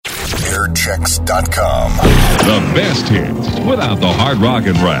RadarChecks.com. The best hits without the hard rock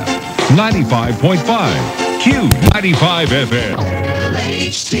and rap. 95.5 Q95 FM.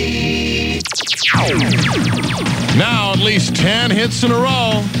 Now at least 10 hits in a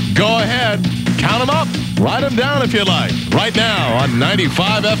row. Go ahead. Count them up. Write them down if you like. Right now on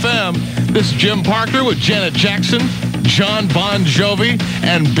 95 FM, this is Jim Parker with Janet Jackson, John Bon Jovi,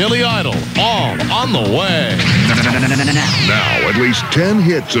 and Billy Idol, all on the way. Now, at least 10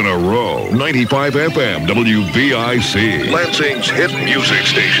 hits in a row. 95 FM, WVIC. Lansing's hit music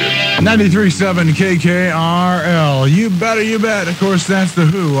station. 93.7 KKRL. You better, you bet. Of course, that's The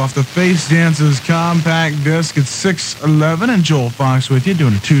Who off the Face Dances compact disc. It's 6:11, and Joel Fox with you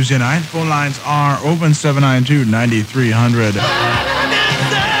doing a Tuesday night. Phone lines are open, 792-9300.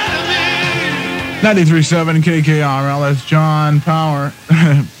 93.7 KKRL. That's John Power.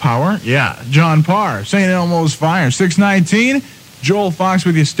 Power? Yeah, John Parr. St. Elmo's Fire. 619. Joel Fox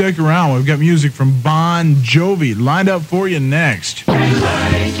with you. Stick around. We've got music from Bon Jovi lined up for you next.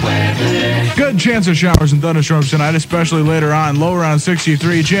 Good chance of showers and thunderstorms tonight, especially later on. Low around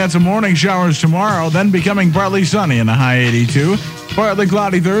 63. Chance of morning showers tomorrow, then becoming partly sunny in a high 82. Partly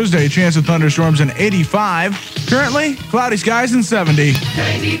cloudy Thursday. Chance of thunderstorms in 85. Currently, cloudy skies in 70.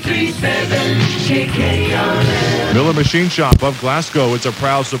 93.7 KKRL. Miller Machine Shop of Glasgow is a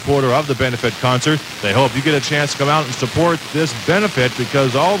proud supporter of the benefit concert. They hope you get a chance to come out and support this benefit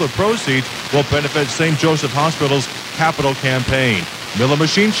because all the proceeds will benefit St. Joseph Hospital's capital campaign. Miller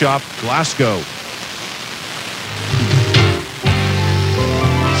Machine Shop, Glasgow.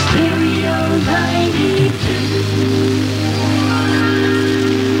 Stereo 92.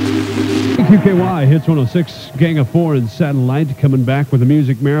 QKY hits 106, Gang of Four and Satellite coming back with a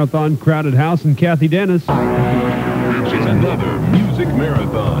music marathon. Crowded House and Kathy Dennis. It's another music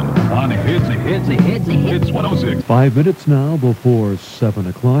marathon on Hits 106. 5 minutes now before 7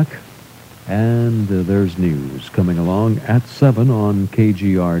 o'clock. And there's news coming along at 7 on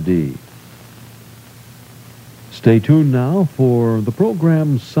KGRD. Stay tuned now for the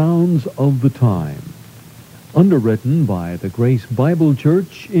program Sounds of the Time. Underwritten by the Grace Bible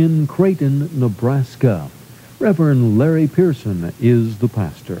Church in Creighton, Nebraska. Reverend Larry Pearson is the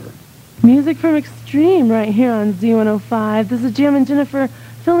pastor. Music from Extreme right here on Z105. This is Jim and Jennifer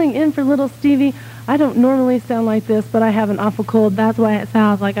filling in for little Stevie. I don't normally sound like this, but I have an awful cold. That's why it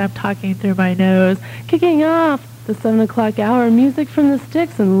sounds like I'm talking through my nose. Kicking off the 7 o'clock hour, music from the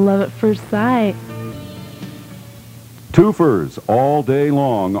Styx and Love at First Sight. Twofers all day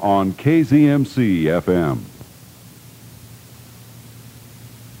long on KZMC FM.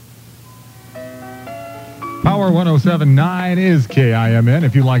 Power 107.9 is KIMN.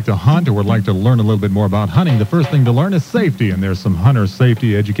 If you like to hunt or would like to learn a little bit more about hunting, the first thing to learn is safety, and there's some hunter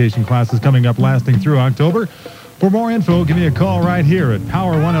safety education classes coming up lasting through October. For more info, give me a call right here at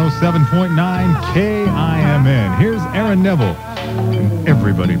Power 107.9 KIMN. Here's Aaron Neville, and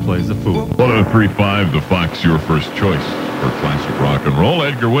everybody plays a fool. 103.5 The Fox, your first choice for classic rock and roll.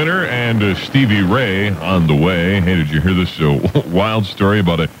 Edgar Winter and Stevie Ray on the way. Hey, did you hear this wild story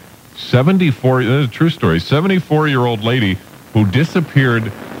about a 74-year-old lady who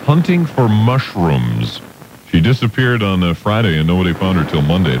disappeared hunting for mushrooms? She disappeared on Friday, and nobody found her till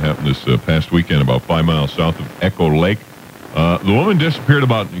Monday. It happened this past weekend about 5 miles south of Echo Lake. The woman disappeared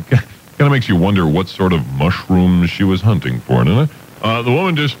about, kind of makes you wonder what sort of mushrooms she was hunting for, doesn't it? The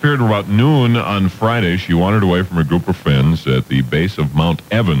woman disappeared about noon on Friday. She wandered away from a group of friends at the base of Mount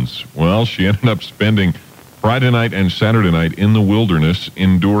Evans. Well, she ended up spending Friday night and Saturday night in the wilderness,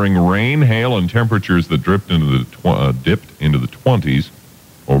 enduring rain, hail, and temperatures that dipped into the 20s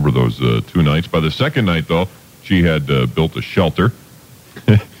over those 2 nights. By the second night, though, she had built a shelter.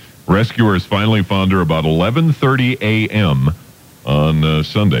 Rescuers finally found her about 11:30 a.m. on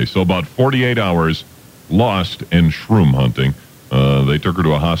Sunday, so about 48 hours lost in shroom hunting. They took her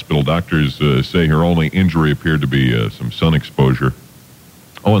to a hospital. Doctors say her only injury appeared to be some sun exposure.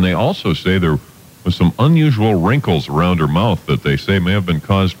 Oh, and they also say there with some unusual wrinkles around her mouth that they say may have been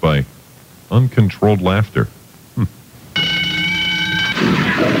caused by uncontrolled laughter.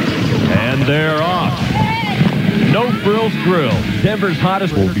 And they're off. No Frills Grill, Denver's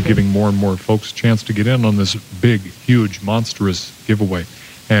hottest. We'll be giving more and more folks a chance to get in on this big, huge, monstrous giveaway.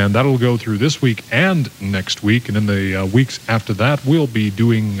 And that'll go through this week and next week. And in the weeks after that, we'll be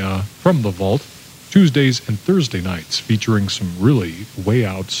doing From the Vault Tuesdays and Thursday nights, featuring some really way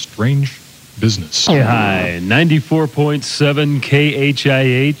out, strange business. Hi, 94.7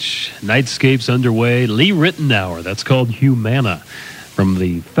 KHIH. Nightscape's underway. Lee Rittenauer, that's called Humana, from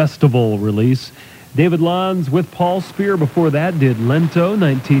the festival release. David Lons with Paul Spear before that did Lento,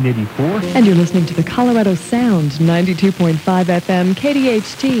 1984. And you're listening to the Colorado Sound, 92.5 FM,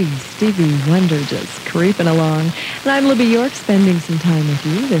 KDHT. Stevie Wonder just creeping along. And I'm Libby York, spending some time with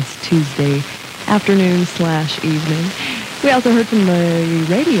you this Tuesday afternoon/evening. We also heard from the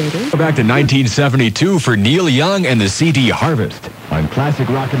Radiators. Go back to 1972 for Neil Young and the CD Harvest on Classic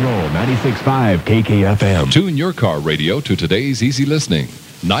Rock and Roll, 96.5 KKFM. Tune your car radio to today's easy listening.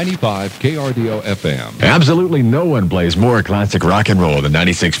 95 KRDO FM. Absolutely no one plays more classic rock and roll than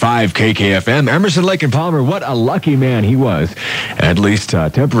 96.5 KKFM. Emerson, Lake and Palmer, what a lucky man he was, at least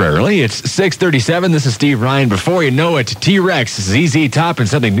temporarily. It's 6:37. This is Steve Ryan. Before you know it, T-Rex, ZZ Top, and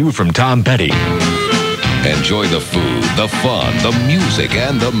something new from Tom Petty. Enjoy the food, the fun, the music,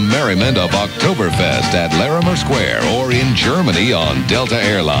 and the merriment of Oktoberfest at Larimer Square or in Germany on Delta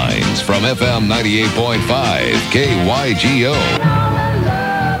Airlines from FM 98.5 KYGO.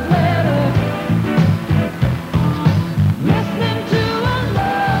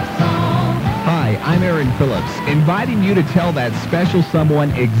 Hi, I'm Aaron Phillips, inviting you to tell that special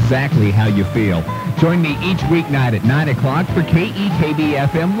someone exactly how you feel. Join me each weeknight at 9 o'clock for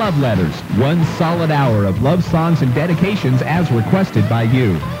KEKB-FM Love Letters, one solid hour of love songs and dedications as requested by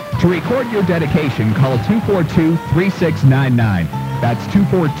you. To record your dedication, call 242-3699. That's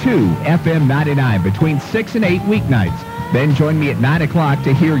 242-FM99 between 6 and 8 weeknights. Then join me at 9 o'clock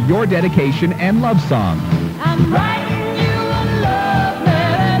to hear your dedication and love song. I'm writing you a love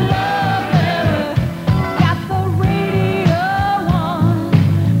letter, got the radio on.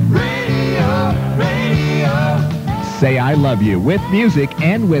 Radio. Say I love you with music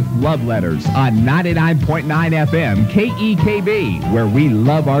and with love letters on 99.9 FM KEKB, where we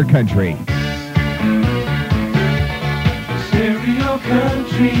love our country. Stereo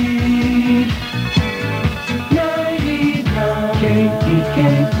Country.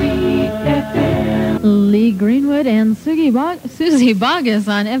 Lee Greenwood and Susie Bogus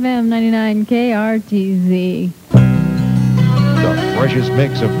on FM 99 KRTZ. The freshest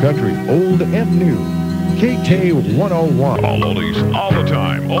mix of country, old and new. KK101. All oldies, all the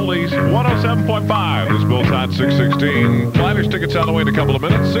time. Oldies, 107.5. This Bill Todd 616. Flyers tickets on the way in a couple of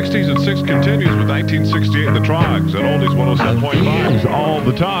minutes. 60s at 6 continues with 1968 The Trogs at Oldies 107.5. All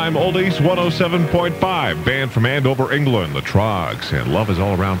the time. Oldies 107.5. Band from Andover, England, The Trogs. And Love Is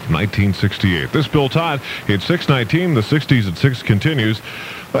All Around from 1968. This Bill Todd, it's 619. The 60s at 6 continues.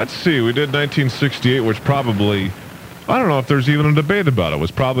 Let's see. We did 1968, which probably... I don't know if there's even a debate about it. It was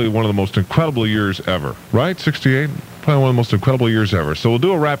probably one of the most incredible years ever, right? 68? Probably one of the most incredible years ever. So we'll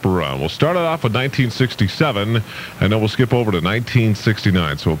do a wraparound. We'll start it off with 1967, and then we'll skip over to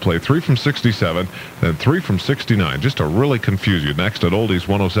 1969. So we'll play 3 from 67, then 3 from 69, just to really confuse you. Next at Oldies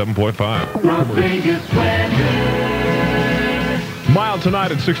 107.5. Las Vegas weather. Mild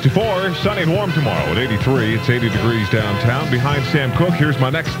tonight at 64, sunny and warm tomorrow at 83. It's 80 degrees downtown. Behind Sam Cooke, here's my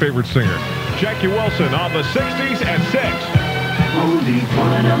next favorite singer, Jackie Wilson on the 60s at 6. Oldies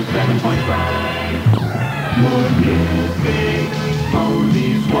 107.5. More music.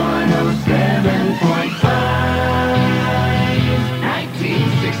 Oldies 107.5.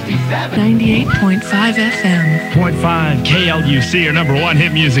 1967. 98.5 FM. 0.5 KLUC, your number one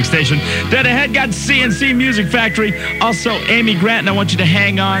hit music station. Dead ahead, got CNC Music Factory. Also, Amy Grant, and I want you to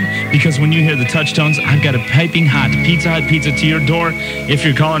hang on because when you hear the touchtones, I've got a piping hot Pizza Hut pizza to your door if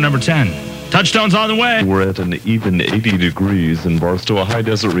you're caller number 10. Touchstone's on the way. We're at an even 80 degrees in Barstow. A high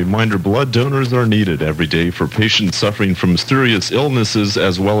desert reminder, blood donors are needed every day for patients suffering from serious illnesses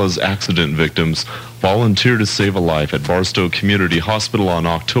as well as accident victims. Volunteer to save a life at Barstow Community Hospital on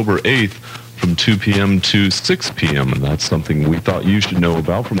October 8th from 2 p.m. to 6 p.m. And that's something we thought you should know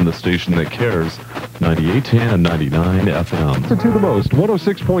about from the station that cares, 98.10 and 99 FM. To the most,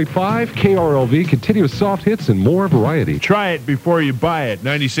 106.5 KRLV, continuous soft hits and more variety. Try it before you buy it.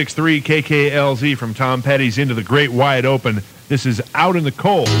 96.3 KKLZ from Tom Petty's Into the Great Wide Open. This is Out in the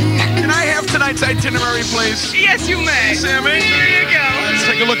Cold. Can I have tonight's itinerary, please? Yes, you may. Sammy? There you go. Let's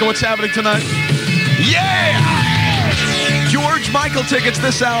take a look at what's happening tonight. Yeah! George Michael tickets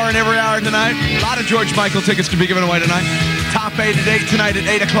this hour and every hour tonight. A lot of George Michael tickets to be given away tonight. Top 8 at 8 tonight at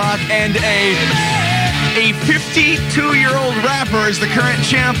 8 o'clock. And a 52-year-old rapper is the current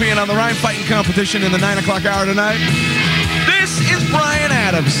champion on the rhyme fighting competition in the 9 o'clock hour tonight. This is Bryan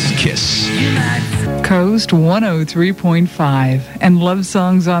Adams. Kiss. Coast 103.5 and Love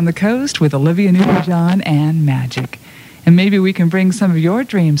Songs on the Coast with Olivia Newton-John and Magic. And maybe we can bring some of your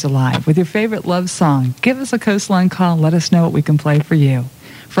dreams alive with your favorite love song. Give us a Coastline call. Let us know what we can play for you.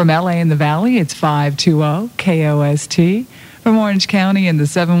 From L.A. in the Valley, it's 520-KOST. From Orange County in the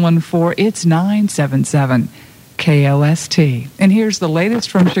 714, it's 977-KOST. And here's the latest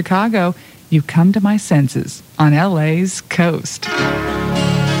from Chicago. You Come to My Senses on LA's Coast.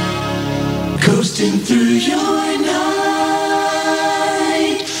 Coasting through your night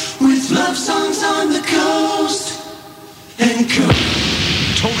with love songs on the coast and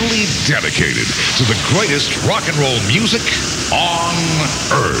Totally dedicated to the greatest rock and roll music on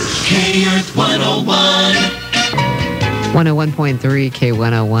Earth. K-Earth 101. 101.3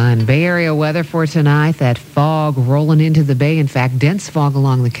 K101. Bay Area weather for tonight. That fog rolling into the bay. In fact, dense fog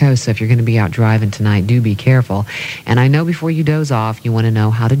along the coast. So if you're going to be out driving tonight, do be careful. And I know before you doze off, you want to know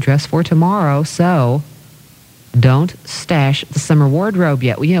how to dress for tomorrow. So don't stash the summer wardrobe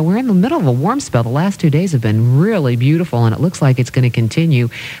yet. Well, yeah, we're in the middle of a warm spell. The last 2 days have been really beautiful, and it looks like it's going to continue.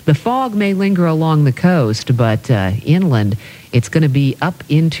 The fog may linger along the coast, but inland, it's going to be up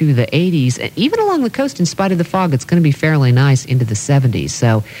into the 80s. And even along the coast, in spite of the fog, it's going to be fairly nice into the 70s.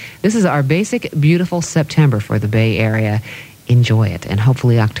 So this is our basic, beautiful September for the Bay Area. Enjoy it, and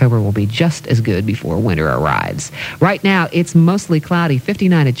hopefully October will be just as good before winter arrives. Right now, it's mostly cloudy,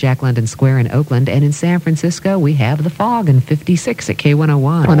 59 at Jack London Square in Oakland, and in San Francisco, we have the fog, and 56 at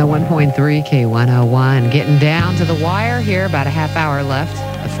K101. 101.3 K101. Getting down to the wire here, about a half hour left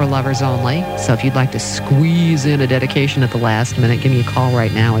for Lovers Only. So if you'd like to squeeze in a dedication at the last minute, give me a call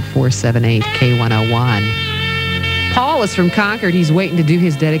right now at 478 K101. Paul is from Concord. He's waiting to do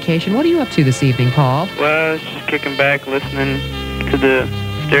his dedication. What are you up to this evening, Paul? Well, I was just kicking back, listening to the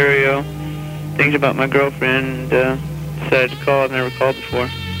stereo, thinking about my girlfriend, decided to call. I've never called before.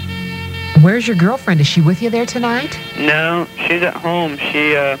 Where's your girlfriend? Is she with you there tonight? No, she's at home.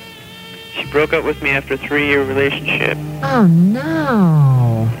 She broke up with me after a 3-year relationship. Oh,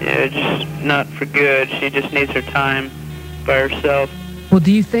 no. Yeah, just not for good. She just needs her time by herself. Well,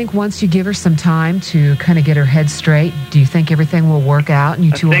 do you think once you give her some time to kind of get her head straight, do you think everything will work out and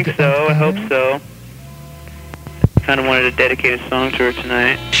you two will get back together? I hope so. Kind of wanted to dedicate a song to her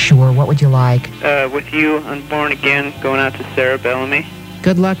tonight. Sure. What would you like? With You, Unborn Again, going out to Sarah Bellamy.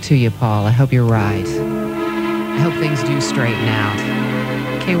 Good luck to you, Paul. I hope you're right. I hope things do straighten out.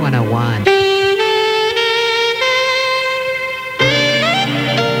 K101.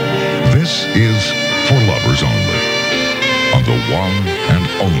 This is For Lovers Only. On the one and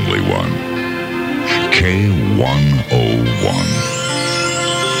only one, K101.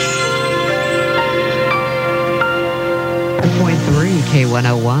 101.3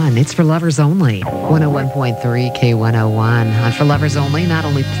 K101. It's for lovers only. 101.3 K101. On For Lovers Only, not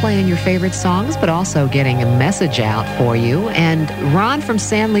only playing your favorite songs, but also getting a message out for you. And Ron from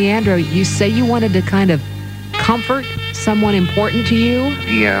San Leandro, you say you wanted to kind of comfort someone important to you?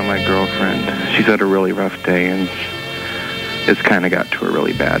 Yeah, my girlfriend. She's had a really rough day, and it's kind of got to her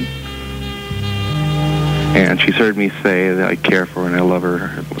really bad. And she's heard me say that I care for her and I love her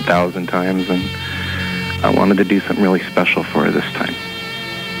 1,000 times, and I wanted to do something really special for her this time.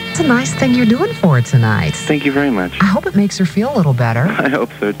 It's a nice thing you're doing for her tonight. Thank you very much. I hope it makes her feel a little better. I hope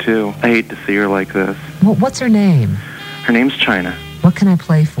so, too. I hate to see her like this. Well, what's her name? Her name's China. What can I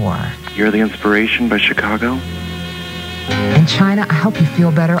play for her? You're the Inspiration by Chicago. And China, I hope you feel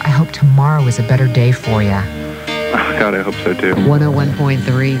better. I hope tomorrow is a better day for you. Oh, God, I hope so, too.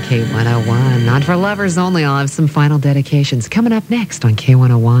 101.3 K101. On For Lovers Only, I'll have some final dedications coming up next on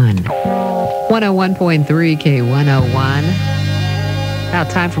K101. 101.3 K101. About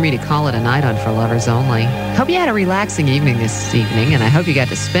time for me to call it a night on For Lovers Only. Hope you had a relaxing evening this evening, and I hope you got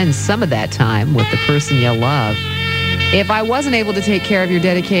to spend some of that time with the person you love. If I wasn't able to take care of your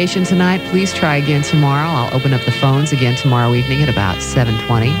dedication tonight, please try again tomorrow. I'll open up the phones again tomorrow evening at about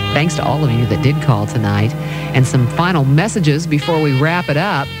 7:20. Thanks to all of you that did call tonight. And some final messages before we wrap it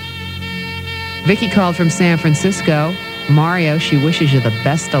up. Vicky called from San Francisco. Mario, she wishes you the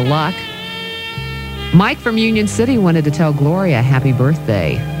best of luck. Mike from Union City wanted to tell Gloria happy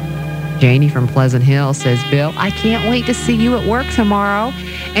birthday. Janie from Pleasant Hill says, Bill, I can't wait to see you at work tomorrow.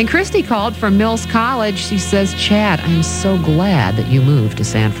 And Christy called from Mills College. She says, Chad, I'm so glad that you moved to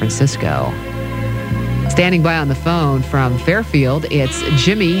San Francisco. Standing by on the phone from Fairfield, it's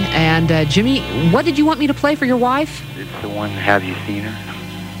Jimmy. And Jimmy, what did you want me to play for your wife? It's the one, Have You Seen Her?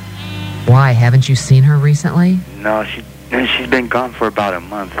 Why, haven't you seen her recently? No, she's been gone for about a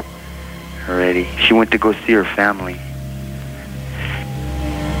month already. She went to go see her family.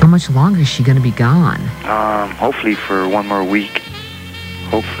 How much longer is she going to be gone? Hopefully for one more week.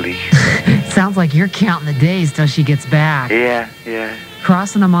 Hopefully. Sounds like you're counting the days till she gets back. Yeah.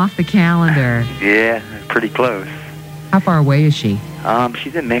 Crossing them off the calendar. Yeah, pretty close. How far away is she?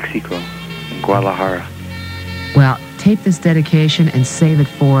 She's in Mexico, in Guadalajara. Well, tape this dedication and save it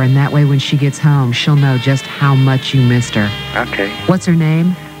for her, and that way when she gets home, she'll know just how much you missed her. Okay. What's her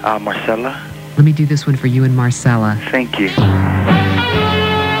name? Marcella. Let me do this one for you and Marcella. Thank you.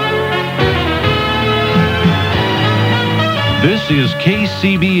 is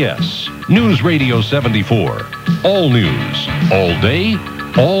KCBS, News Radio 74. All news, all day,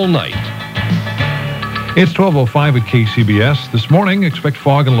 all night. It's 12:05 at KCBS. This morning, expect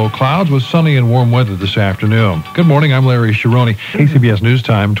fog and low clouds with sunny and warm weather this afternoon. Good morning, I'm Larry Sharoni. KCBS News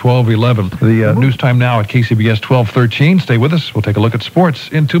Time, 12:11. The news time now at KCBS 12:13. Stay with us. We'll take a look at sports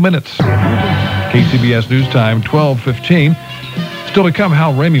in 2 minutes. KCBS News Time, 12:15. Still to come,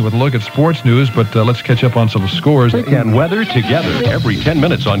 Hal Ramey with a look at sports news, but let's catch up on some scores. And weather together every 10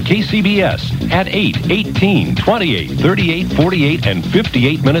 minutes on KCBS at 8, 18, 28, 38, 48, and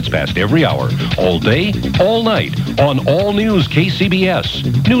 58 minutes past every hour. All day, all night on All News KCBS.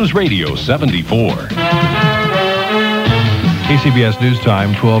 News Radio 74. KCBS News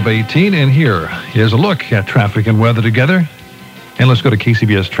Time, 12:18, and here is a look at traffic and weather together. And let's go to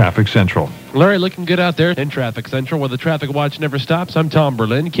KCBS Traffic Central. Larry, looking good out there in Traffic Central where the traffic watch never stops. I'm Tom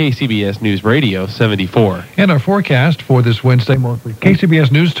Berlin, KCBS News Radio 74. And our forecast for this Wednesday,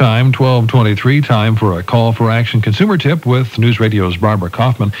 KCBS News Time, 12:23, time for a call for action consumer tip with News Radio's Barbara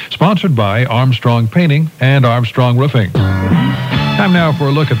Kaufman, sponsored by Armstrong Painting and Armstrong Roofing. Time now for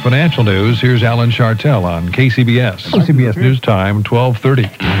a look at financial news. Here's Alan Chartel on KCBS. KCBS News Time, 12:30.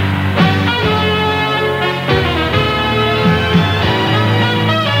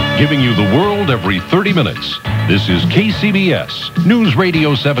 Giving you the world every 30 minutes. This is KCBS, News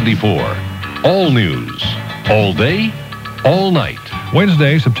Radio 74. All news, all day, all night.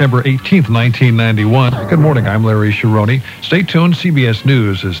 Wednesday, September 18th, 1991. Good morning, I'm Larry Sharoni. Stay tuned, CBS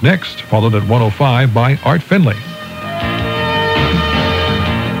News is next, followed at 1:05 by Art Finley.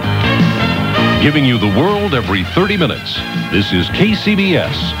 Giving you the world every 30 minutes. This is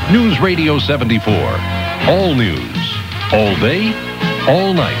KCBS, News Radio 74. All news, all day,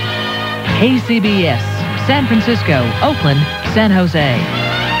 all night. KCBS, San Francisco, Oakland, San Jose.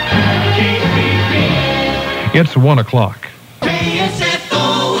 It's 1 o'clock.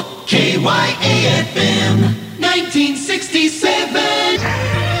 KSFO, KYAFM, 1967.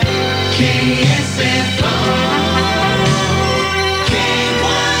 KSFO,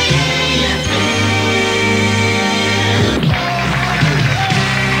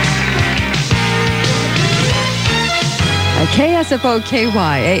 KSFO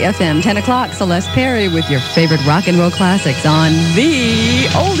KYAFM, 10 o'clock, Celeste Perry with your favorite rock and roll classics on the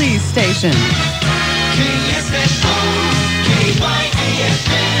Oldies Station. KSFO,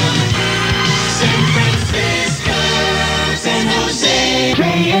 KYAFM, San Francisco, San Jose.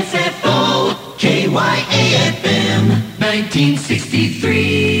 KSFO, KYAFM,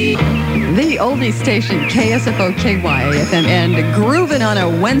 1963. The Oldies Station, KSFO KYAFM, and grooving on a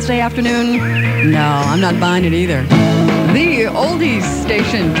Wednesday afternoon? No, I'm not buying it either. The Oldies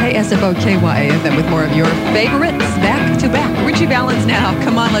Station, KSFO KYAFM, with more of your favorites back to back. Richie Valens now.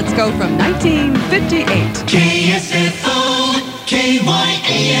 Come on, let's go from 1958. KSFO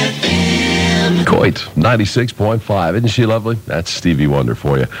KYAFM. Coit, 96.5. Isn't she lovely? That's Stevie Wonder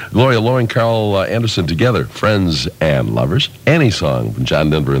for you. Gloria Loring, Carl Anderson together. Friends and Lovers. Any song from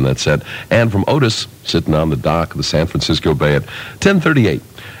John Denver in that set. And from Otis, sitting on the dock of the San Francisco Bay at 10:38.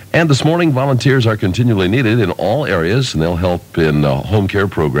 And this morning, volunteers are continually needed in all areas, and they'll help in home care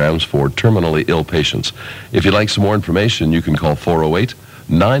programs for terminally ill patients. If you'd like some more information, you can call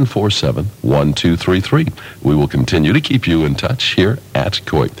 408-947-1233. We will continue to keep you in touch here at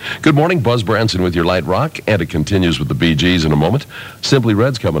Coit. Good morning, Buzz Branson with your light rock, and it continues with the Bee Gees in a moment. Simply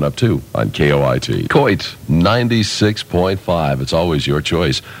Red's coming up, too, on KOIT. Coit, 96.5. It's always your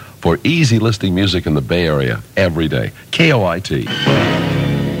choice for easy listening music in the Bay Area every day. KOIT.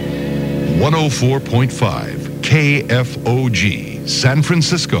 104.5 KFOG, San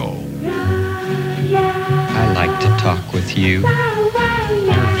Francisco. I like to talk with you.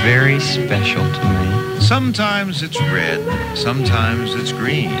 You're very special to me. Sometimes it's red, sometimes it's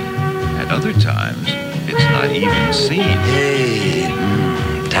green. At other times, it's not even seen. Hey,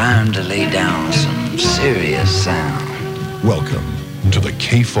 time to lay down some serious sound. Welcome to the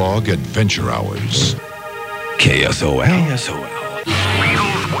K-Fog Adventure Hours. KSOL.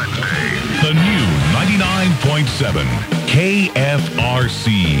 The new 99.7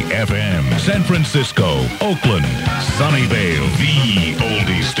 KFRC FM, San Francisco, Oakland, Sunnyvale, the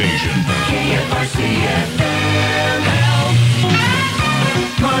oldie station. KFRC FM.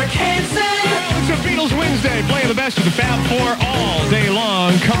 Mark Hansen. It's a Beatles Wednesday, playing the best of the Fab Four all day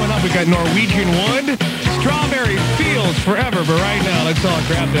long. Coming up, we got Norwegian Wood, Strawberry Fields Forever, but right now, let's all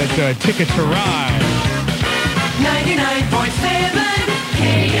grab that Ticket to Ride. 99.7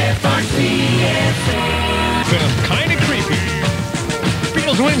 KFRC FM. Sounds kind of creepy.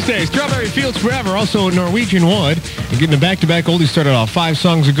 Beatles Wednesday, Strawberry Fields Forever, also Norwegian Wood. And getting a back-to-back oldie started off 5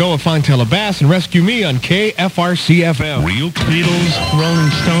 songs ago, A Fontella Bass and Rescue Me on KFRC-FM. Real Beatles,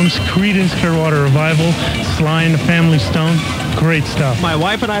 Rolling Stones, Creedence Clearwater Revival, Sly and the Family Stone. Great stuff. My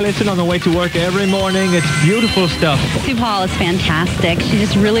wife and I listen on the way to work every morning. It's beautiful stuff. Sue Hall is fantastic. She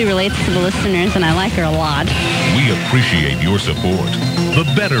just really relates to the listeners, and I like her a lot. We appreciate your support. The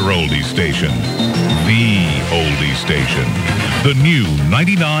better oldie station. The oldie station. The new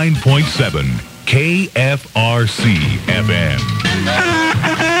 99.7 KFRC-FM.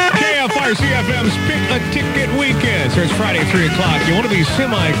 KFRC-FM's Pick a Ticket Weekend. Starts Friday at 3 o'clock. You want to be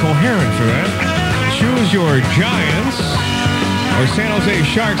semi-coherent for that? Choose your Giants or San Jose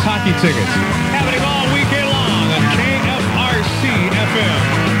Sharks hockey tickets. Happening all weekend long on KFRC-FM.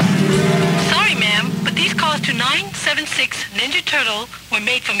 Sorry, ma'am, but these calls to 976 Ninja Turtle were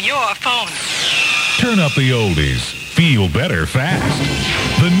made from your phone. Turn up the oldies. Feel better fast.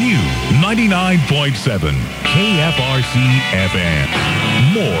 The new 99.7 KFRC-FM.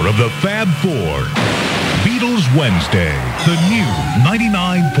 More of the Fab Four. Beatles Wednesday. The new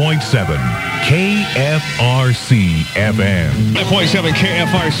 99.7 KFRC-FM. 9.7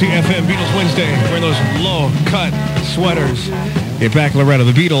 KFRC-FM, Beatles Wednesday. Wearing those low-cut sweaters. Get back, Loretta,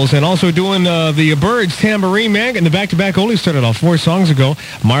 the Beatles. And also doing the Birds, Tambourine Man. And the back-to-back only started off 4 songs ago.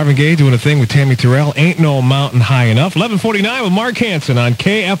 Marvin Gaye doing a thing with Tammy Terrell. Ain't No Mountain High Enough. 11:49 with Mark Hansen on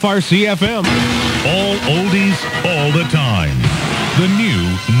KFRC-FM. All oldies, all the time. The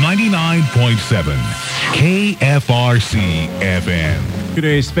new 99.7 KFRC-FM.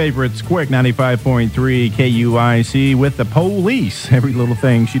 Today's favorites, Quick 95.3 KUIC with The Police. Every little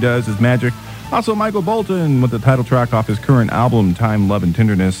thing she does is magic. Also, Michael Bolton with the title track off his current album, Time, Love, and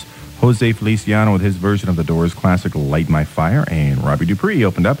Tenderness. Jose Feliciano with his version of the Doors' classic, Light My Fire. And Robbie Dupree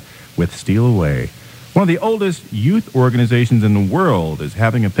opened up with Steal Away. One of the oldest youth organizations in the world is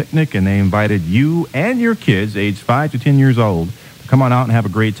having a picnic, and they invited you and your kids, aged 5 to 10 years old, to come on out and have a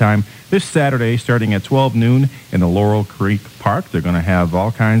great time this Saturday, starting at 12 noon in the Laurel Creek Park. They're going to have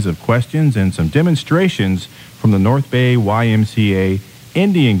all kinds of questions and some demonstrations from the North Bay YMCA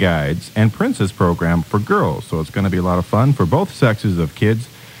Indian Guides and Princess program for girls. So it's going to be a lot of fun for both sexes of kids.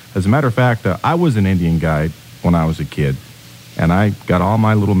 As a matter of fact, I was an Indian Guide when I was a kid, and I got all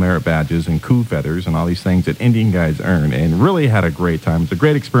my little merit badges and coup feathers and all these things that Indian Guides earn, and really had a great time. It's a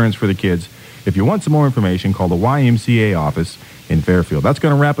great experience for the kids. If you want some more information, call the YMCA office in Fairfield. That's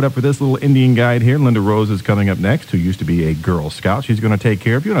going to wrap it up for this little Indian Guide here. Linda Rose is coming up next, who used to be a Girl Scout. She's going to take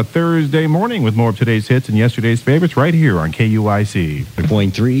care of you on a Thursday morning with more of today's hits and yesterday's favorites right here on KUIC.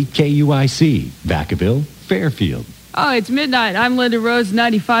 0.3 KUIC, Vacaville, Fairfield. Oh, it's midnight. I'm Linda Rose,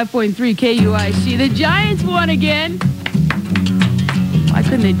 95.3 KUIC. The Giants won again. Why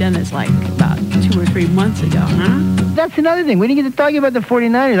couldn't they have done this like about 2 or 3 months ago, huh? That's another thing. We didn't get to talking about the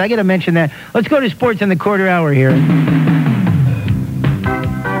 49ers. I got to mention that. Let's go to sports in the quarter hour here.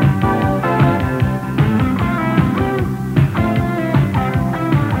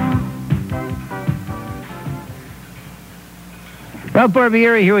 Ralph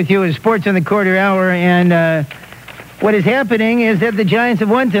Barbieri here with you with Sports in the Quarter Hour, and what is happening is that the Giants have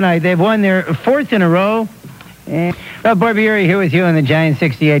won tonight. They've won their 4th in a row. And Ralph Barbieri here with you on the Giants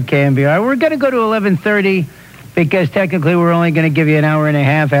 68 KMBR. We're going to go to 11:30 because technically we're only going to give you an hour and a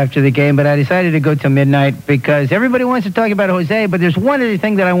half after the game, but I decided to go to midnight because everybody wants to talk about Jose, but there's one other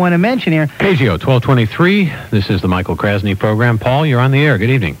thing that I want to mention here. KGO 1223, this is the Michael Krasny program. Paul, you're on the air. Good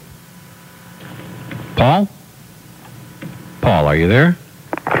evening. Paul? Paul, are you there?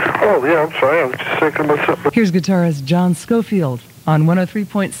 Oh, yeah, I'm sorry. I was just thinking about something. Here's guitarist John Schofield on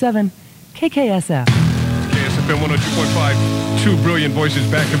 103.7 KKSF. KSFM 102.5, 2 brilliant voices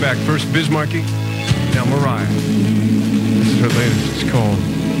back-to-back. First Bismarcky, now Mariah. This is her latest. It's called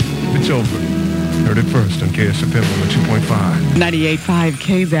It's Over. Heard it first on KSFM 102.5. 98.5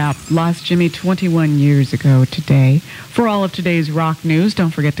 KZAP lost Jimmy 21 years ago today. For all of today's rock news,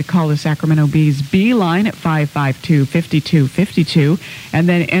 don't forget to call the Sacramento Bees B line at 552-5252 and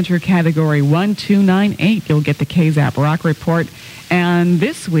then enter category 1298. You'll get the KZAP Rock Report. And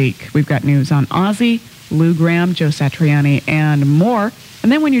this week, we've got news on Ozzy, Lou Gramm, Joe Satriani, and more.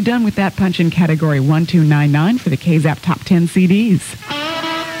 And then when you're done with that, punch in category 1299 for the KZAP Top 10 CDs.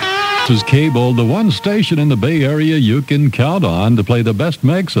 This is Cable, the one station in the Bay Area you can count on to play the best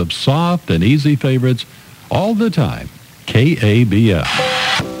mix of soft and easy favorites all the time. KABL.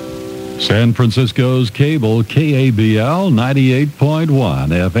 San Francisco's Cable, KABL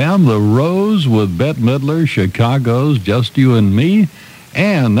 98.1 FM. The Rose with Bette Midler, Chicago's Just You and Me.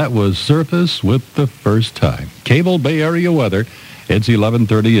 And that was Surface with The First Time. Cable Bay Area weather. It's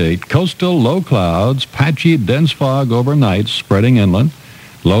 11:38. Coastal low clouds, patchy dense fog overnight spreading inland.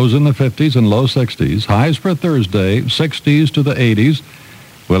 Lows in the 50s and low 60s. Highs for Thursday, 60s to the 80s.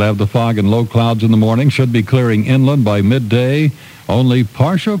 We'll have the fog and low clouds in the morning. Should be clearing inland by midday. Only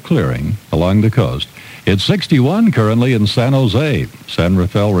partial clearing along the coast. It's 61 currently in San Jose. San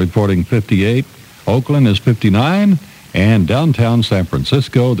Rafael reporting 58. Oakland is 59. And downtown San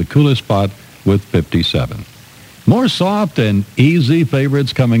Francisco, the coolest spot with 57. More soft and easy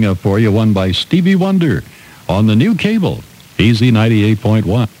favorites coming up for you. One by Stevie Wonder on the new cable. Easy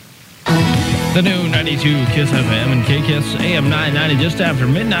 98.1. The new 92 KISS FM and KKISS AM 990 just after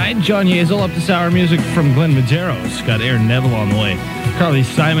midnight. John Yazel up this hour. Music from Glenn Medeiros. Got Aaron Neville on the way. Carly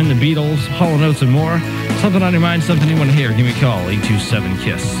Simon, the Beatles, Hall & Oates, and more. Something on your mind, something you want to hear. Give me a call,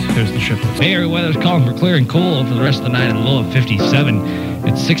 827-KISS. Here's the triplets. Bay Area weather's calling for clear and cool for the rest of the night at a low of 57.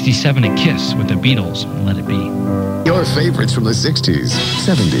 It's 67 at KISS with the Beatles. Let it be. Your favorites from the 60s,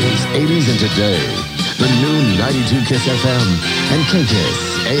 70s, 80s, and today. The new 92 KISS FM and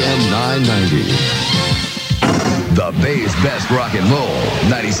KKISS AM 990. The Bay's best rock and roll.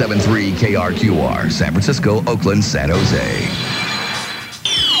 97.3 KRQR. San Francisco, Oakland, San Jose.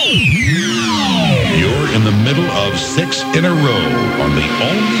 You're in the middle of 6 in a row on the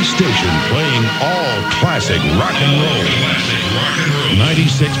only station playing all classic rock and roll.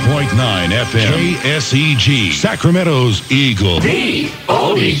 96.9 FM. KSEG. Sacramento's Eagle. The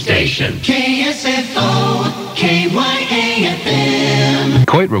oldie station. KSFO, KYAFM.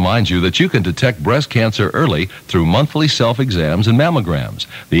 Coit reminds you that you can detect breast cancer early through monthly self-exams and mammograms.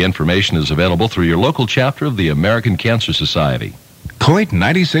 The information is available through your local chapter of the American Cancer Society. Coit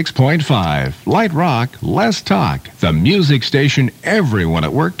 96.5. Light rock, less talk. The music station everyone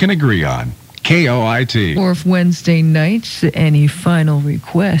at work can agree on. KOIT. Fourth Wednesday nights, any final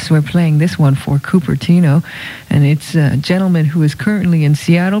requests? We're playing this one for Cupertino, and it's a gentleman who is currently in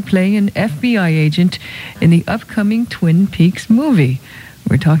Seattle playing an FBI agent in the upcoming Twin Peaks movie.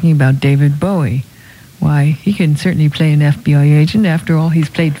 We're talking about David Bowie. Why, he can certainly play an FBI agent. After all, he's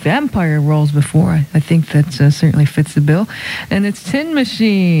played vampire roles before. I think that certainly fits the bill. And it's Tin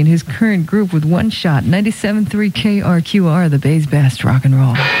Machine, his current group with One Shot, 97.3 KRQR, the Bay's best rock and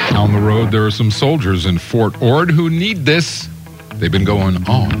roll. On the road, there are some soldiers in Fort Ord who need this. They've been going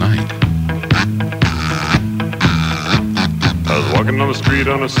all night. I was walking on the street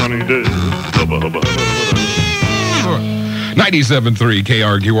on a sunny day. 97.3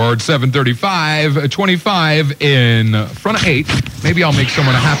 KRQR, 7:35, 25 in front of 8. Maybe I'll make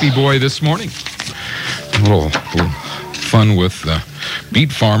someone a happy boy this morning. A little fun with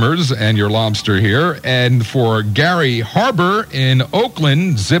beet farmers and your lobster here. And for Gary Harbor in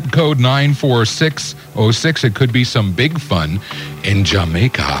Oakland, zip code 94606, it could be some big fun in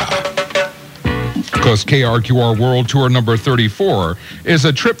Jamaica. Because KRQR World Tour number 34 is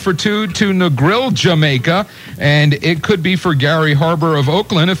a trip for two to Negril, Jamaica, and it could be for Gary Harbor of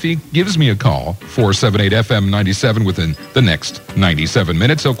Oakland if he gives me a call, 478 FM 97 within the next 97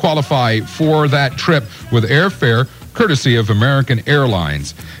 minutes. He'll qualify for that trip with airfare courtesy of American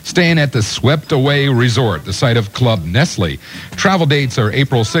Airlines. Staying at the Swept Away Resort, the site of Club Nestle. Travel dates are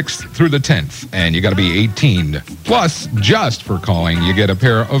April 6th through the 10th, and you got to be 18. Plus, just for calling, you get a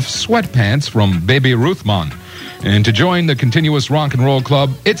pair of sweatpants from Baby Ruthman. And to join the Continuous Rock and Roll Club,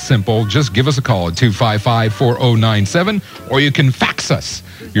 it's simple. Just give us a call at 255-4097, or you can fax us.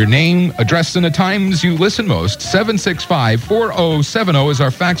 Your name, address, and the times you listen most. 765-4070 is our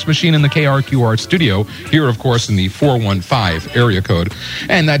fax machine in the KRQR studio. Here, of course, in the 415 area code.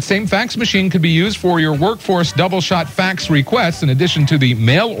 And that same fax machine could be used for your workforce double-shot fax requests. In addition to the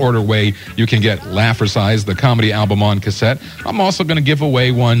mail order way, you can get Laugher-Size, the comedy album on cassette. I'm also going to give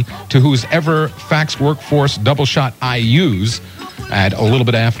away one to whose ever fax workforce double-shot I use at a little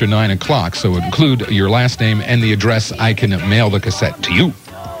bit after 9 o'clock. So include your last name and the address. I can mail the cassette to you.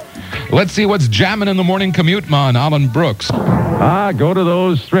 Let's see what's jamming in the morning commute, man. Alan Brooks. Go to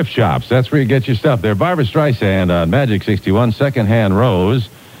those thrift shops. That's where you get your stuff there. Barbara Streisand on Magic 61, Secondhand Rose.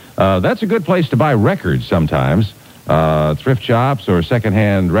 That's a good place to buy records sometimes. Thrift shops or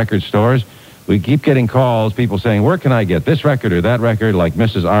secondhand record stores. We keep getting calls, people saying, where can I get this record or that record? Like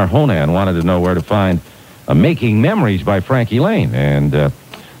Mrs. R. Honan wanted to know where to find Making Memories by Frankie Lane. And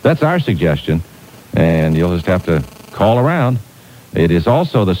that's our suggestion. And you'll just have to call around. It is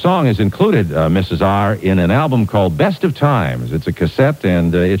also, the song is included, Mrs. R, in an album called Best of Times. It's a cassette,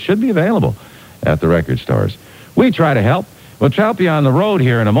 and it should be available at the record stores. We try to help. We'll help you on the road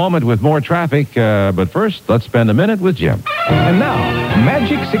here in a moment with more traffic. But first, let's spend a minute with Jim. And now,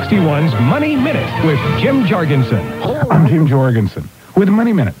 Magic 61's Money Minute with Jim Jorgensen. I'm Jim Jorgensen with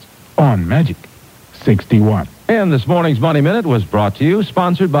Money Minutes on Magic 61. And this morning's Money Minute was brought to you,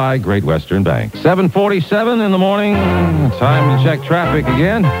 sponsored by Great Western Bank. 7:47 in the morning. Time to check traffic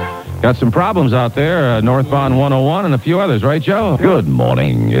again. Got some problems out there, northbound 101 and a few others, right, Joe? Good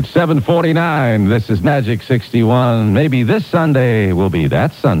morning. It's 7:49. This is Magic 61. Maybe this Sunday will be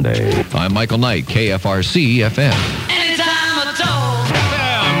that Sunday. I'm Michael Knight, KFRC FM. Anytime at all.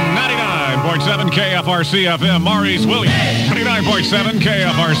 99.7 KFRC FM, Maurice Williams. 99.7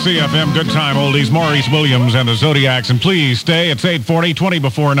 KFRC FM, good time oldies, Maurice Williams and the Zodiacs. And please stay, it's 8:40, 20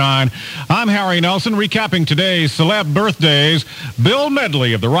 before 9. I'm Harry Nelson, recapping today's celeb birthdays. Bill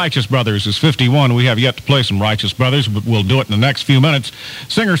Medley of the Righteous Brothers is 51. We have yet to play some Righteous Brothers, but we'll do it in the next few minutes.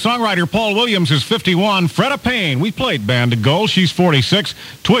 Singer-songwriter Paul Williams is 51. Freda Payne, we played Band of Gold, she's 46.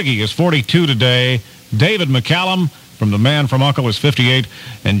 Twiggy is 42 today. David McCallum from The Man from U.N.C.L.E. is 58.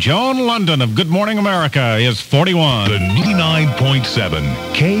 And Joan London of Good Morning America is 41. The 99.7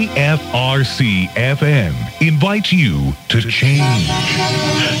 KFRC FM invites you to change.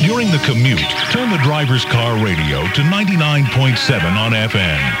 During the commute, turn the driver's car radio to 99.7 on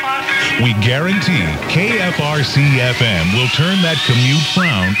FM. We guarantee KFRC FM will turn that commute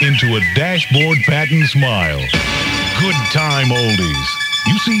frown into a dashboard pattern smile. Good time oldies.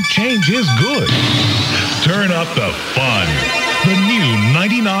 You see, change is good. Turn up the fun. The new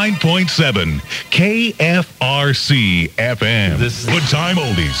 99.7 KFRC FM. Good time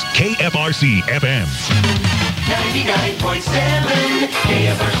oldies. KFRC FM. 99.7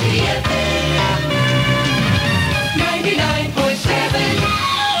 KFRC FM. 99.7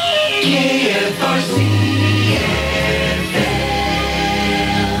 KFRC FM.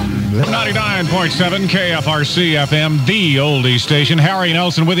 99.7 KFRC FM, the oldie station. Harry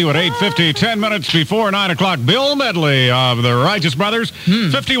Nelson with you at 8:50, 10 minutes before 9 o'clock. Bill Medley of the Righteous Brothers,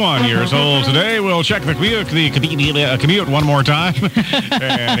 51 years old today. We'll check the commute one more time.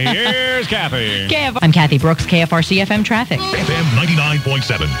 And here's Kathy. I'm Kathy Brooks, KFRC FM Traffic. FM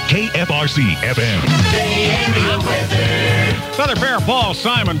 99.7 KFRC FM. Another pair of Paul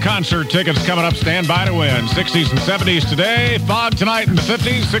Simon concert tickets coming up. Stand by to win. 60s and 70s today. Fog tonight in the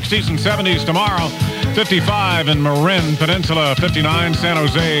 50s. 60s and 70s tomorrow. 55 in Marin Peninsula. 59 San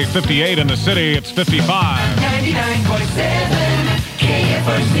Jose. 58 in the city. It's 55. 99.7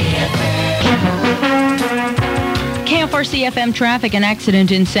 KFRC FM. KFRC FM Traffic, an accident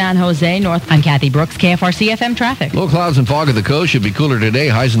in San Jose North. I'm Kathy Brooks, KFRC FM Traffic. Low clouds and fog of the coast should be cooler today.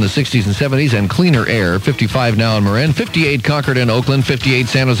 Highs in the 60s and 70s and cleaner air. 55 now in Marin, 58 Concord and Oakland, 58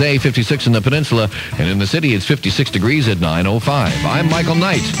 San Jose, 56 in the peninsula. And in the city, it's 56 degrees at 9:05. I'm Michael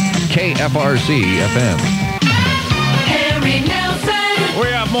Knight, KFRC FM. Harry Nelson. We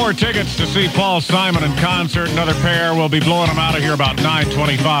have more tickets to see Paul Simon in concert. Another pair. We'll be blowing them out of here about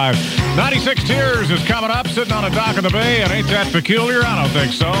 9:25. 96 Tears is coming up, sitting on a dock of the bay, and ain't that peculiar? I don't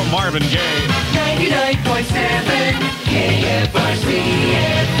think so. Marvin Gaye. 99.7 KFRC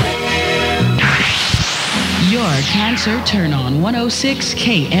FM. Your concert turn on 106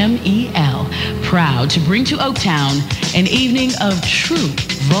 KMEL. Proud to bring to Oaktown an evening of true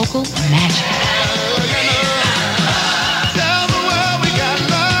vocal magic.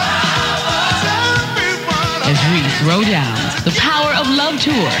 As we throw down the Power of Love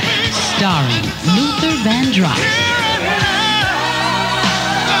Tour, starring Luther Vandross.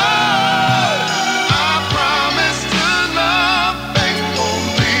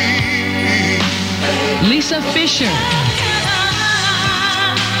 Lisa Fisher.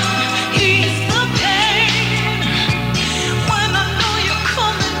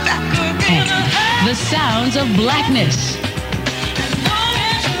 And the Sounds of Blackness.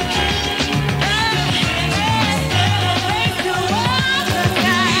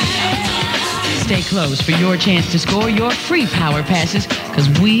 Stay close for your chance to score your free power passes, because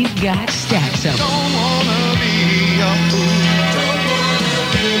we've got stacks of them.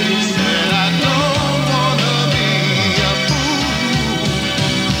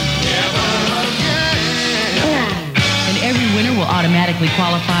 And every winner will automatically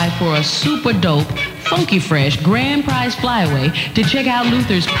qualify for a super dope, funky fresh grand prize flyaway to check out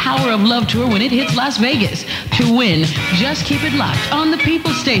Luther's Power of Love Tour when it hits Las Vegas. To win, just keep it locked on the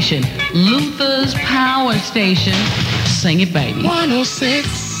People Station, Luther's Power Station. Sing it, baby. 106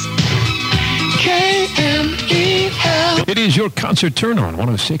 KMEL. It is your concert turn on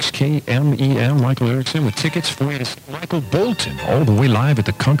 106 KMEL. Michael Erickson with tickets for Michael Bolton, all the way live at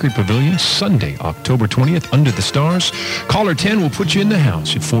the Concord Pavilion, Sunday, October 20th, under the stars. Caller 10 will put you in the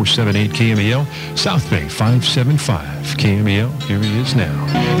house at 478 KMEL, South Bay 575 KMEL. Here he is now.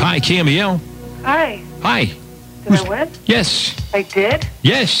 Hi, KMEL. Hi. Hi. Did I win? Yes. I did?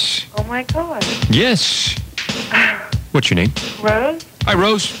 Yes. Oh, my God. Yes. What's your name? Rose? Hi,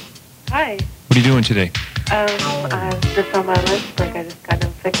 Rose. Hi. What are you doing today? I'm just on my lunch break. I just got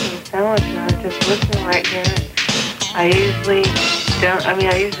done fixing a sandwich, and I was just listening right here. And I usually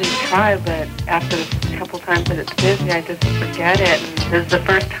try, but after a couple times that it's busy, I just forget it. And this is the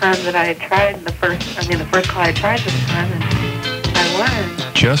first time that I had tried, the first call I tried this time, and I learned.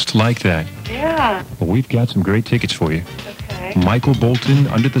 Just like that. Yeah. Well, we've got some great tickets for you. Okay. Michael Bolton,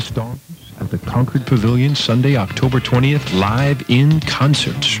 Under the Stars, at the Concord Pavilion, Sunday, October 20th, live in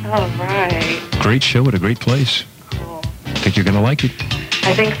concert. All right. Great show at a great place. Cool. Think you're going to like it?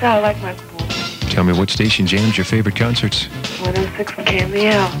 I think so. I like Michael Bolton. Tell me what station jams your favorite concerts. 106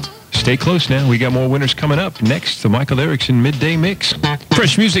 KMEL. Stay close now. We got more winners coming up. Next, the Michael Erickson Midday Mix.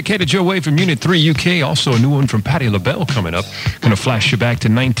 Fresh music headed your way from Unit 3 UK. Also a new one from Patti LaBelle coming up. Going to flash you back to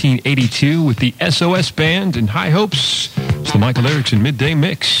 1982 with the SOS Band and High Hopes. It's the Michael Erickson Midday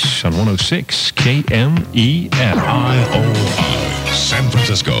Mix on 106 KMEL. IOI, San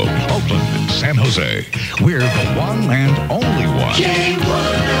Francisco, Oakland, and San Jose. We're the one and only one.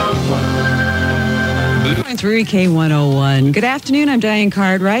 K101. 3 K101. Good afternoon. I'm Diane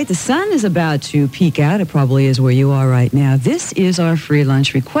Cartwright. The sun is about to peek out. It probably is where you are right now. This is our free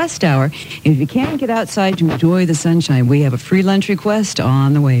lunch request hour. And if you can't get outside to enjoy the sunshine, we have a free lunch request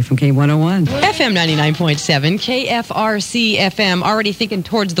on the way from K101. FM 99.7, KFRC FM. Already thinking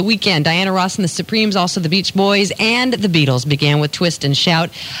towards the weekend. Diana Ross and the Supremes, also the Beach Boys, and the Beatles began with Twist and Shout.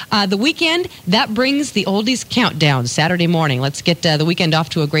 The weekend, that brings the oldies countdown Saturday morning. Let's get the weekend off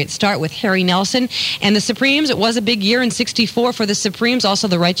to a great start with Harry Nelson and the Supremes. It was a big year in '64 for the Supremes, also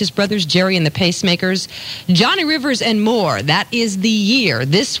the Righteous Brothers, Jerry and the Pacemakers, Johnny Rivers, and more. That is the year,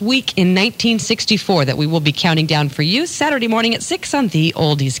 this week in 1964, that we will be counting down for you Saturday morning at 6 on the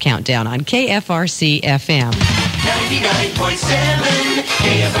Oldies Countdown on KFRC FM. 99.7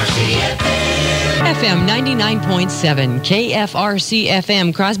 KFRC FM. FM 99.7 KFRC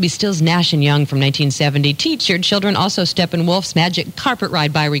FM. Crosby, Stills, Nash & Young from 1970. Teach Your Children, also Steppenwolf's Magic Carpet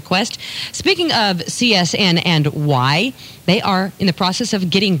Ride by request. Speaking of CSN and why, they are in the process of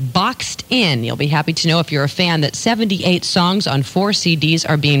getting boxed in. You'll be happy to know, if you're a fan, that 78 songs on 4 CDs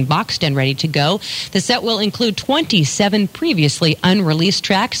are being boxed and ready to go. The set will include 27 previously unreleased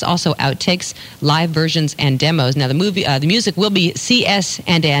tracks, also outtakes, live versions, and demos. Now, the music will be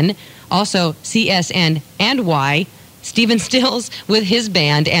CS&N, also CSN and Y, Stephen Stills with his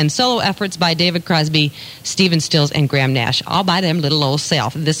band, and solo efforts by David Crosby, Stephen Stills, and Graham Nash, all by them little old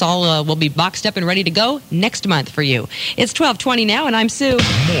self. This all will be boxed up and ready to go next month for you. It's 12:20 now, and I'm Sue.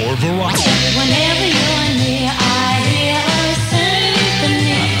 More variety. Whenever you're near, I hear a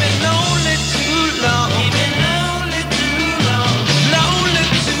symphony. I've been lonely too long. You've been lonely too long. Lonely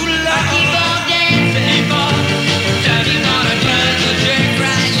too long. I keep on dancing for turning on a track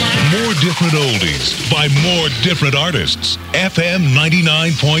right now. More different oldies by more different artists. FM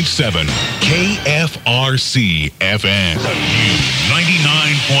 99.7 KFRC FM.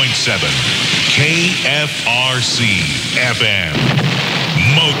 99.7 KFRC FM.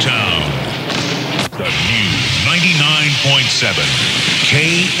 Motown. The new 99.7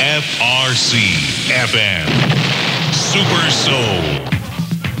 KFRC FM. Super Soul.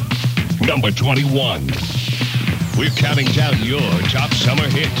 Number 21. We're counting down your top summer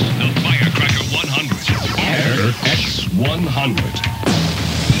hits. The Firecracker 100. Air X100.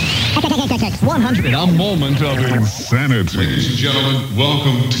 X100. A moment of insanity. Ladies and gentlemen,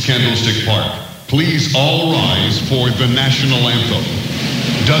 welcome to Candlestick Park. Please all rise for the national anthem.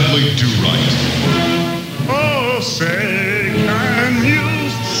 Dudley Do Right. Oh, say, can you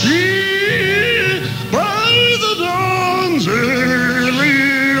see by the dawn's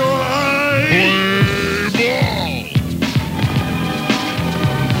early light?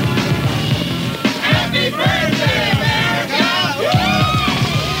 Happy birthday, America!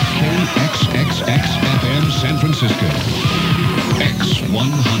 KXXX-FM San Francisco.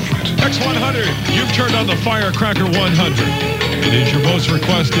 X100. X100, you've turned on the Firecracker 100. It is your most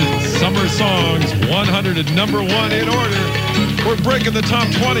requested summer songs, 100 at number 1 in order. We're breaking the top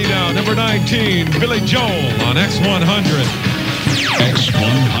 20 now. Number 19, Billy Joel on X100.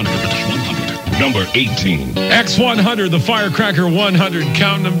 X100. Number 18. X100, the Firecracker 100,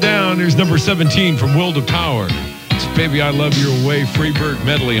 counting them down. Here's number 17 from Will to Power. It's Baby I Love Your Way, Freebird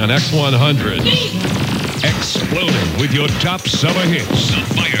medley on X100. Exploding with your top summer hits. The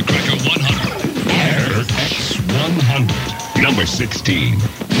Firecracker 100. Air X100. Number 16.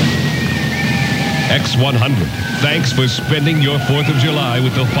 X100. Thanks for spending your 4th of July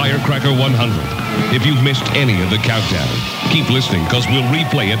with the Firecracker 100. If you've missed any of the countdown, keep listening because we'll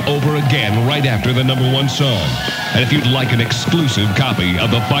replay it over again right after the number 1 song. And if you'd like an exclusive copy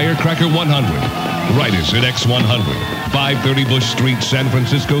of the Firecracker 100, write us at X100, 530 Bush Street, San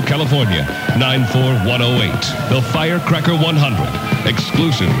Francisco, California, 94108. The Firecracker 100,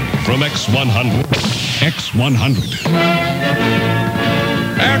 exclusively from X100. X100.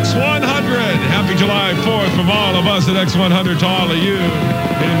 X100. Happy July 4th from all of us at X100 to all of you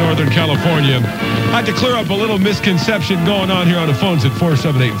in Northern California. I had to clear up a little misconception going on here on the phones at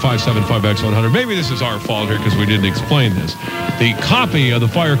 478-575-X100. Maybe this is our fault here because we didn't explain this. The copy of the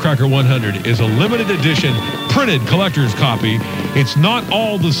Firecracker 100 is a limited edition printed collector's copy. It's not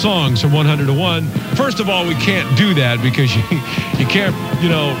all the songs from 100 to 1. First of all, we can't do that because you can't,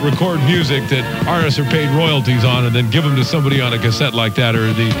 record music that artists are paid royalties on and then give them to somebody on a cassette like that,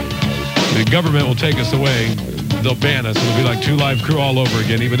 or the government will take us away. They'll ban us. It'll be like Two Live Crew all over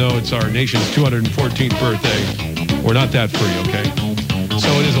again, even though it's our nation's 214th birthday. We're not that free, okay?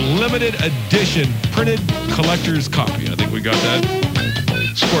 So it is a limited edition printed collector's copy. I think we got that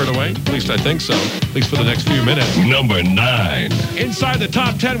squared away. At least I think so. At least for the next few minutes. Number 9. Inside the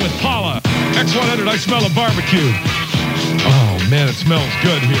top 10 with Paula. X100, I smell a barbecue. Oh, man, it smells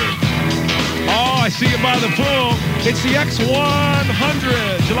good here. Oh, I see you by the pool. It's the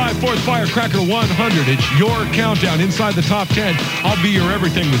X100. July 4th, Firecracker 100. It's your countdown. Inside the top 10, I'll Be Your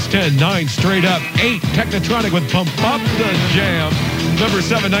Everything was 10. 9, Straight Up. 8, Technotronic with Pump Up the Jam. Number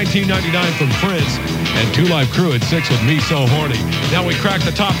 7, 1999 from Prince. And Two Live Crew at 6 with Me So Horny. Now we crack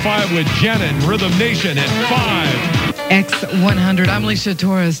the top 5 with Janet and Rhythm Nation at 5. X100. I'm Alicia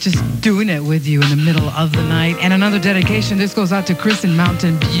Torres, just doing it with you in the middle of the night. And another dedication. This goes out to Chris in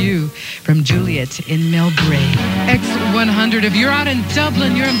Mountain View from Juliet in Millbrae. X100. If you're out in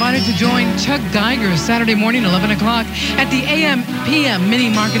Dublin, you're invited to join Chuck Geiger Saturday morning, 11 o'clock at the AM PM Mini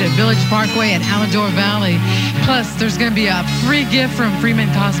Market at Village Parkway in Amador Valley. Plus, there's going to be a free gift from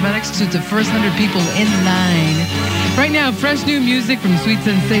Freeman Cosmetics to the first 100 people in line. Right now, fresh new music from Sweet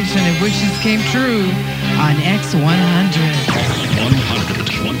Sensation and Wishes Came True on X100.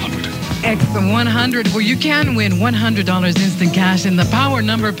 X100, where you can win $100 instant cash in the Power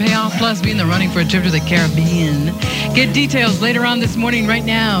Number payoff, plus be in the running for a trip to the Caribbean. Get details later on this morning. Right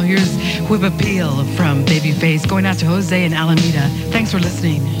now, here's Whip Appeal from Babyface, going out to Jose in Alameda. Thanks for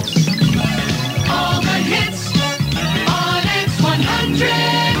listening. All the hits on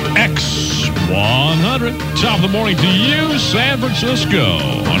X100. X100. Top of the morning to you, San Francisco,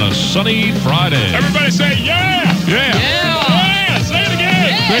 on a sunny Friday. Everybody say yeah! Yeah! Yeah! Say it again!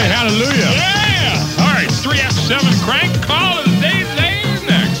 Yeah. Say hallelujah! Yeah! All right, 3F7 crank call of the day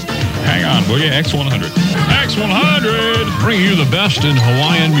next. Hang on, will you? X100. X100! Bringing you the best in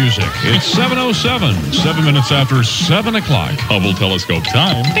Hawaiian music. It's 7:07, 7 minutes after 7 o'clock. Hubble telescope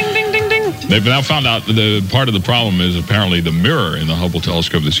time. Ding, ding, ding, ding. They've now found out the part of the problem is apparently the mirror in the Hubble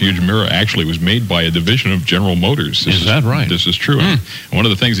telescope, this huge mirror, actually was made by a division of General Motors. Is that right? This is true. And one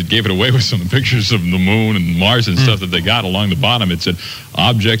of the things that gave it away was some of the pictures of the moon and Mars and stuff that they got along the bottom. It said,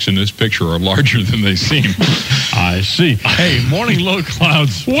 objects in this picture are larger than they seem. I see. Hey, morning low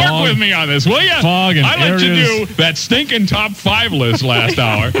clouds. Work fog, with me on this, will you? Fog and I let you areas. do that stinking top 5 list last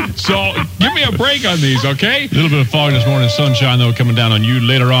hour. So give me a break on these, okay? A little bit of fog this morning, sunshine, though, coming down on you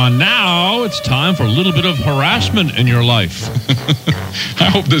later on. Now it's time for a little bit of harassment in your life. I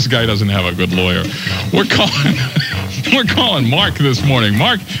hope this guy doesn't have a good lawyer. We're calling Mark this morning.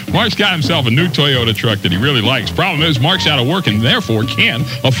 Mark's got himself a new Toyota truck that he really likes. Problem is, Mark's out of work and therefore can't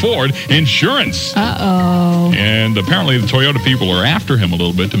afford insurance. Uh-oh. And apparently the Toyota people are after him a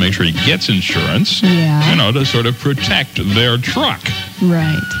little bit to make sure he gets insurance. Yeah. To sort of protect their truck.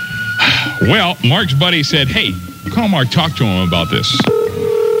 Right. Well, Mark's buddy said, hey, call Mark, talk to him about this.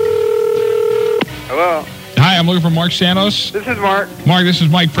 Hello. Hi, I'm looking for Mark Santos. This is Mark. Mark, this is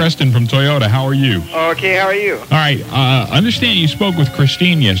Mike Preston from Toyota. How are you? Okay, how are you? All right. Understand you spoke with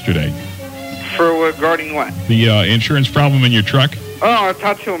Christine yesterday. For regarding what? The insurance problem in your truck? Oh, I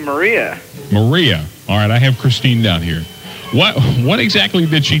talked to Maria. Maria. All right, I have Christine down here. What exactly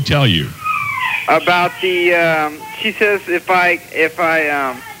did she tell you? About the, she says if I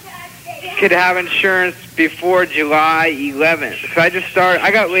could have insurance before July 11th. Because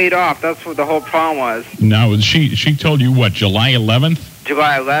I got laid off. That's what the whole problem was. Now, she told you what, July 11th?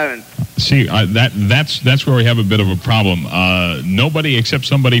 July 11th. See, that's where we have a bit of a problem. Nobody except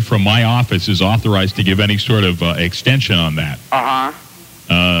somebody from my office is authorized to give any sort of extension on that. Uh-huh.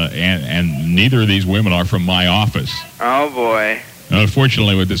 And neither of these women are from my office. Oh, boy.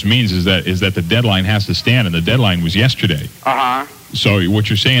 Unfortunately, what this means is that the deadline has to stand, and the deadline was yesterday. Uh-huh. So what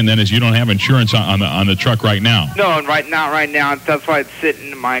you're saying then is you don't have insurance on the truck right now? No, right now. That's why it's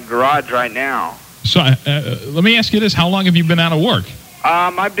sitting in my garage right now. So let me ask you this: how long have you been out of work?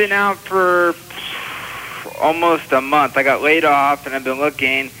 I've been out for almost a month. I got laid off, and I've been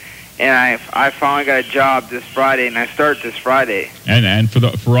looking, and I finally got a job this Friday, and I start this Friday. And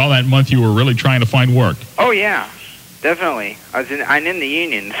for all that month, you were really trying to find work. Oh yeah, definitely. I'm in the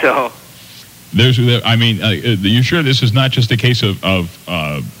union, so. You sure this is not just a case of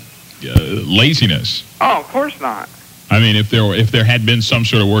laziness? Oh, of course not. I mean, if there had been some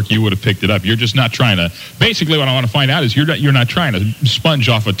sort of work, you would have picked it up. You're just not trying to. Basically, what I want to find out is you're not trying to sponge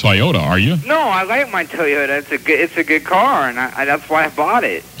off a Toyota, are you? No, I like my Toyota. It's a good car, and that's why I bought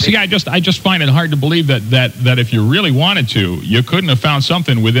it. See, I just find it hard to believe that if you really wanted to, you couldn't have found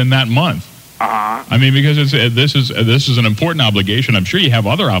something within that month. Uh-huh. I mean, because this is an important obligation. I'm sure you have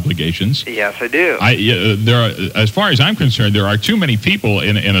other obligations. Yes, I do. There are, as far as I'm concerned, there are too many people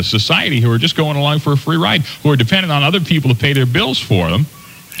in a society who are just going along for a free ride, who are dependent on other people to pay their bills for them,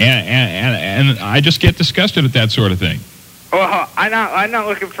 and I just get disgusted at that sort of thing. Well, I'm not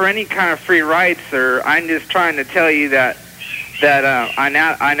looking for any kind of free ride, sir. I'm just trying to tell you that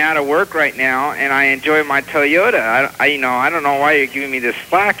I'm out of work right now, and I enjoy my Toyota. I don't know why you're giving me this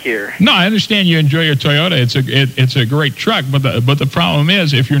slack here. No, I understand you enjoy your Toyota. It's a great truck, but the problem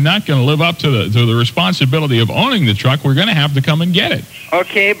is, if you're not going to live up to the responsibility of owning the truck, we're going to have to come and get it.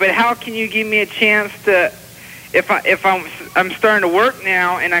 Okay, but how can you give me a chance to? If I'm starting to work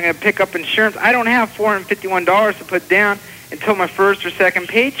now and I'm going to pick up insurance, I don't have $451 to put down until my first or second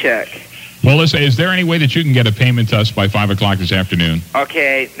paycheck. Well, listen, is there any way that you can get a payment to us by 5 o'clock this afternoon?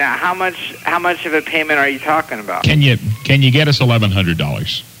 Okay, now how much of a payment are you talking about? Can you get us $1,100?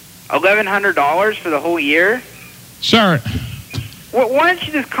 $1,100 for the whole year? Sir. Well, why don't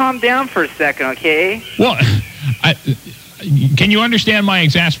you just calm down for a second, okay? Well, can you understand my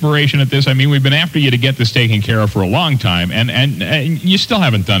exasperation at this? I mean, we've been after you to get this taken care of for a long time, and you still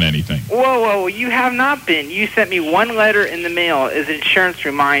haven't done anything. Whoa, you have not been. You sent me one letter in the mail as an insurance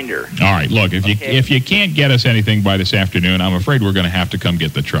reminder. All right, look, if you can't get us anything by this afternoon, I'm afraid we're going to have to come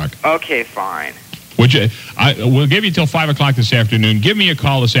get the truck. Okay, fine. We'll give you till 5 o'clock this afternoon. Give me a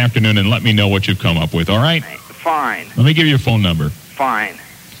call this afternoon and let me know what you've come up with, all right? Fine. Let me give you a phone number. Fine.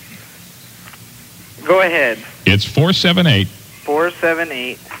 Go ahead. It's 478.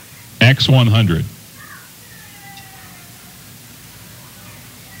 478. X100.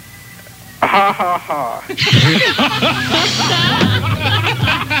 Ha ha ha.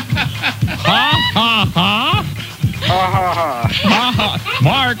 Ha ha ha. Ha ha ha.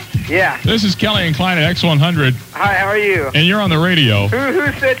 Mark. Yeah. This is Kelly and Klein at X100. Hi, how are you? And you're on the radio.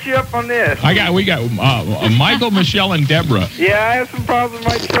 Who set you up on this? We got Michael, Michelle, and Deborah. Yeah, I have some problems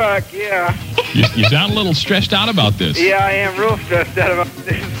with my truck. Yeah. You sound a little stressed out about this. Yeah, I am real stressed out about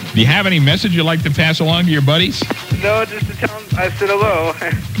this. Do you have any message you'd like to pass along to your buddies? No, just to tell them I said hello.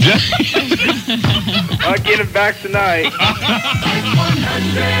 I'll get it back tonight.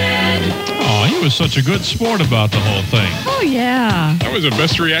 Oh, he was such a good sport about the whole thing. Oh, yeah. That was the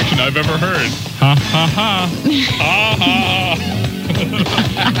best reaction I've ever heard. Ha, ha, ha. Ha, ha, ha.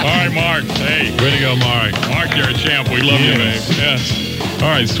 All right, Mark. Hey. Way to go, Mark. Mark, you're a champ. We love you, babe. Yes. All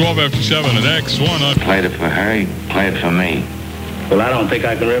right, it's 12 after 7 at X1. Played it for her, he played it for me. Well, I don't think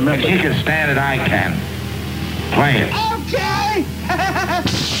I can remember. If she can stand it, I can. Play it. Okay!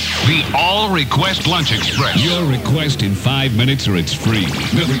 The All Request Lunch Express. Your request in 5 minutes or it's free.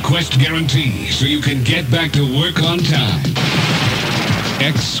 The request guarantee, so you can get back to work on time.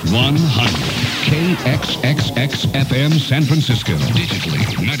 X100. KXXX FM San Francisco. Digitally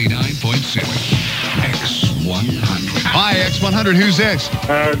 99.7. X100. Hi, X100. Who's this?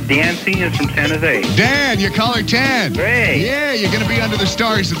 Dan Senior from San Jose. Dan, you're caller 10. Great. Yeah, you're going to be under the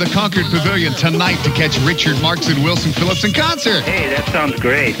stars at the Concord Pavilion tonight to catch Richard Marx and Wilson Phillips in concert. Hey, that sounds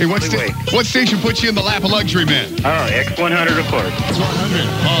great. Hey, what station puts you in the lap of luxury, man? Oh, X100, of course. X100.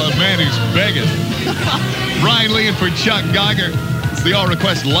 Oh, the man who's begging. Brian Lee and for Chuck Geiger. It's the All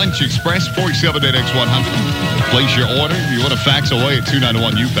Request Lunch Express, 478X100. Place your order. If you want to fax away at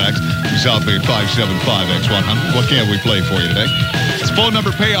 291-UFAX, South Bay 575X100. What can we play for you today? It's phone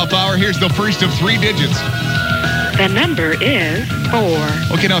number payoff hour. Here's the first of 3 digits. The number is 4.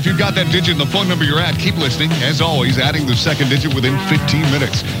 Okay, now if you've got that digit and the phone number you're at, keep listening. As always, adding the second digit within 15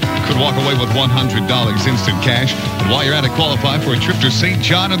 minutes. Could walk away with $100 instant cash. And while you're at it, qualify for a trip to St.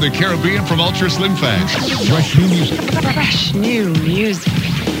 John and the Caribbean from Ultra Slim Fast. Fresh new music. Fresh new music.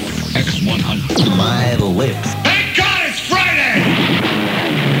 X100. My lips. Thank God it's Friday!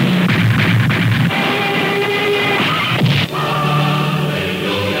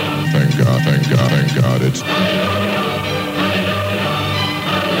 Thank God, thank God, thank God. It's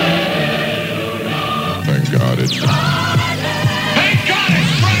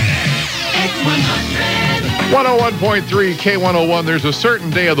 101.3 K101. There's a certain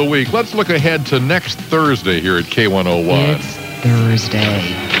day of the week. Let's look ahead to next Thursday here at K101. It's Thursday.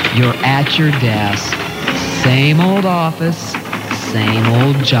 You're at your desk. Same old office, same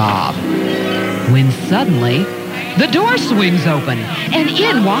old job. When suddenly, the door swings open, and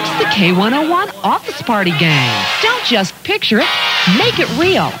in walks the K101 Office Party Gang. Don't just picture it, make it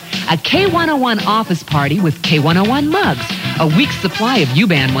real. A K101 office party with K101 mugs, a week's supply of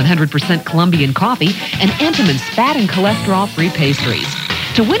U-Ban 100% Colombian coffee, and Entenmann's fat and cholesterol-free pastries.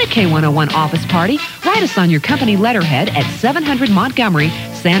 To win a K101 office party, write us on your company letterhead at 700 Montgomery,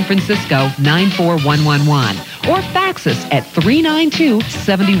 San Francisco 94111, or fax us at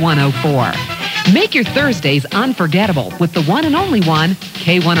 392-7104. Make your Thursdays unforgettable with the one and only one,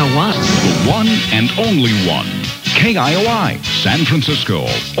 K101. The one and only one. KIOI, San Francisco,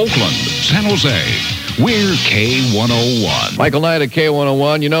 Oakland, San Jose. We're K101. Michael Knight at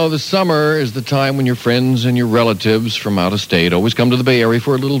K101. You know, the summer is the time when your friends and your relatives from out of state always come to the Bay Area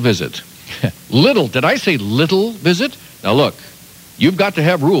for a little visit. Little? Did I say little visit? Now look, you've got to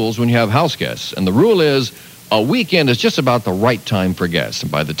have rules when you have house guests. And the rule is a weekend is just about the right time for guests.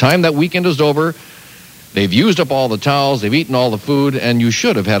 And by the time that weekend is over, they've used up all the towels, they've eaten all the food, and you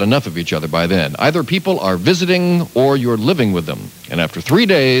should have had enough of each other by then. Either people are visiting or you're living with them. And after 3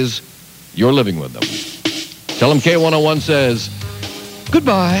 days, you're living with them. Tell them K101 says,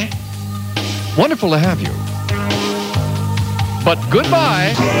 goodbye. Wonderful to have you. But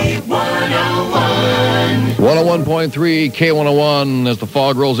goodbye. K101. 101.3 K101 as the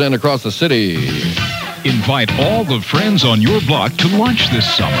fog rolls in across the city. Invite all the friends on your block to lunch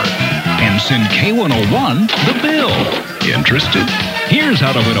this summer and send K101 the bill. Interested? Here's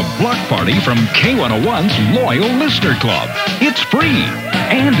how to win a block party from K101's Loyal Listener Club. It's free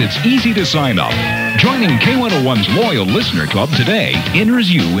and it's easy to sign up. Joining K101's Loyal Listener Club today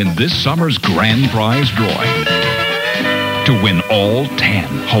enters you in this summer's grand prize drawing to win all 10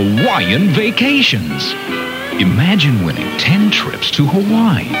 Hawaiian vacations. Imagine winning 10 trips to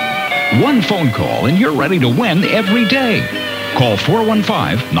Hawaii. One phone call and you're ready to win every day. Call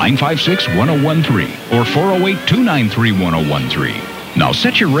 415-956-1013 or 408-293-1013. Now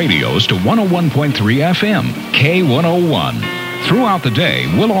set your radios to 101.3 FM, K101. Throughout the day,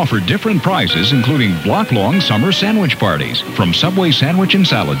 we'll offer different prizes, including block-long summer sandwich parties from Subway Sandwich and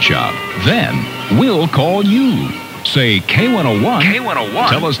Salad Shop. Then, we'll call you. Say K101. K101.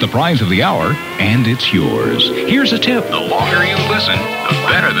 Tell us the prize of the hour, and it's yours. Here's a tip. The longer you listen, the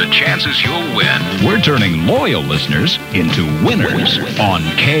better the chances you'll win. We're turning loyal listeners into winners on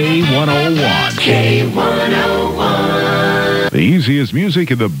K101. K101. The easiest music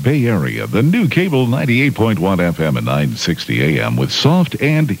in the Bay Area. The new cable 98.1 FM and 960 AM with soft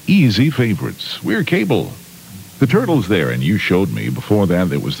and easy favorites. We're cable. The Turtles there, and you showed me. Before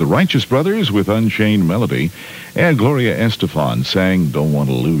that, it was the Righteous Brothers with Unchained Melody, and Gloria Estefan sang Don't Want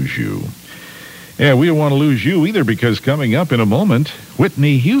to Lose You. Yeah, we don't want to lose you either, because coming up in a moment,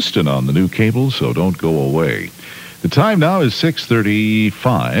 Whitney Houston on the new cable, so don't go away. The time now is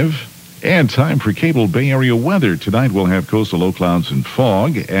 6:35. And time for Cable Bay Area weather. Tonight we'll have coastal low clouds and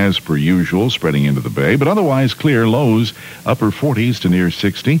fog, as per usual, spreading into the bay, but otherwise clear. Lows upper 40s to near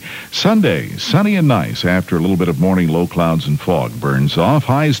 60. Sunday, sunny and nice after a little bit of morning low clouds and fog burns off.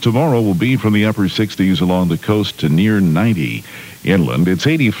 Highs tomorrow will be from the upper 60s along the coast to near 90. Inland, it's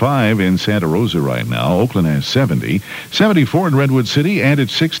 85 in Santa Rosa right now. Oakland has 70. 74 in Redwood City, and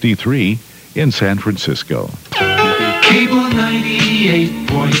it's 63 in San Francisco. Cable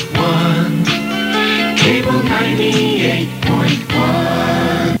 98.1. Cable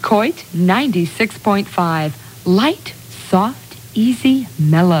 98.1. Coit 96.5. Light, soft, easy,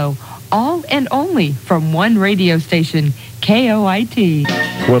 mellow. All and only from one radio station, KOIT.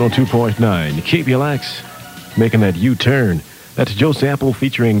 102.9 KBLX. Making that U-turn. That's Joe Sample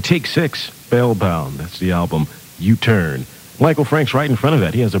featuring Take Six, Spellbound. That's the album U-Turn. Michael Franks right in front of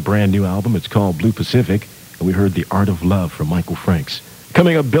that. He has a brand new album. It's called Blue Pacific. And we heard The Art of Love from Michael Franks.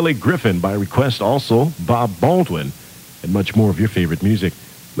 Coming up, Billy Griffin by request, also Bob Baldwin, and much more of your favorite music.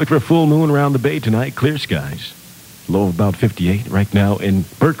 Look for a full moon around the bay tonight, clear skies. Low of about 58 right now in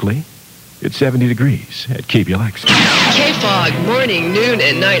Berkeley. It's 70 degrees at KBLX. K-Fog, morning, noon,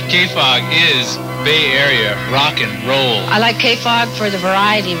 and night. K-Fog is Bay Area rock and roll. I like K-Fog for the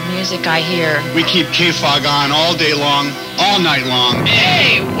variety of music I hear. We keep K-Fog on all day long, all night long.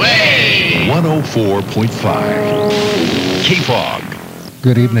 Hey, way! 104.5 K-Fog.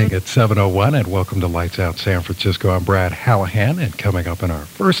 Good evening at 7:01 and welcome to Lights Out San Francisco. I'm Brad Hallahan, and coming up in our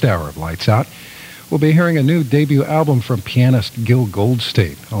first hour of Lights Out, we'll be hearing a new debut album from pianist Gil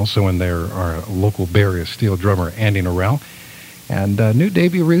Goldstein. Also in there are local Bay Area steel drummer Andy Norell And new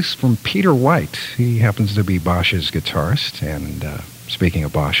debut release from Peter White. He happens to be Bosch's guitarist. And speaking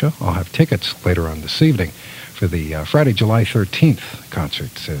of Boscha, I'll have tickets later on this evening for the Friday, July 13th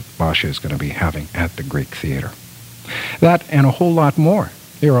concert that Boscha is going to be having at the Greek Theater. That and a whole lot more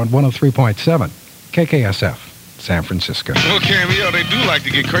here on 103.7 KKSF, San Francisco. Well, KMEL, they do like to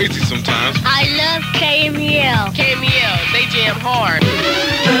get crazy sometimes. I love KMEL. KMEL, they jam hard.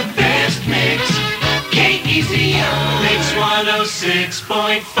 The best mix. KEZO. Mix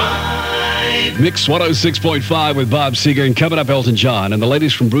 106.5. Mix 106.5 with Bob Seger, and coming up, Elton John and the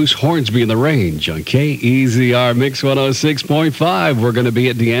ladies from Bruce Hornsby in the Range on KEZR Mix 106.5. We're going to be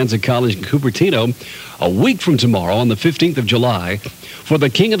at De Anza College in Cupertino a week from tomorrow on the 15th of July for the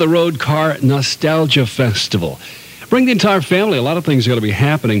King of the Road Car Nostalgia Festival. Bring the entire family. A lot of things are going to be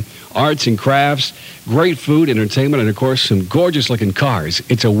happening. Arts and crafts, great food, entertainment, and, of course, some gorgeous-looking cars.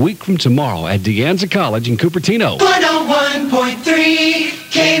 It's a week from tomorrow at De Anza College in Cupertino. 101.3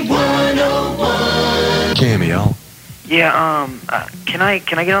 K101. KMEL. Yeah, can I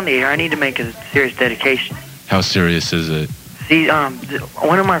get on the air? I need to make a serious dedication. How serious is it? See,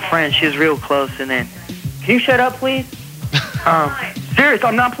 one of my friends, she was real close, and then... Can you shut up, please? Serious,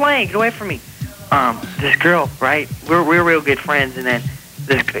 I'm not playing. Get away from me. This girl, right? We're real good friends, and then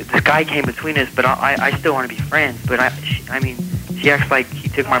this guy came between us, but I still want to be friends. But she acts like he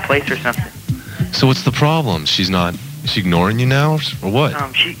took my place or something. So what's the problem? Is she ignoring you now, or what? I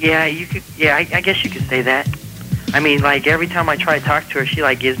guess you could say that. I mean, like, every time I try to talk to her, she,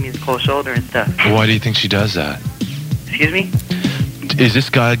 like, gives me the cold shoulder and stuff. Why do you think she does that? Excuse me? Is this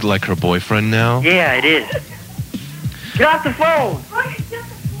guy, like, her boyfriend now? Yeah, it is. Get off the phone!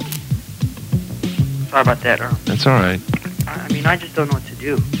 Sorry about that, Earl. That's all right. I mean, I just don't know what to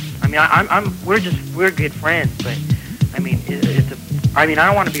do. I mean, we're good friends, but, I mean, I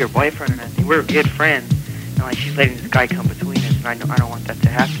don't want to be her boyfriend or nothing. We're good friends, and, like, she's letting this guy come between us, and I don't want that to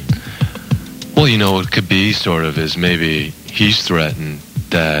happen. Well, what it could be, sort of, is maybe he's threatened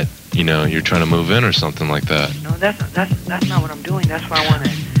that, you're trying to move in or something like that. No, that's not what I'm doing. That's why I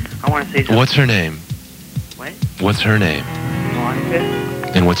want to say something. What's her name? What? What's her name? Monica.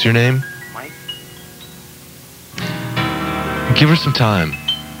 And what's your name? Mike. Give her some time.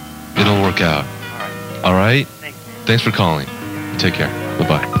 It'll work out. All right? Thanks for calling. Take care.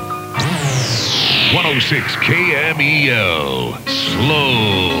 Bye-bye. 106 KMEL.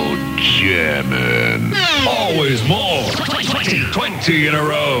 Slow jamming. Always more. 20 in a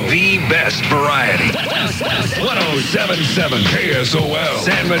row. The best variety. 1077 KSOL.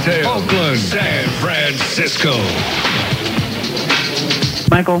 San Mateo. Oakland. San Francisco.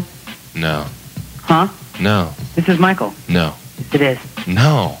 Michael? No. Huh? No. This is Michael. No. It is.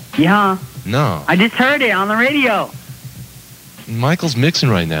 No. Yeah. No. I just heard it on the radio. Michael's mixing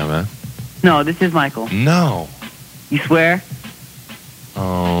right now, man. No, this is Michael. No. You swear?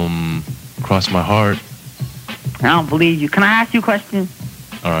 Cross my heart. I don't believe you. Can I ask you a question?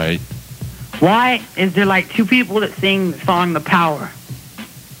 All right. Why is there like two people that sing the song The Power?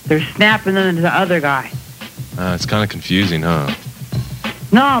 There's Snap and then there's the other guy. It's kind of confusing, huh?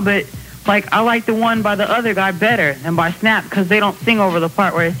 No, but like I like the one by the other guy better than by Snap because they don't sing over the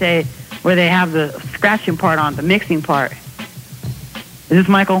part where they have the scratching part on, the mixing part. Is this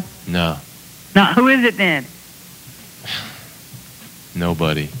Michael? No. No, who is it then?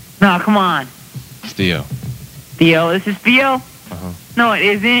 Nobody. No, come on. It's Theo. Theo? This is Theo? Uh-huh. No, it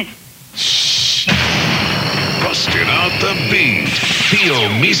isn't. Busting out the beat. Theo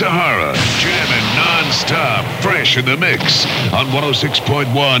Mizahara. Jamming non-stop. Fresh in the mix. On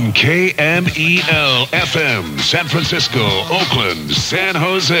 106.1 KMEL FM. San Francisco, Oakland, San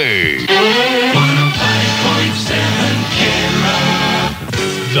Jose. 105.7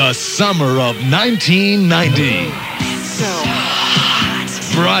 KROC. The summer of 1990. So hot.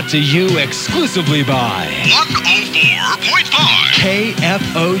 Brought to you exclusively by 104.5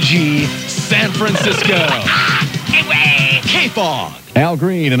 KFOG San Francisco. K-Fog. Al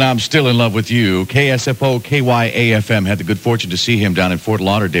Green, and I'm still in love with you. KSFO, KYAFM. Had the good fortune to see him down in Fort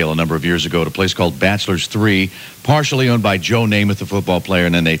Lauderdale a number of years ago at a place called Bachelor's 3, partially owned by Joe Namath, the football player,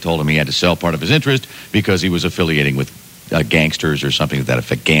 and then they told him he had to sell part of his interest because he was affiliating with gangsters or something to that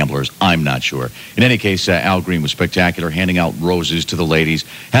effect, gamblers. I'm not sure. In any case, Al Green was spectacular, handing out roses to the ladies.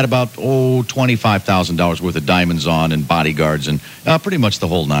 Had about, $25,000 worth of diamonds on and bodyguards and pretty much the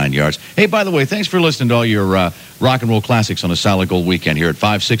whole 9 yards. Hey, by the way, thanks for listening to all your rock and roll classics on a solid gold weekend here at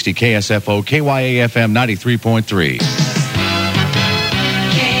 560 KSFO, KYAFM 93.3.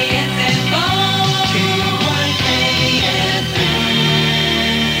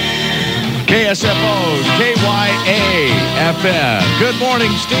 KSFO, KYA-FM. Good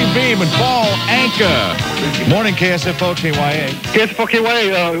morning, Steve Beam and Paul Anka. Morning, KSFO, KYA. KSFO,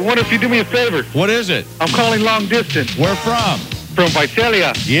 KYA, I wonder if you do me a favor. What is it? I'm calling long distance. Where from? From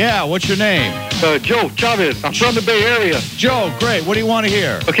Visalia. Yeah, what's your name? Joe Chavez. I'm from the Bay Area. Joe, great. What do you want to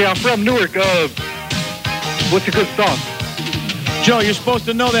hear? Okay, I'm from Newark. What's a good song? Joe, you're supposed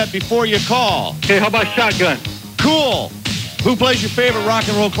to know that before you call. Okay, how about Shotgun? Cool. Who plays your favorite rock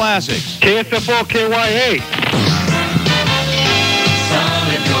and roll classics? KSFO, KYA.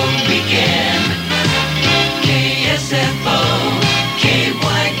 Solid Gold Weekend. KSFO,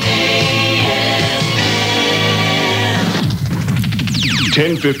 KYA-FM.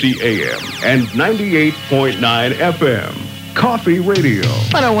 1050 AM and 98.9 FM. Coffee Radio.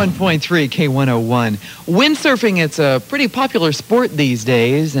 101.3 K101. Windsurfing, it's a pretty popular sport these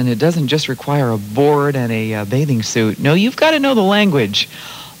days, and it doesn't just require a board and a bathing suit. No, you've got to know the language.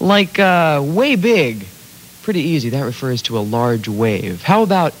 Like way big. Pretty easy. That refers to a large wave. How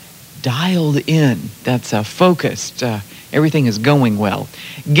about dialed in? That's focused. Everything is going well.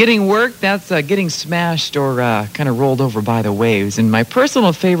 Getting work, that's getting smashed or kind of rolled over by the waves. And my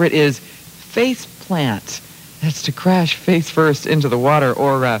personal favorite is face plant. That's to crash face first into the water,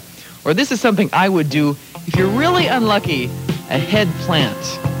 or this is something I would do if you're really unlucky, a head plant.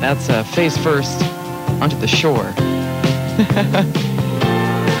 That's face first onto the shore.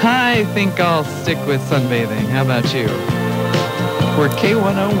 I think I'll stick with sunbathing. How about you? We're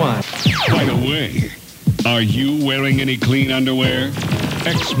K101. By the way, are you wearing any clean underwear?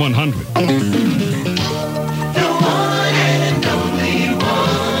 X100. The one and only one.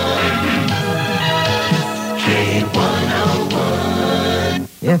 K101.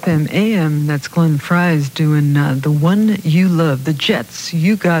 FM AM, that's Glenn Fry's doing The One You Love. The Jets,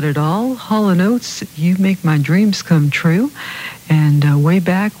 You Got It All. Hall & Oates, You Make My Dreams Come True. And way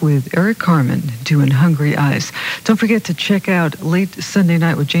back with Eric Carmen doing Hungry Eyes. Don't forget to check out Late Sunday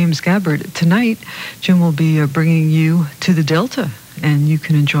Night with James Gabbard. Tonight, Jim will be bringing you to the Delta. And you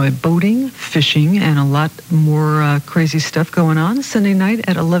can enjoy boating, fishing, and a lot more crazy stuff going on Sunday night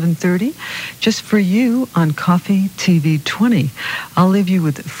at 11:30, just for you on Coffee TV 20. I'll leave you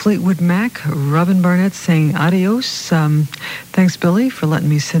with Fleetwood Mac, Robin Barnett saying adios. Thanks, Billy, for letting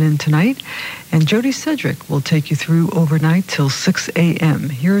me sit in tonight. And Jody Cedric will take you through overnight till 6 a.m.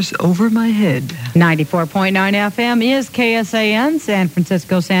 Here's Over My Head. 94.9 FM is KSAN, San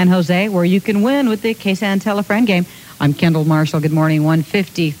Francisco, San Jose, where you can win with the KSAN Tell-a-Friend game. I'm Kendall Marshall. Good morning,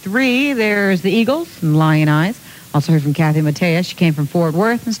 153. There's the Eagles and Lion Eyes. Also heard from Kathy Mateus. She came from Fort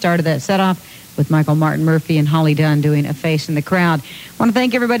Worth and started that set off with Michael Martin Murphy and Holly Dunn doing A Face in the Crowd. I want to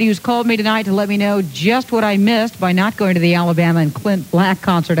thank everybody who's called me tonight to let me know just what I missed by not going to the Alabama and Clint Black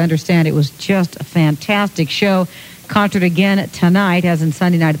concert. I understand it was just a fantastic show. Concert again tonight, as in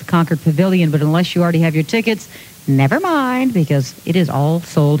Sunday night at the Concord Pavilion, but unless you already have your tickets, never mind, because it is all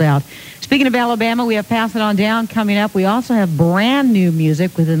sold out. Speaking of Alabama, we have Pass It On Down coming up. We also have brand new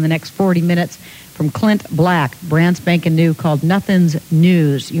music within the next 40 minutes from Clint Black, brand spanking new, called Nothing's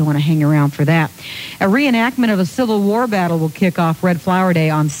News. You want to hang around for that. A reenactment of a Civil War battle will kick off Red Flower Day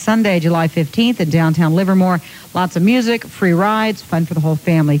on Sunday, July 15th in downtown Livermore. Lots of music, free rides, fun for the whole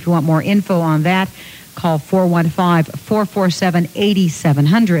family. If you want more info on that, call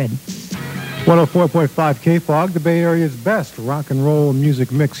 415-447-8700. 104.5 KFOG, the Bay Area's best rock and roll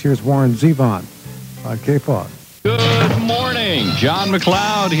music mix. Here's Warren Zevon on KFOG. Good morning. John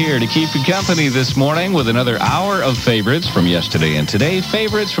McLeod here to keep you company this morning with another hour of favorites from yesterday and today.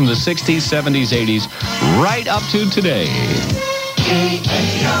 Favorites from the 60s, 70s, 80s, right up to today.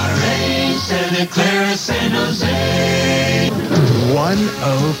 KARA, Santa Clara, San Jose.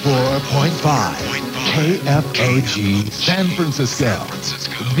 104.5 KFAG San Francisco,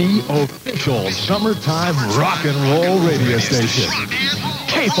 the official summertime rock and roll radio station.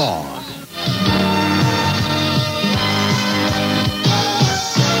 KFOG.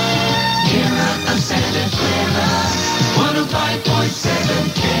 Kara of Santa Clara,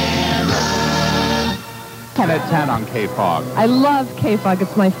 105.7 Kara. 10 out of 10 on KFOG. I love KFOG.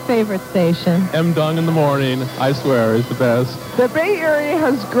 It's my favorite station. M. Dung in the morning, I swear, is the best. The Bay Area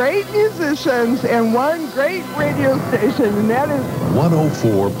has great musicians and one great radio station, and that is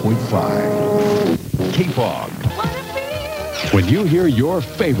 104.5 KFOG. When you hear your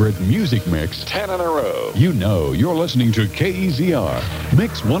favorite music mix, 10 in a row, you know you're listening to KEZR,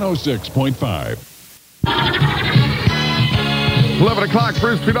 Mix 106.5. 11 o'clock,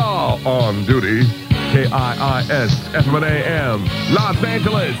 Bruce Vidal on duty. KIIS FM and AM, Los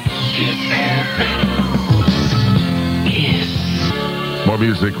Angeles. More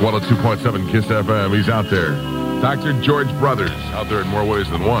music, 102.7 KISS FM. He's out there. Dr. George Brothers, out there in more ways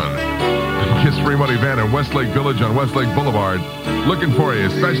than one. The Kiss Free Money van in Westlake Village on Westlake Boulevard. Looking for you,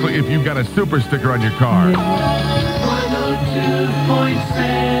 especially if you've got a super sticker on your car.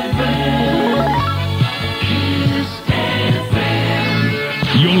 102.7 Kiss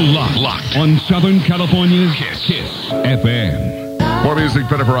FM. You're locked on Southern California's Kiss FM. More music,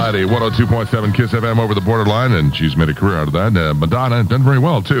 better variety. 102.7 Kiss FM over the borderline, and she's made a career out of that. Madonna done very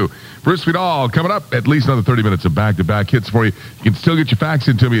well, too. Bruce Vidal coming up. At least another 30 minutes of back-to-back hits for you. You can still get your facts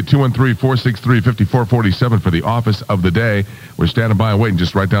into me at 213-463-5447 for the office of the day. We're standing by and waiting.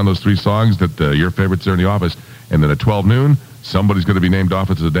 Just write down those 3 songs that your favorites are in the office. And then at 12 noon, somebody's going to be named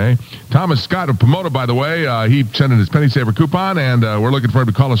office of the day. Thomas Scott of Pomona, by the way, he sent in his Penny Saver coupon, and we're looking for him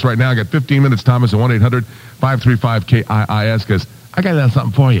to call us right now. I got 15 minutes, Thomas, at 1-800-535-KIIS, because I got a little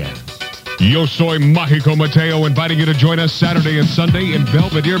something for you. Yo soy Mágico Mateo, inviting you to join us Saturday and Sunday in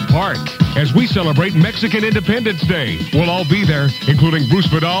Belvedere Park as we celebrate Mexican Independence Day. We'll all be there, including Bruce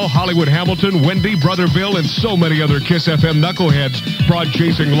Vidal, Hollywood Hamilton, Wendy, Brother Bill, and so many other Kiss FM knuckleheads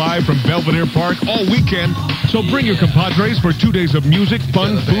broadcasting live from Belvedere Park all weekend. So bring your compadres for 2 days of music,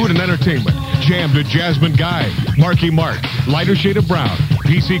 fun, food, and entertainment. Jam to Jasmine Guy, Marky Mark, Lighter Shade of Brown,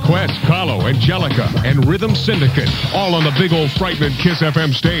 PC Quest, Kahlo, Angelica, and Rhythm Syndicate, all on the big old frightening Kiss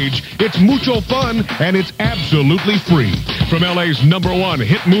FM stage. It's mucho fun, and it's absolutely free. From LA's #1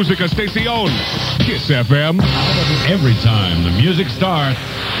 hit musica station, Kiss FM. Every time the music starts,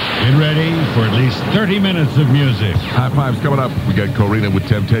 get ready for at least 30 minutes of music. High fives coming up. We got Corina with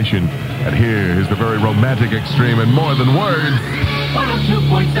Temptation. And here is the very romantic extreme and more than words.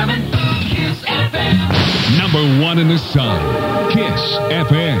 102.7 Kiss FM. #1 in the sun, Kiss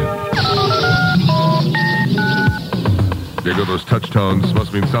FM. There go those touch tones.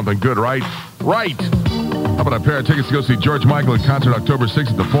 Must mean something good, right? Right! How about a pair of tickets to go see George Michael in concert October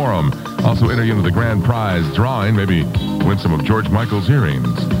 6th at the Forum? Also enter you into the grand prize drawing. Maybe win some of George Michael's earrings.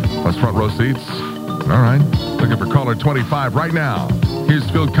 Plus front row seats. All right. Looking for caller 25 right now. Here's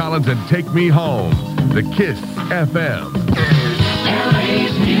Phil Collins and Take Me Home. The Kiss FM.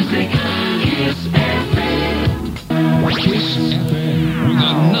 LA's music, Kiss FM. Kiss FM with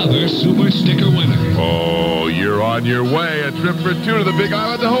another super sticker winner. Oh, you're on your way. A trip for 2 to the Big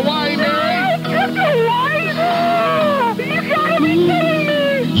Island to Hawaii, Mary. Trip to Hawaii? You gotta be kidding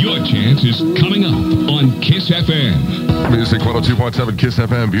me. Your chance is coming up on Kiss FM. Music 102.7 Kiss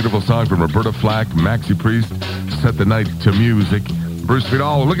FM. Beautiful song from Roberta Flack, Maxi Priest. Set the night to music. Bruce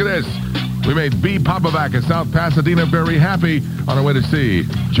Vidal, look at this. We made B. Popovac in South Pasadena very happy on our way to see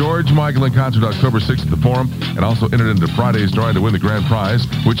George Michael in concert October 6th at the Forum, and also entered into Friday's drawing to win the grand prize,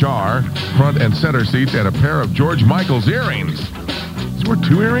 which are front and center seats and a pair of George Michael's earrings. Does he wear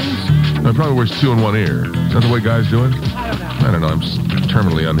 2 earrings? No, he probably wears 2 in 1 ear. Is that the way guys do it? I don't know. I'm just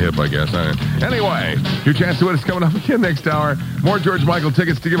terminally unhip, I guess. Anyway, your chance to win is coming up again next hour. More George Michael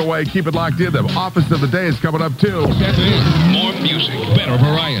tickets to give away. Keep it locked in. The office of the day is coming up, too. More music, better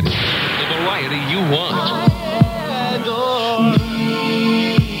variety. The variety you want.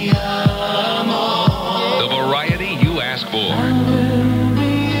 The variety you ask for.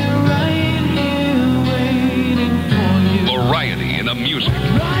 Variety in the music.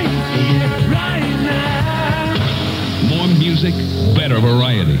 More music, better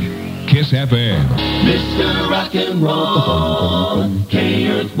variety. Kiss FM. Mr. Rock and Roll,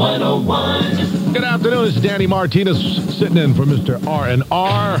 K-Earth 101. Good afternoon. This is Danny Martinez sitting in for Mr.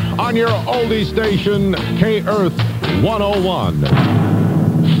 R&R on your oldie station, K-Earth 101.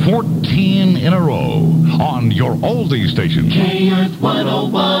 14 in a row on your oldie station. K-Earth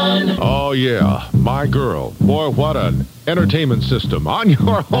 101. Oh, yeah. My girl. Boy, what an entertainment system on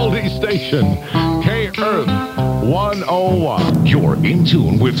your oldie station, K-Earth 101. You're in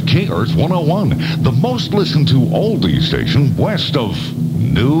tune with K-Earth 101, the most listened to oldie station west of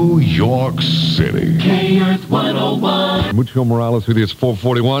New York City. K-Earth 101. Mucho Morales with you. It's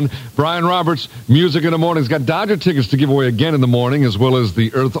 441. Brian Roberts, Music in the Morning. He's got Dodger tickets to give away again in the morning, as well as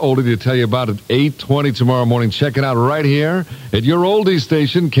the Earth Oldie to tell you about at 8:20 tomorrow morning. Check it out right here at your oldie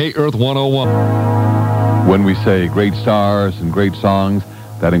station, K-Earth 101. When we say great stars and great songs,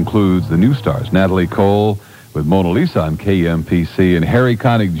 that includes the new stars, Natalie Cole with Mona Lisa on KMPC, and Harry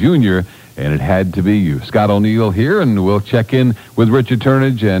Connick Jr., and It Had to Be You. Scott O'Neill here, and we'll check in with Richard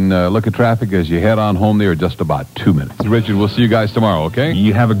Turnage and look at traffic as you head on home there in just about 2 minutes. Richard, we'll see you guys tomorrow, okay?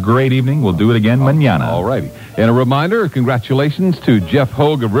 You have a great evening. We'll do it again mañana. All righty. And a reminder, congratulations to Jeff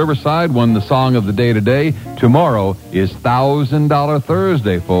Hogue of Riverside, won the Song of the Day today. Tomorrow is $1,000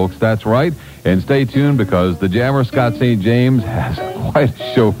 Thursday, folks. That's right. And stay tuned because the Jammer, Scott St. James, has quite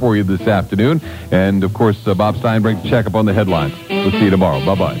a show for you this afternoon. And, of course, Bob Steinbrink to check up on the headlines. We'll see you tomorrow.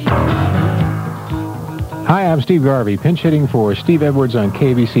 Bye-bye. Hi, I'm Steve Garvey, pinch hitting for Steve Edwards on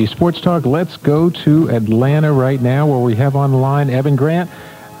KBC Sports Talk. Let's go to Atlanta right now, where we have on the line Evan Grant,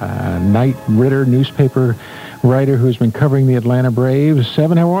 Knight Ritter newspaper writer who's been covering the Atlanta Braves.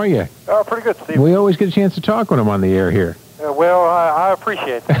 Evan, how are you? Oh, pretty good, Steve. We always get a chance to talk when I'm on the air here. Well, I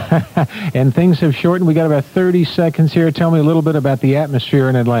appreciate that. And things have shortened. We got about 30 seconds here. Tell me a little bit about the atmosphere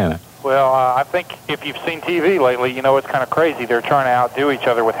in Atlanta. Well, I think if you've seen TV lately, you know it's kind of crazy. They're trying to outdo each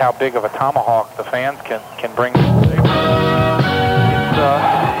other with how big of a tomahawk the fans can bring.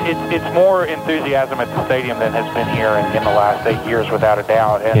 It's more enthusiasm at the stadium than has been here in the last 8 years, without a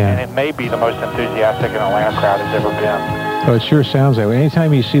doubt. And it may be the most enthusiastic an Atlanta crowd has ever been. Oh, it sure sounds that way.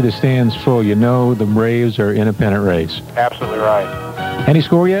 Anytime you see the stands full, you know the Braves are in a pennant race. Absolutely right. Any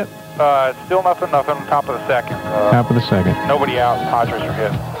score yet? Still nothing. Top of the second. Top of the second. Nobody out. Padres are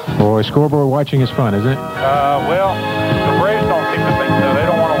hit. Boy, scoreboard watching is fun, isn't it? Well, the Braves don't seem to think so. They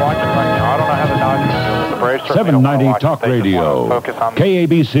don't want to watch it right now. I don't know how the Dodgers feel, but the Braves certainly don't want to 790 watch Talk it. They just Radio, want to focus on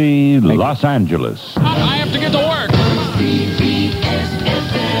KABC, Los Angeles. I have to get to work.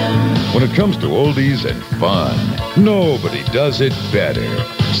 When it comes to oldies and fun, nobody does it better.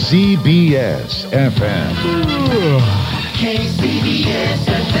 CBS FM. KCBS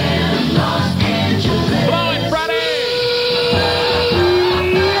FM, Los Angeles. Blow it, Friday!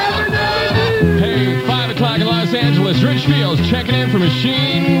 Hey, 5 o'clock in Los Angeles. Rich Fields checking in for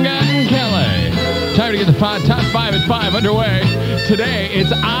Machine Gun Kelly. Time to get the top 5 at 5 underway. Today,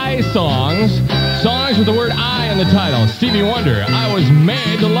 it's I songs. Songs with the word I in the title. Stevie Wonder, I Was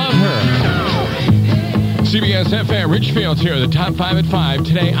Made to Love Her. CBS FM, Rich Fields here, the top 5 at 5.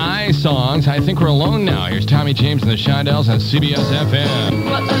 Today, I songs. I think we're alone now. Here's Tommy James and the Shondells on CBS FM.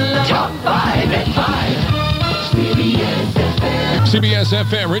 Top 5 at 5. CBS FM. CBS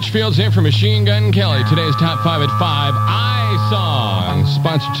FM, Rich Fields in for Machine Gun Kelly. Today's top 5 at 5. I songs.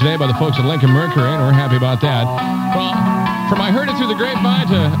 Sponsored today by the folks at Lincoln Mercury, and we're happy about that. Well, from I Heard It Through the Grapevine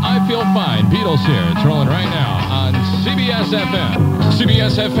to I Feel Fine, Beatles here. It's rolling right now on CBS FM.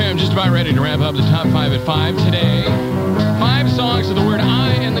 CBS FM just about ready to wrap up the top 5 at 5 today. 5 songs with the word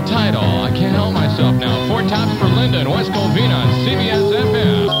I in the title. I can't help myself now. 4 tops for Linda and West Covina on CBS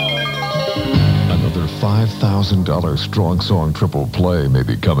FM. Another $5,000 strong song triple play may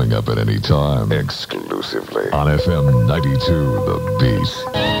be coming up at any time. Exclusively on FM 92, The Beat.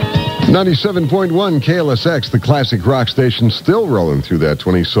 97.1 KLSX, the classic rock station, still rolling through that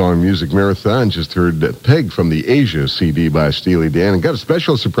 20-song music marathon. Just heard Peg from the Asia CD by Steely Dan, and got a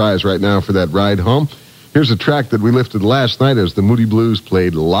special surprise right now for that ride home. Here's a track that we lifted last night as the Moody Blues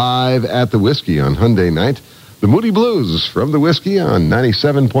played live at the Whiskey on Hyundai Night. The Moody Blues from the Whiskey on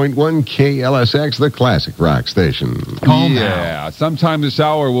 97.1 KLSX, the classic rock station. Sometime this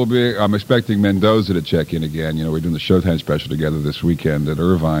hour I'm expecting Mendoza to check in again. You know, we're doing the Showtime special together this weekend at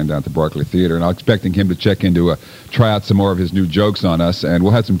Irvine down at the Barclay Theater, and I'm expecting him to check in to try out some more of his new jokes on us, and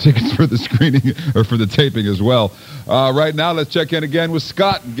we'll have some tickets for the screening or for the taping as well. Right now, let's check in again with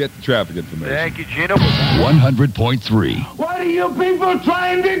Scott and get the traffic information. Thank you, Gino. 100.3 What are you people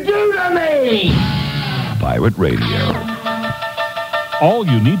trying to do to me? Pirate Radio. All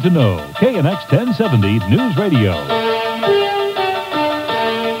you need to know. KNX 1070 News Radio.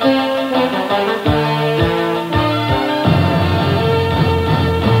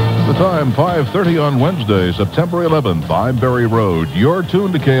 The time, 5:30 on Wednesday, September 11th. I'm Barry Road. You're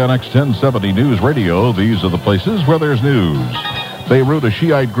tuned to KNX 1070 News Radio. These are the places where there's news. Beirut, a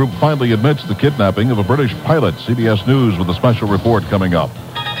Shiite group finally admits the kidnapping of a British pilot. CBS News with a special report coming up.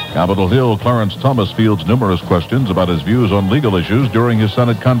 Capitol Hill, Clarence Thomas fields numerous questions about his views on legal issues during his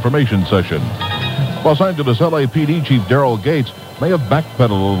Senate confirmation session. Los Angeles LAPD Chief Daryl Gates may have backpedaled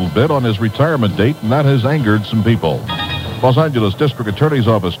a little bit on his retirement date, and that has angered some people. Los Angeles District Attorney's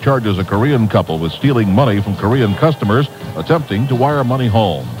Office charges a Korean couple with stealing money from Korean customers, attempting to wire money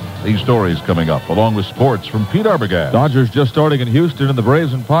home. These stories coming up, along with sports from Pete Arbogast. Dodgers just starting in Houston, and the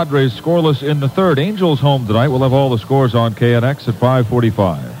Braves and Padres scoreless in the third. Angels home tonight. We'll have all the scores on KNX at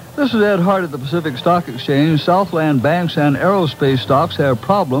 5:45. This is Ed Hart at the Pacific Stock Exchange. Southland banks and aerospace stocks have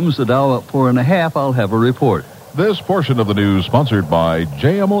problems. The Dow up 4.5. I'll have a report. This portion of the news sponsored by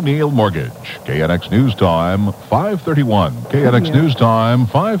J.M. O'Neill Mortgage. KNX News Time, 5:31. KNX News Time,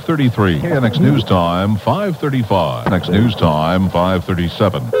 5:33. KNX News Time, 5:35. KNX News Time,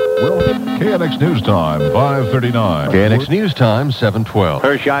 5:37. KNX News Time, 5:39. KNX News Time, 7:12.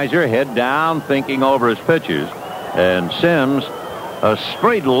 Hershiser head down, thinking over his pitches. And Sims, a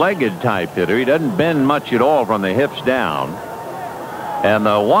straight-legged type hitter. He doesn't bend much at all from the hips down. And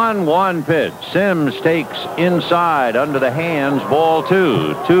the 1-1 pitch. Sims takes inside under the hands, ball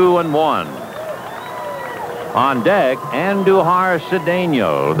 2. 2-1. On deck, Andujar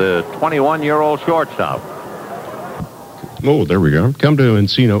Cedeno, the 21-year-old shortstop. Oh, there we go. Come to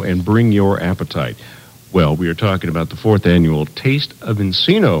Encino and bring your appetite. Well, we are talking about the 4th annual Taste of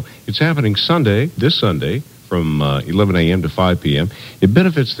Encino. It's happening this Sunday, from 11 a.m. to 5 p.m. It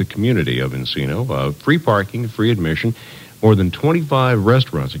benefits the community of Encino. Free parking, free admission. More than 25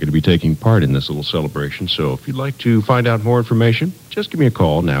 restaurants are going to be taking part in this little celebration. So if you'd like to find out more information, just give me a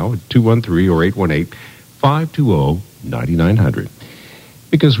call now at 213 or 818-520-9900.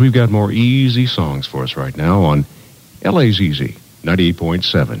 Because we've got more easy songs for us right now on LA's Easy,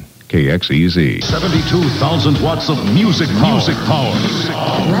 98.7 KXEZ. 72,000 watts of music power. Let's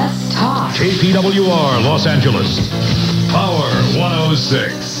talk. KPWR Los Angeles. Power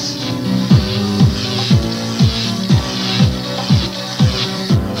 106.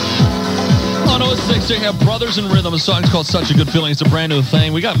 106, they have Brothers in Rhythm. A song's called Such a Good Feeling. It's a brand new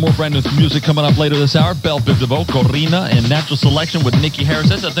thing. We got more brand new music coming up later this hour. Belle Biv DeVoe, Corina, and Natural Selection with Nikki Harris.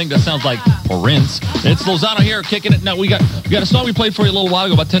 That's a thing that sounds like Prince. It's Lozano here kicking it. Now, we got a song we played for you a little while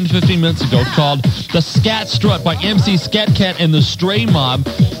ago, about 10 to 15 minutes ago, called The Scat Strut by MC Scat Cat and the Stray Mob.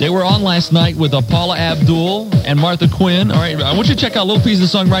 They were on last night with Paula Abdul and Martha Quinn. All right, I want you to check out a little piece of the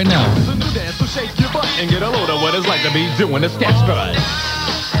song right now. It's a new dance, so shake your butt and get a load of what it's like to be doing a Scat Strut.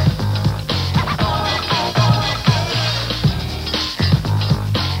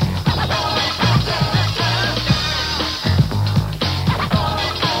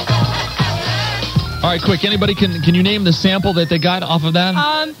 All right, quick. Anybody can you name the sample that they got off of that?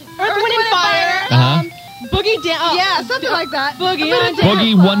 Earth, Wind, and Fire. Boogie down. Yeah, something like that. Boogie Wonderland. Yeah.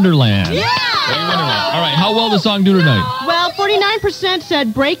 Boogie Wonderland. All right, how well the song do tonight? Well, 49%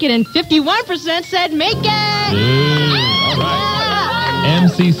 said break it and 51% said make it. All right.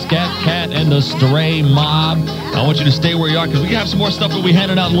 MC Scat Cat and the Stray Mob. I want you to stay where you are because we have some more stuff that we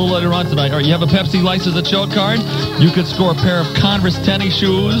handed out a little later on tonight. All right, you have a Pepsi License at Show card. You could score a pair of Converse tennis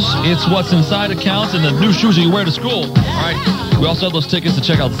shoes. It's what's inside accounts and the new shoes that you wear to school. All right, we also have those tickets to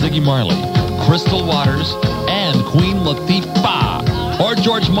check out Ziggy Marley, Crystal Waters, and Queen Latifah. Or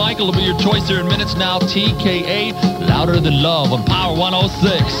George Michael will be your choice there in minutes now. TKA, Louder Than Love on Power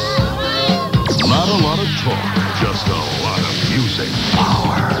 106. Not a lot of talk, just a lot of music.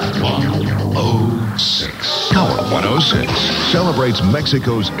 Power 106. Power 106 celebrates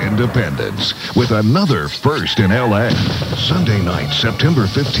Mexico's independence with another first in L.A. Sunday night, September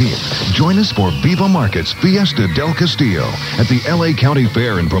 15th. Join us for Viva Market's Fiesta del Castillo at the L.A. County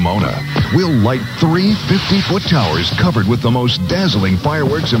Fair in Pomona. We'll light 3 50-foot towers covered with the most dazzling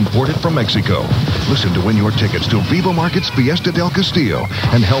fireworks imported from Mexico. Listen to win your tickets to Viva Market's Fiesta del Castillo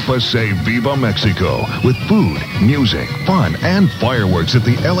and help us say Viva Mexico with food, music, fun, and fireworks at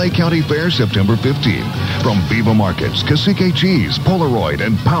the L.A. County Fair September 15th. From Viva Markets, Cacique Cheese, Polaroid,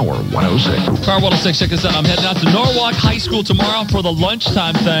 and Power 106. Power 106, check this out. I'm heading out to Norwalk High School tomorrow for the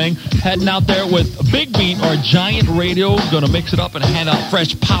lunchtime thing. Heading out there with Big Beat, our giant radio. Going to mix it up and hand out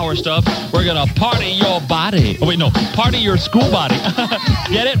fresh power stuff. We're going to party your body. Oh, wait, no. Party your school body.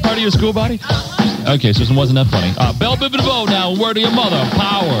 Get it? Party your school body? Okay, so this wasn't that funny. Belle Biv DeVoe now. Word of your mother.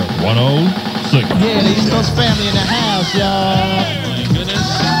 Power 106. Yeah, the East Coast family in the house, y'all. My goodness.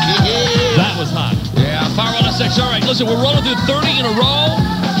 That was hot. Yeah, Power 106. All right, listen, we're rolling through 30 in a row.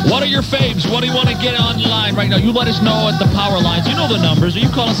 What are your faves? What do you want to get online right now? You let us know at the power lines. You know the numbers. You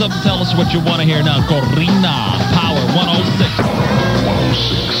call us up and tell us what you want to hear now. Corina, Power 106.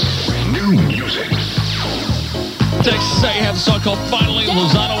 106. New music. Texas say you have a song called Finally,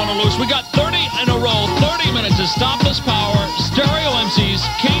 Lozano on a Loose. We got 30 in a row, 30 minutes to stop this power, stereo MCs,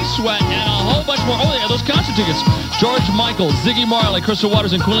 K-Sweat, and a whole bunch more. Oh, yeah, those concert tickets. George Michael, Ziggy Marley, Crystal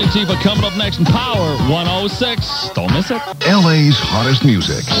Waters, and Queen Latifah coming up next in Power 106. Don't miss it. LA's hottest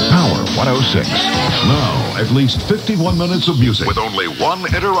music, Power 106. Now, at least 51 minutes of music with only one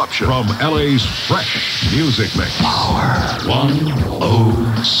interruption from LA's fresh music mix. Power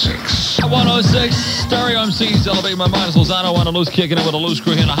 106. 106, stereo MCs, elevate my mind. It's Lozano on a Loose, kicking it with a loose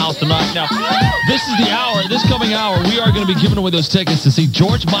crew here in the house tonight. Now, this is the hour, this coming hour, we are going to be giving away those tickets to see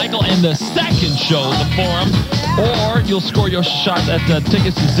George Michael in the second show, the Forum, or you'll score your shots at the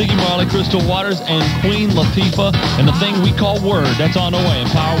tickets to Ziggy Marley, Crystal Waters, and Queen Latifah, and the thing we call Word. That's on the way in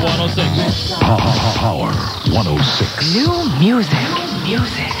Power 106. Power 106. New music.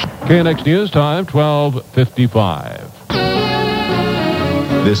 KNX News Time, 12:55.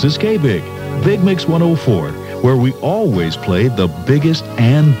 This is K-Big, Big Mix 104, where we always play the biggest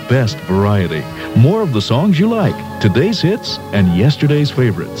and best variety. More of the songs you like, today's hits, and yesterday's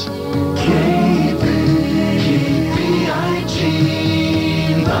favorites.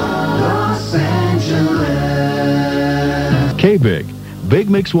 K-Big, Big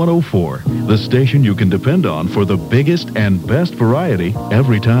Mix 104, the station you can depend on for the biggest and best variety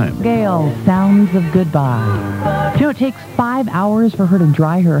every time. Gail, Sounds of Goodbye. You know, it takes 5 hours for her to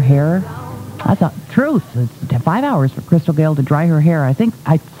dry her hair. I thought, truth, it's 5 hours for Crystal Gayle to dry her hair. I think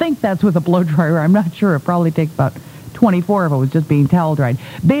that's with a blow dryer. I'm not sure. It probably takes about 24 if it was just being towel dried.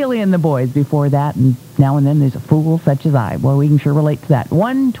 Bailey and the Boys before that, and now and then there's a fool such as I. Well, we can sure relate to that.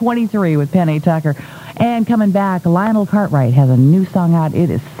 123 with Penny Tucker. And coming back, Lionel Cartwright has a new song out. It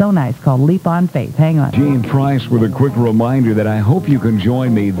is so nice, called Leap on Faith. Hang on. Gene Price with a quick reminder that I hope you can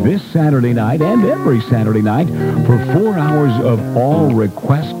join me this Saturday night and every Saturday night for 4 hours of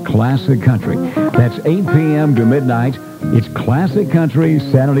all-request classic country. That's 8 p.m. to midnight. It's Classic Country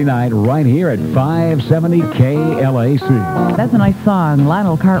Saturday night right here at 570 KLAC. That's a nice song.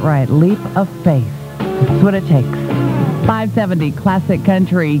 Lionel Cartwright, Leap of Faith. That's what it takes. 570 Classic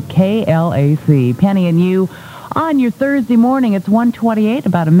Country KLAC. Penny and you on your Thursday morning. It's 1:28,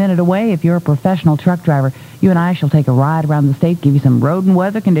 about a minute away. If you're a professional truck driver, you and I shall take a ride around the state, give you some road and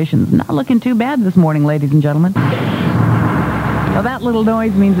weather conditions. Not looking too bad this morning, ladies and gentlemen. Well, that little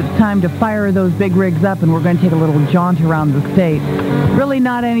noise means it's time to fire those big rigs up, and we're going to take a little jaunt around the state. Really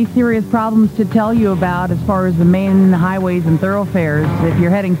not any serious problems to tell you about as far as the main highways and thoroughfares. If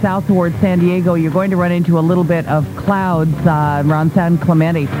you're heading south towards San Diego, you're going to run into a little bit of clouds around San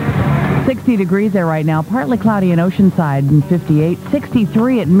Clemente. 60 degrees there right now, partly cloudy in Oceanside and 58.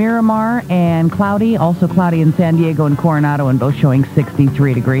 63 at Miramar and cloudy, also cloudy in San Diego and Coronado, and both showing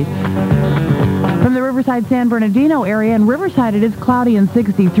 63 degrees. From the Riverside San Bernardino area, in Riverside it is cloudy and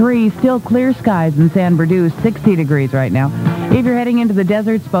 63, still clear skies in San Bernardino, 60 degrees right now. If you're heading into the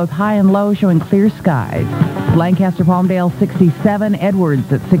deserts, both high and low showing clear skies. Lancaster, Palmdale, 67,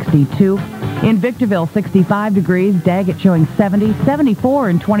 Edwards at 62. In Victorville, 65 degrees, Daggett showing 70, 74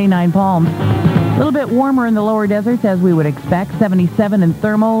 in 29 Palms. A little bit warmer in the lower deserts as we would expect, 77 in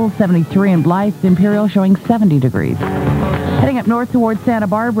Thermal, 73 in Blythe, Imperial showing 70 degrees. Heading up north towards Santa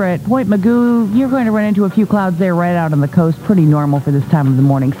Barbara at Point Magoo, you're going to run into a few clouds there right out on the coast. Pretty normal for this time of the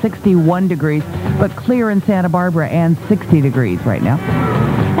morning. 61 degrees, but clear in Santa Barbara and 60 degrees right now.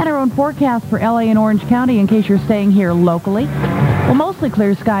 And our own forecast for LA and Orange County in case you're staying here locally. Well, mostly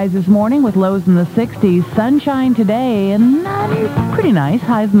clear skies this morning with lows in the 60s. Sunshine today and pretty nice.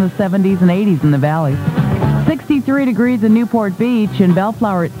 Highs in the 70s and 80s in the valley. 63 degrees in Newport Beach and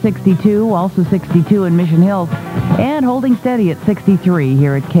Bellflower at 62, also 62 in Mission Hills, and holding steady at 63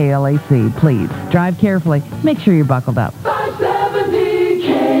 here at KLAC. Please drive carefully. Make sure you're buckled up. 570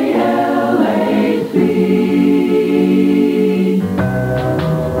 KLAC.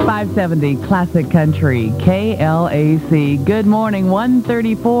 570 Classic Country KLAC. Good morning,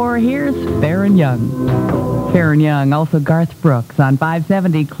 134. Here's Farron Young. Farron Young, also Garth Brooks on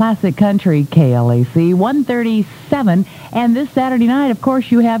 570 Classic Country KLAC, 137. And this Saturday night, of course,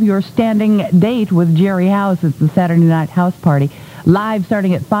 you have your standing date with Jerry House. It's the Saturday Night House Party. Live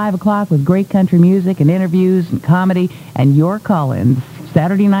starting at 5 o'clock with great country music and interviews and comedy and your call-ins.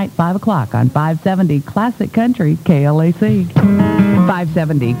 Saturday night, 5 o'clock on 570 Classic Country KLAC.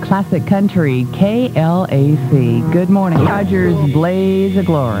 570 Classic Country KLAC. Good morning. Rogers, Blaze of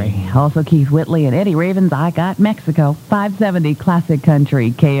Glory. Also Keith Whitley and Eddie Ravens, I Got Mexico. 570 Classic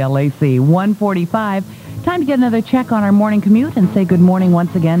Country KLAC. 145. Time to get another check on our morning commute and say good morning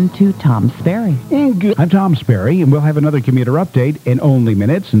once again to Tom Sperry. I'm Tom Sperry, and we'll have another commuter update in only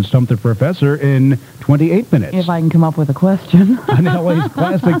minutes and Stump the Professor in 28 minutes. If I can come up with a question. On LA's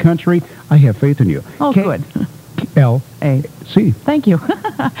Classic Country, I have faith in you. Oh, good. KLAC. Thank you.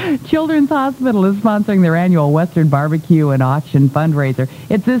 Children's Hospital is sponsoring their annual Western Barbecue and Auction fundraiser.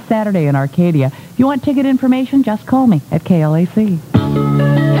 It's this Saturday in Arcadia. If you want ticket information, just call me at KLAC.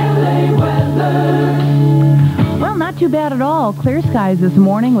 LA weather. Well, not too bad at all. Clear skies this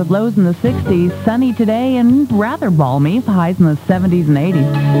morning with lows in the 60s. Sunny today and rather balmy. Highs in the 70s and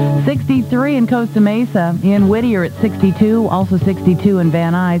 80s. 63 in Costa Mesa. In Whittier at 62. Also 62 in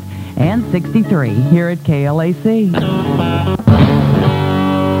Van Nuys. And 63 here at KLAC.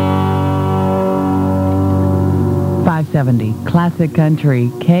 570 Classic Country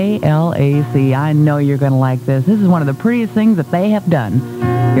KLAC. I know you're going to like this. This is one of the prettiest things that they have done.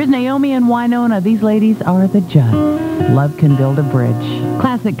 Here's Naomi and Winona. These ladies are the Judds. Love Can Build a Bridge.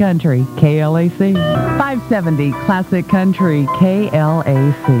 Classic Country KLAC. 570 Classic Country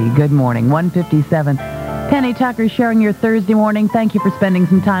KLAC. Good morning. 157. Penny Tucker sharing your Thursday morning. Thank you for spending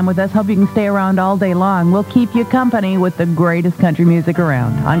some time with us. Hope you can stay around all day long. We'll keep you company with the greatest country music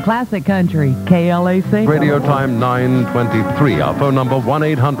around on Classic Country KLAC. Radio time 9:23. Our phone number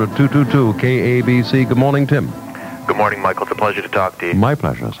 1-800-222-KABC. Good morning, Tim. Good morning, Michael. It's a pleasure to talk to you. My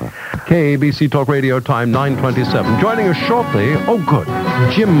pleasure, sir. KABC Talk Radio time 9:27. Joining us shortly, oh good,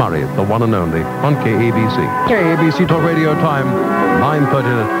 Jim Murray, the one and only, on KABC. KABC Talk Radio time 9:30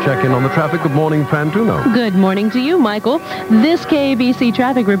 to check in on the traffic. Good morning, Frantuno. Good morning to you, Michael. This KABC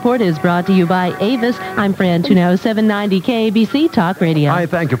traffic report is brought to you by Avis. I'm Fran Tuno, 790 KABC Talk Radio. Hi,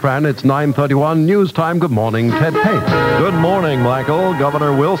 thank you, Fran. It's 9:31 news time. Good morning, Ted Pate. Good morning, Michael.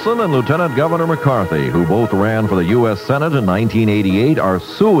 Governor Wilson and Lieutenant Governor McCarthy, who both ran for the U.S. Senate in 1988, are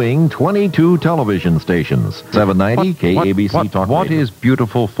suing 22 television stations. 790 KABC Talk Radio. What is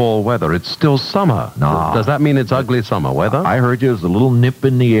beautiful fall weather? It's still summer. Nah. Does that mean it's ugly summer weather? I heard you. There's a little nip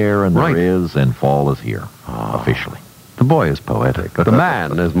in the air, and there is, and fall is here, officially. The boy is poetic. The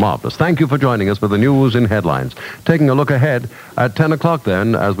man is marvelous. Thank you for joining us for the news in headlines. Taking a look ahead at 10 o'clock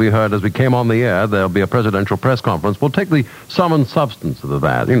then, as we heard as we came on the air, there'll be a presidential press conference. We'll take the sum and substance of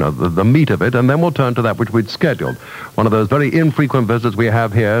that, the meat of it, and then we'll turn to that which we'd scheduled. One of those very infrequent visits we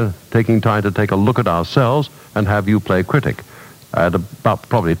have here, taking time to take a look at ourselves and have you play critic. At about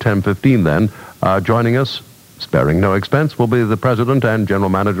probably 10:15 then, joining us, sparing no expense, will be the president and general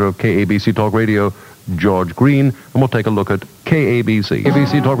manager of KABC Talk Radio, George Green, and we'll take a look at KABC.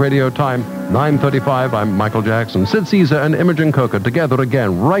 KABC Talk Radio time, 9:35. I'm Michael Jackson. Sid Caesar and Imogen Coker together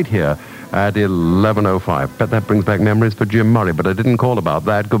again right here at 11:05. Bet that brings back memories for Jim Murray, but I didn't call about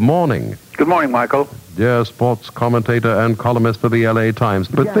that. Good morning. Good morning, Michael. Dear sports commentator and columnist for the LA Times.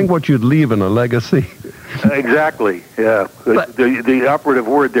 But think what you'd leave in a legacy. Exactly, yeah. The operative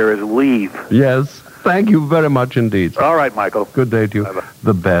word there is leave. Yes. Thank you very much indeed. All right, Michael. Good day to you. Bye-bye.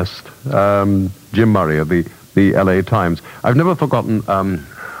 The best. Jim Murray of the LA Times. I've never forgotten, an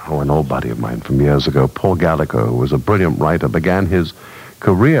old buddy of mine from years ago, Paul Gallico, who was a brilliant writer, began his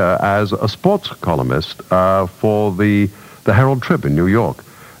career as a sports columnist for the Herald Trib in New York.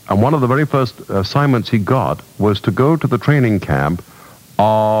 And one of the very first assignments he got was to go to the training camp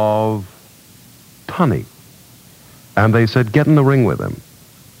of Tunney. And they said, get in the ring with him.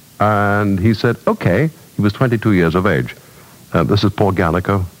 And he said, okay. He was 22 years of age. This is Paul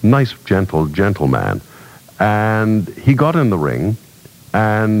Gallico, nice, gentle man. And he got in the ring,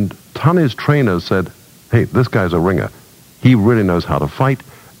 and Tunney's trainer said, hey, this guy's a ringer. He really knows how to fight,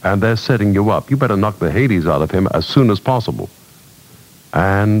 and they're setting you up. You better knock the Hades out of him as soon as possible.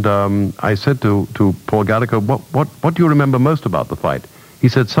 And I said to Paul Gallico, what do you remember most about the fight? He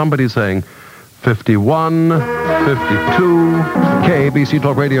said, somebody saying, 51, 52, KABC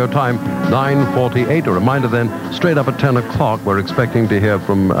Talk Radio time, 9:48. A reminder then, straight up at 10 o'clock, we're expecting to hear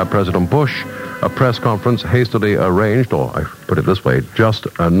from President Bush, a press conference hastily arranged, or I put it this way, just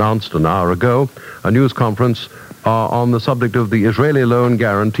announced an hour ago, a news conference on the subject of the Israeli loan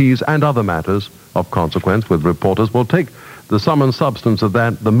guarantees and other matters of consequence with reporters. We'll take the sum and substance of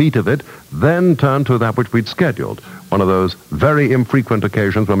that, the meat of it, then turn to that which we'd scheduled. One of those very infrequent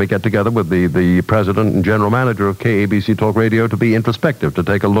occasions when we get together with the president and general manager of KABC Talk Radio to be introspective, to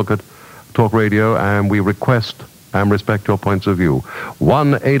take a look at Talk Radio, and we request and respect your points of view.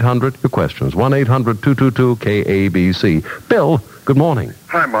 1-800, your questions, 1-800-222-KABC. Bill, good morning.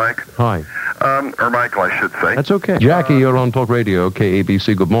 Hi, Mike. Hi. Or Michael, I should say. That's okay. Jackie, you're on Talk Radio,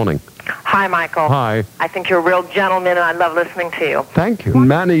 KABC. Good morning. Hi, Michael. Hi. I think you're a real gentleman, and I love listening to you. Thank you.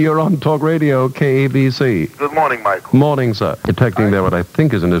 Manny, you're on Talk Radio, KABC. Good morning, Michael. Morning, sir. Detecting there what I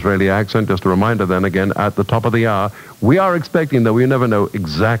think is an Israeli accent. Just a reminder then again, at the top of the hour, we are expecting, though we never know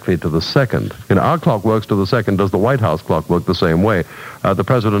exactly to the second. Our clock works to the second. Does the White House clock work the same way? The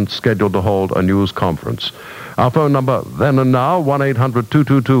president's scheduled to hold a news conference. Our phone number then and now,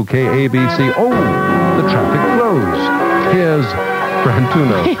 1-800-222-KABC. Oh, the traffic flows. Here's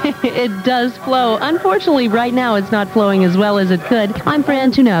Frantuno. It does flow. Unfortunately, right now it's not flowing as well as it could. I'm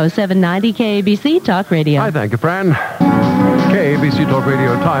Fran Tuno, 790 KABC Talk Radio. Hi, thank you, Fran. KABC Talk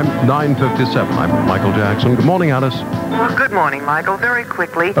Radio time, 9:57. I'm Michael Jackson. Good morning, Alice. Well, good morning, Michael. Very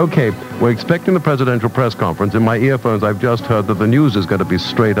quickly. Okay, we're expecting the presidential press conference. In my earphones, I've just heard that the news is going to be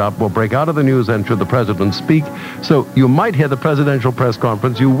straight up. We'll break out of the news and should the president speak. So you might hear the presidential press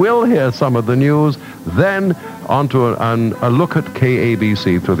conference. You will hear some of the news. Then onto a look at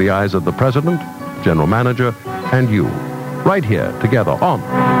KABC through the eyes of the president, general manager, and you. Right here, together on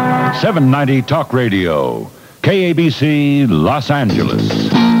 790 Talk Radio. KABC Los Angeles.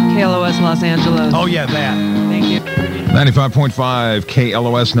 KLOS Los Angeles. Oh, yeah, that. Thank you. 95.5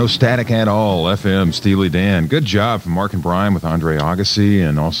 KLOS, no static at all. FM, Steely Dan. Good job from Mark and Brian with Andre Agassi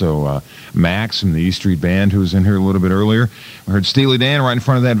and also Max from the E Street Band, who was in here a little bit earlier. We heard Steely Dan right in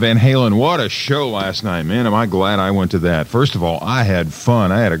front of that Van Halen. What a show last night, man. Am I glad I went to that. First of all, I had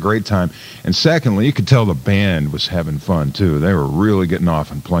fun. I had a great time. And secondly, you could tell the band was having fun, too. They were really getting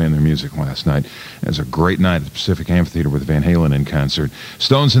off and playing their music last night. It was a great night at the Pacific Amphitheater with Van Halen in concert.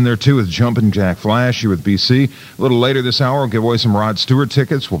 Stone's in there, too, with Jumpin' Jack Flash. You're with BC. A little later this hour, we'll give away some Rod Stewart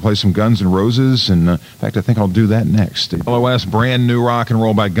tickets. We'll play some Guns N' Roses. And in fact, I think I'll do that next. LOS, brand new rock and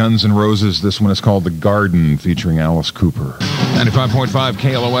roll by Guns N' Roses. This one is called The Garden, featuring Alice Cooper. 95.5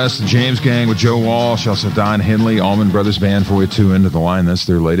 KLOS, the James Gang with Joe Walsh, also Don Henley, Allman Brothers Band for you, 2 into the line. That's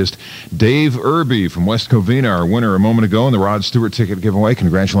their latest. Dave Irby from West Covina, our winner a moment ago in the Rod Stewart ticket giveaway.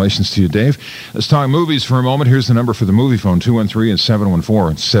 Congratulations to you, Dave. Let's talk movies for a moment. Here's the number for the movie phone,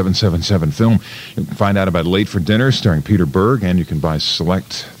 213-714-777-FILM. You can find out about Late for Dinner, starring Peter Berg, and you can buy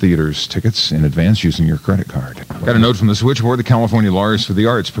select theaters tickets in advance using your credit card. Got a note from the switchboard. The California Lawyers for the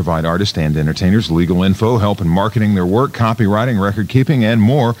Arts provide artists and entertainers legal info, help in marketing their work, copywriting, record keeping, and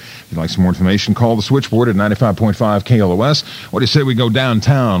more. If you'd like some more information, call the switchboard at 95.5 KLOS. What do you say we go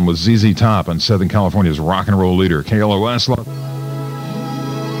downtown with ZZ Top on Southern California's rock and roll leader, KLOS?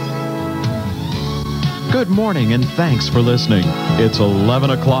 Good morning and thanks for listening. It's 11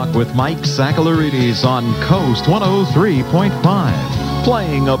 o'clock with Mike Saccalarides on Coast 103.5.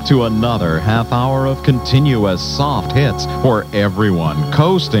 Playing up to another half hour of continuous soft hits for everyone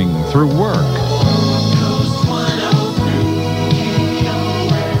coasting through work.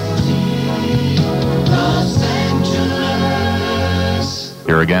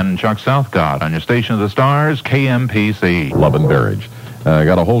 Here again, Chuck Southcott on your Station of the Stars, KMPC. Love and Marriage.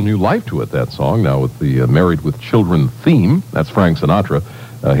 Got a whole new life to it, that song, now with the Married with Children theme. That's Frank Sinatra.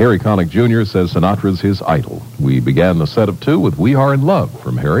 Harry Connick Jr. says Sinatra's his idol. We began the set of 2 with We Are in Love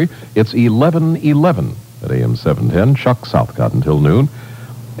from Harry. It's 11:11 at AM 710. Chuck Southcott until noon.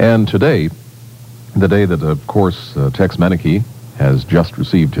 And today, the day that, of course, Tex Meneke has just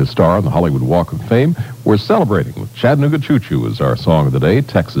received his star on the Hollywood Walk of Fame, we're celebrating with Chattanooga Choo Choo as our song of the day,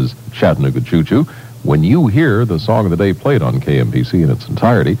 Texas Chattanooga Choo Choo. When you hear the song of the day played on KMPC in its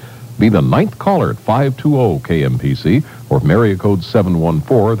entirety, be the 9th caller at 520-KMPC, or from area code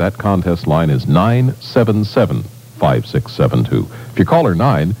 714, that contest line is 977-5672. If you call her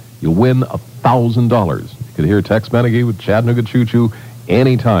 9, you'll win $1,000. You can hear Tex Meneke with Chattanooga Choo Choo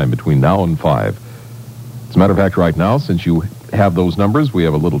anytime between now and 5. As a matter of fact, right now, since you have those numbers, we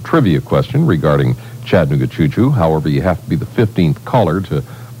have a little trivia question regarding Chattanooga Choo Choo. However, you have to be the 15th caller to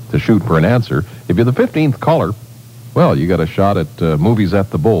shoot for an answer. If you're the 15th caller, well, you got a shot at Movies at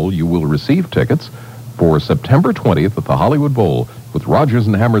the Bowl. You will receive tickets for September 20th at the Hollywood Bowl with Rodgers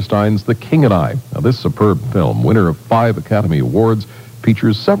and Hammerstein's The King and I. Now, this superb film, winner of 5 Academy Awards,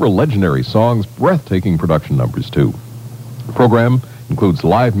 features several legendary songs, breathtaking production numbers, too. The program includes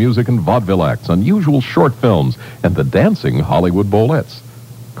live music and vaudeville acts, unusual short films, and the dancing Hollywood Bowlettes.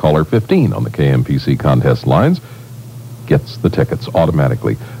 Caller 15 on the KMPC contest lines gets the tickets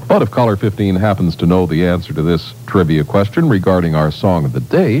automatically. But if caller 15 happens to know the answer to this trivia question regarding our song of the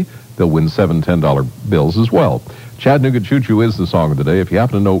day, they'll win 7 $10 bills as well. Chattanooga Choo Choo is the song of the day. If you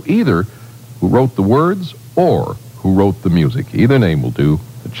happen to know either who wrote the words or who wrote the music, either name will do.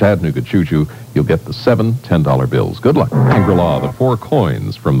 The Chattanooga Choo Choo, you'll get the 7 $10 bills. Good luck. Angela, the 4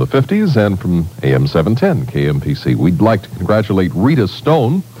 coins from the 50s and from AM 710 KMPC. We'd like to congratulate Rita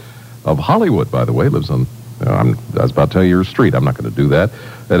Stone of Hollywood, by the way, lives on, I was about to tell you your street. I'm not going to do that.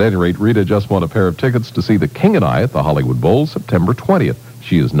 At any rate, Rita just won a pair of tickets to see The King and I at the Hollywood Bowl September 20th.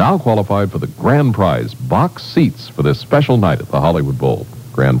 She is now qualified for the grand prize box seats for this special night at the Hollywood Bowl.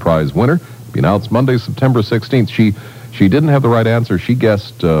 Grand prize winner will be announced Monday, September 16th. She didn't have the right answer. She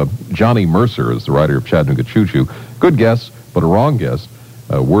guessed Johnny Mercer as the writer of Chattanooga Choo Choo. Good guess, but a wrong guess.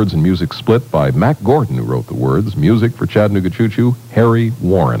 Words and music split by Mac Gordon, who wrote the words. Music for Chattanooga Choo Choo, Harry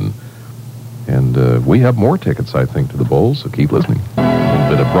Warren. And we have more tickets, I think, to the bowl, so keep listening. A little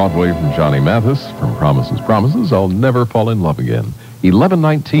bit of Broadway from Johnny Mathis, from Promises, Promises, I'll Never Fall in Love Again.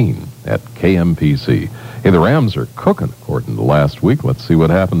 11:19 at KMPC. Hey, the Rams are cooking, according to last week. Let's see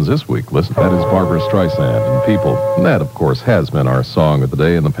what happens this week. Listen, that is Barbara Streisand and People. And that, of course, has been our song of the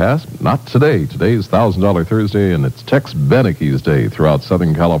day in the past. Not today. Today is $1,000 Thursday, and it's Tex Meneke's day throughout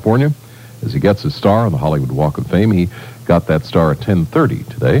Southern California. As he gets his star on the Hollywood Walk of Fame, he got that star at 10:30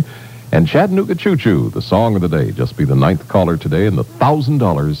 today. And Chattanooga Choo Choo, the song of the day. Just be the 9th caller today, and the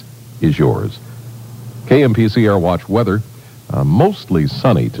 $1,000 is yours. KMPC Air Watch weather. Mostly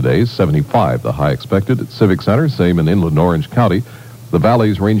sunny today, 75 the high expected at Civic Center, same in Inland Orange County. The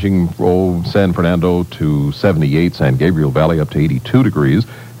valleys ranging from San Fernando to 78, San Gabriel Valley up to 82 degrees,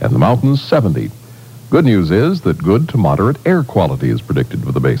 and the mountains 70. Good news is that good to moderate air quality is predicted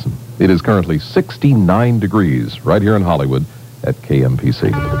for the basin. It is currently 69 degrees right here in Hollywood at KMPC.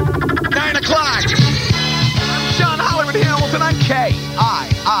 9 o'clock. John Hollywood Hamilton on KIIS-FM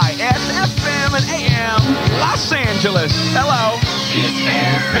and AM, Los Angeles. Hello.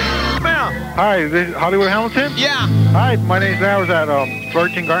 Hi, this is Hollywood Hamilton? Yeah. Hi, my name's Al. I was at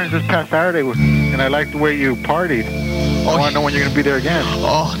Florentine Gardens this past Saturday, and I liked the way you partied. I want to know when you're going to be there again.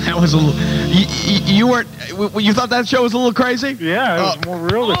 Oh, that was a little... You weren't... You thought that show was a little crazy? Yeah, it was more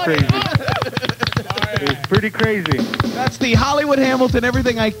real than crazy. It was pretty crazy. That's the Hollywood Hamilton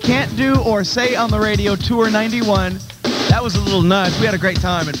Everything I Can't Do or Say on the Radio Tour 91. That was a little nuts. We had a great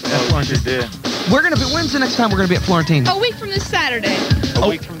time at Florentine. We did. We're going to be... When's the next time we're going to be at Florentine? A week from this Saturday. A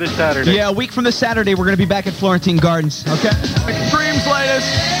week from this Saturday. Yeah, a week from this Saturday, we're going to be back at Florentine Gardens. Okay? Extreme's latest.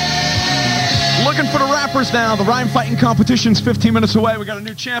 Looking for the rappers now. The rhyme fighting competition's 15 minutes away. We got a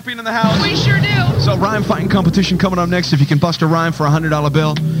new champion in the house. We sure do. So rhyme fighting competition coming up next. If you can bust a rhyme for a $100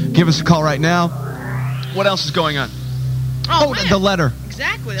 bill, give us a call right now. What else is going on? Oh, the letter.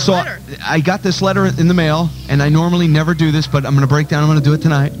 Exactly, the So letter. I got this letter in the mail, and I normally never do this, but I'm going to break down. I'm going to do it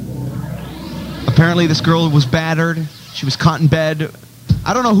tonight. Apparently, this girl was battered. She was caught in bed.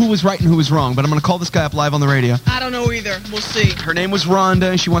 I don't know who was right and who was wrong, but I'm going to call this guy up live on the radio. I don't know either. We'll see. Her name was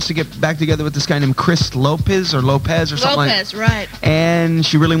Rhonda, and she wants to get back together with this guy named Chris Lopez or something Lopez, right. And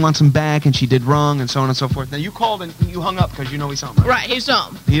she really wants him back, and she did wrong, and so on and so forth. Now, you called and you hung up because you know he's home, right? Right, he's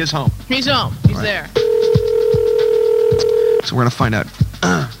home. He is home. He's home. He's Right. there. So we're going to find out.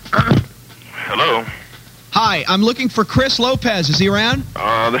 Hello. Hi, I'm looking for Chris Lopez. Is he around?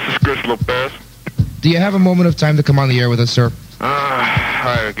 This is Chris Lopez. Do you have a moment of time to come on the air with us, sir?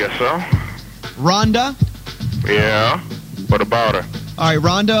 I guess so. Rhonda? Yeah. What about her? All right,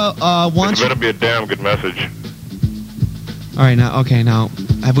 Rhonda wants... It better be a damn good message. All right, now,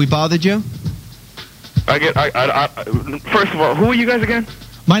 have we bothered you? First of all, who are you guys again?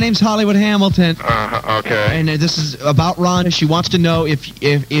 My name's Hollywood Hamilton. Okay. And this is about Rhonda. She wants to know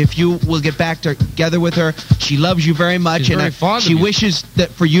if you will get back together with her. She loves you very much, She's very fond of she you. wishes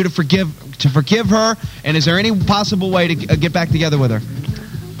that for you to forgive her. And is there any possible way to get back together with her?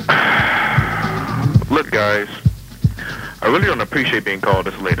 Look, guys, I really don't appreciate being called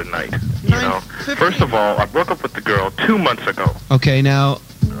this late at night. You know, first of all, I broke up with the girl 2 months ago. Okay, now...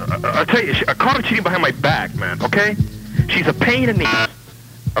 I tell you, I caught her cheating behind my back, man. Okay, she's a pain in the ass.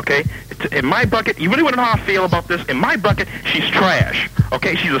 Okay, in my bucket, you really want to know how I feel about this? In my bucket, she's trash.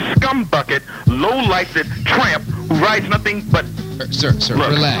 Okay, she's a scum bucket, low-lifted tramp who rides nothing but. Sir, look.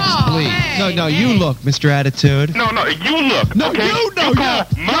 relax, please. No, you look, Mr. Attitude. No, you look. No, okay? you call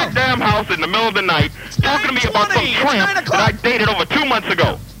my damn house in the middle of the night, talking to me about some tramp that I dated over 2 months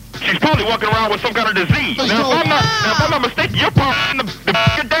ago. She's probably walking around with some kind of disease. Now, if I'm not mistaken, you're probably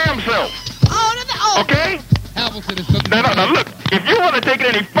your damn self. Okay? Hamilton is Now, look, if you want to take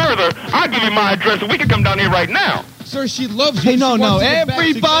it any further, I'll give you my address and we can come down here right now. Sir, she loves you. Hey, no,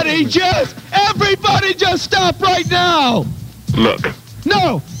 everybody just stop right now. Look.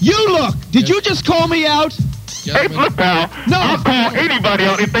 No, you look. Did you just call me out? Hey, look, pal. No. I'll call anybody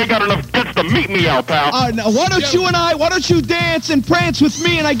out if they got enough guts to meet me out, pal. Now, why don't you dance and prance with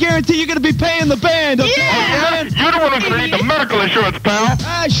me, and I guarantee you're going to be paying the band. Okay? Yeah. You're the one who's going to need the medical insurance, pal.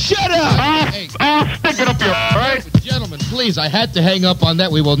 Shut up. I'll stick it up your, all right? Gentlemen, please, I had to hang up on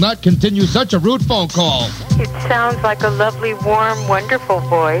that. We will not continue such a rude phone call. It sounds like a lovely, warm, wonderful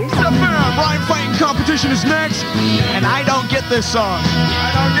voice. The rhyme fighting competition is next, and I don't get this song.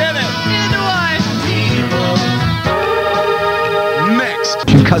 I don't get it. Neither do I. Next,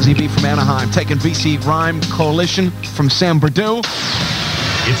 Cuzzy B from Anaheim, taking VC Rhyme Coalition from San Bernardino.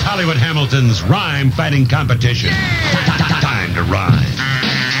 It's Hollywood Hamilton's rhyme fighting competition. Time to rhyme.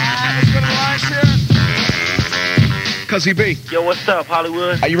 Cuzzy B. Yo, what's up,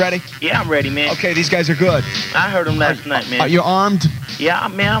 Hollywood? Are you ready? Yeah, I'm ready, man. Okay, these guys are good. I heard them last night, man. Are you armed? Yeah,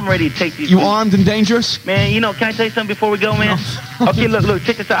 man, I'm ready to take these. You armed and dangerous? Man, can I tell you something before we go, man? Okay, look,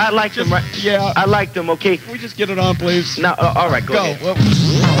 check this out. I like them, right? Yeah. I like them, okay? Can we just get it on, please? No, all right, go ahead. All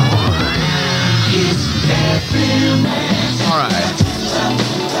right.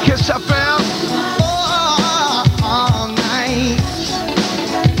 Kiss FM. All night.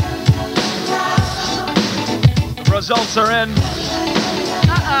 Results are in.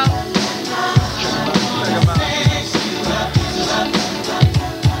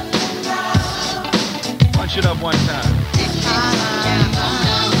 Punch it up one time.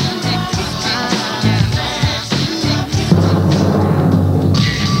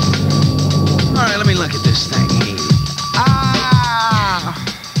 All right, let me look at this thing.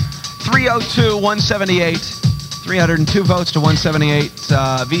 178. 302 votes to 178.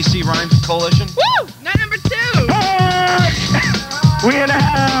 VC Rhymes Coalition. Woo! Not number 2. We in the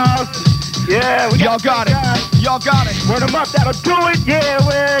house. Yeah, we Y'all got it. Y'all got it. Run them up, that'll do it.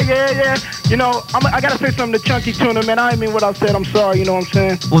 Yeah. You know, I gotta say something to Chunky Tuna, man. I didn't mean what I said. I'm sorry, you know what I'm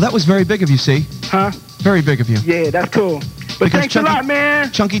saying? Well, that was very big of you, see? Huh? Very big of you. Yeah, that's cool. But Because thanks a lot,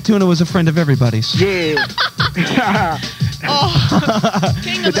 man. Chunky Tuna was a friend of everybody's. Yeah. That's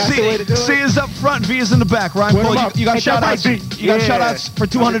the way to do it. C is up front, V is in the back. Ryan Put 'em Cole, up. you got Ain't shout that outs. right, You got B? shout Yeah. outs for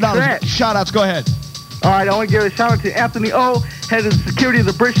 $200. Shout outs, go ahead. All right, I want to give a shout out to Anthony O, head of security of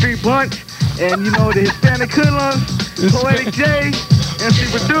the Bridge Street Bunch, and you know the Hispanic Hoodlums, Poetic J, MC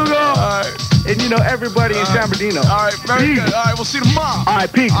Verdugo, and you know everybody in San Bernardino. All right, very good. All right, we'll see you tomorrow. All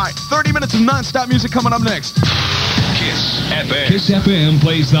right, peace. All right, 30 minutes of non-stop music coming up next. Kiss FM. Kiss FM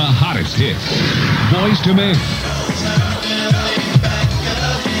plays the hottest hits. Boys to Men.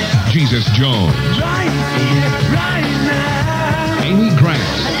 Jesus Jones. Amy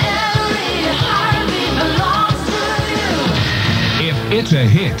Grant. If it's a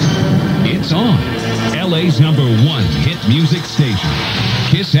hit, it's on. LA's #1 hit music station.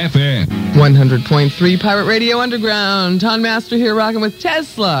 Kiss FM. 100.3 Pirate Radio Underground. Ton Master here rocking with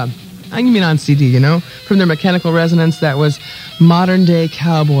Tesla. I mean on CD, you know, from their Mechanical Resonance. That was Modern Day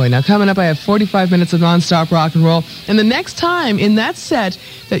Cowboy. Now, coming up, I have 45 minutes of nonstop rock and roll. And the next time in that set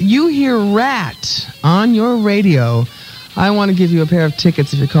that you hear Rat on your radio, I want to give you a pair of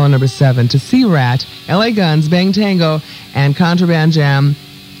tickets if you're calling number 7 to see Rat, LA Guns, Bang Tango, and Contraband Jam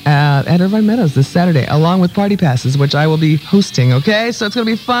at Irvine Meadows this Saturday, along with party passes, which I will be hosting, okay? So it's going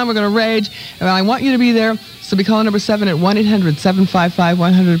to be fun. We're going to rage. And I want you to be there. So be calling number 7 at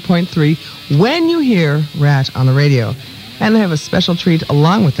 1-800-755-100.3 when you hear Rat on the radio. And I have a special treat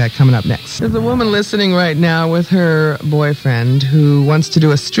along with that coming up next. There's a woman listening right now with her boyfriend who wants to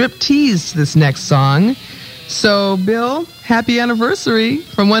do a strip tease to this next song. So, Bill, happy anniversary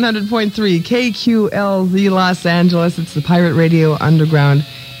from 100.3 KQLZ Los Angeles. It's the Pirate Radio Underground,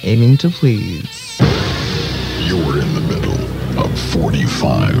 aiming to please. You're in the middle of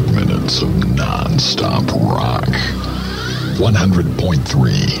 45 minutes of non-stop rock.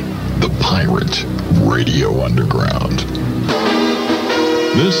 100.3, the Pirate Radio Underground.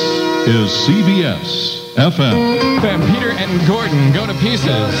 This is CBS FM. Peter and Gordon, Go to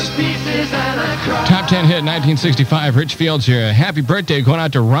Pieces. Top 10 hit 1965. Rich Fields here. Happy birthday going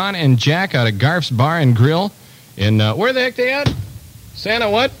out to Ron and Jack out of Garf's Bar and Grill in, where the heck they at? Santa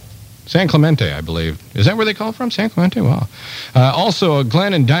what? San Clemente, I believe. Is that where they call from? San Clemente? Wow. Also,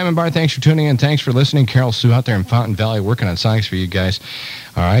 Glenn and Diamond Bar, thanks for tuning in. Thanks for listening. Carol Sue out there in Fountain Valley working on songs for you guys.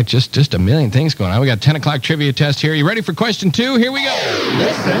 All right, just a million things going on. We got 10 o'clock trivia test here. You ready for question 2? Here we go.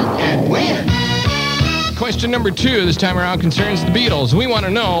 Listen and win. Question number 2 this time around concerns the Beatles. We want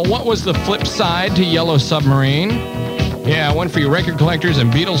to know, what was the flip side to Yellow Submarine? Yeah, one for your record collectors and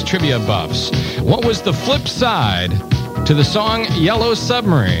Beatles trivia buffs. What was the flip side to the song Yellow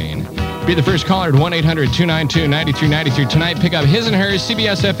Submarine? Be the first caller at 1-800-292-9393 tonight. Pick up his and hers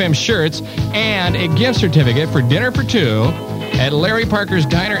CBS FM shirts and a gift certificate for dinner for 2 at Larry Parker's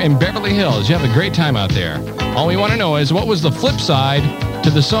Diner in Beverly Hills. You have a great time out there. All we want to know is, what was the flip side to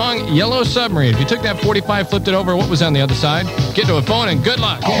the song Yellow Submarine? If you took that 45, flipped it over, what was on the other side? Get to a phone and good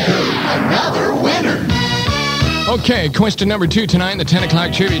luck. Another winner. Okay, question number 2 tonight in the 10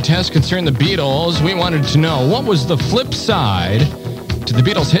 o'clock trivia test concerned the Beatles. We wanted to know, what was the flip side to the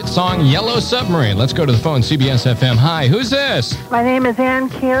Beatles' hit song Yellow Submarine? Let's go to the phone. CBS FM. Hi, who's this? My name is Ann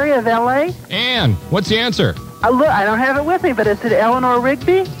Carey of L.A. Ann, what's the answer? Look, I don't have it with me, but is it Eleanor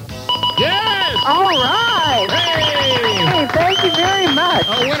Rigby? Yes! All right. Hey, thank you very much.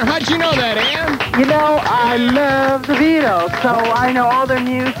 Oh, winner. How'd you know that, Ann? You know, I love the Beatles, so I know all their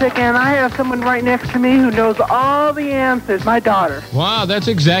music, and I have someone right next to me who knows all the answers, my daughter. Wow, that's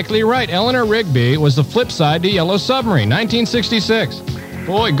exactly right. Eleanor Rigby was the flip side to Yellow Submarine, 1966.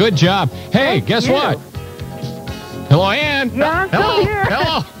 Boy, good job. Hey, guess what? Hello, Ann. Yeah, I'm still here.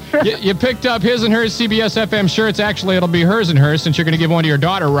 Hello. You picked up his and hers CBS FM shirts. Actually, it'll be hers and hers since you're going to give one to your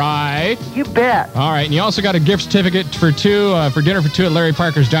daughter, right? You bet. All right, and you also got a gift certificate for 2 for dinner for 2 at Larry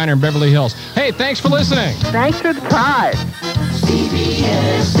Parker's Diner in Beverly Hills. Hey, thanks for listening. Thanks for the prize.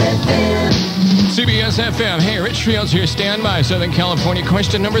 CBS FM. CBS FM. Hey, Rich Fields here. Stand by. Southern California.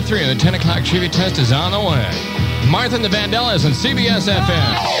 Question number 3. The 10 o'clock trivia test is on the way. Martha and the Vandellas on CBS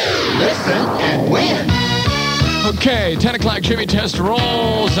FM. Listen and win. Okay, 10 o'clock trivia test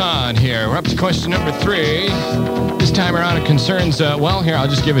rolls on here. We're up to question number 3. This time around it concerns, well, here, I'll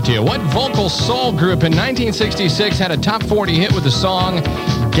just give it to you. What vocal soul group in 1966 had a top 40 hit with the song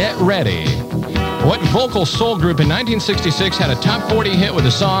Get Ready? What vocal soul group in 1966 had a top 40 hit with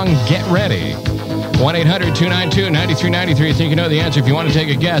the song Get Ready? 1-800-292-9393. Think you know the answer if you want to take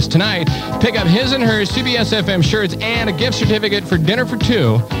a guess. Tonight, pick up his and her CBS FM shirts and a gift certificate for dinner for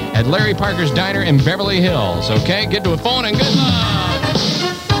two at Larry Parker's Diner in Beverly Hills. Okay, get to a phone and good luck.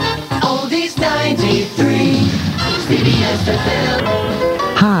 Oldies 93, CBS FM.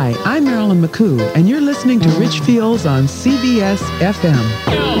 Hi, I'm Marilyn McCoo, and you're listening to Rich Fields on CBS FM.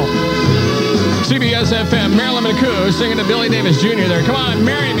 CBS FM, Marilyn McCoo singing to Billy Davis Jr. there. Come on,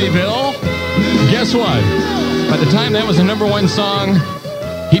 marry me, Bill. Guess what? By the time that was the number one song,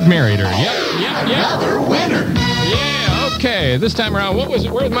 he'd married her. Yep. Another winner. Yeah, okay. This time around, where's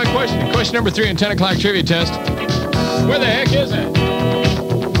my question? Question number 3 in 10 o'clock trivia test. Where the heck is it?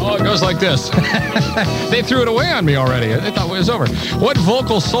 Oh, it goes like this. They threw it away on me already. I thought it was over. What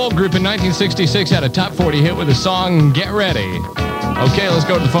vocal soul group in 1966 had a top 40 hit with the song Get Ready? Okay, let's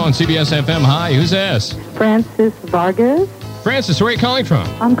go to the phone. CBS FM. Hi, who's this? Francis Vargas. Francis, where are you calling from?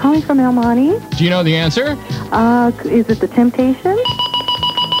 I'm calling from El Monte. Do you know the answer? Is it The Temptations?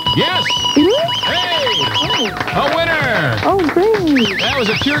 Yes! It is? Hey! Oh. A winner! Oh, great. That was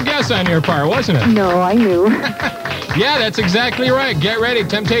a pure guess on your part, wasn't it? No, I knew. Yeah, that's exactly right. Get Ready.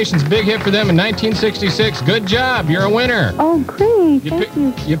 Temptations, big hit for them in 1966. Good job. You're a winner. Oh, great. Thank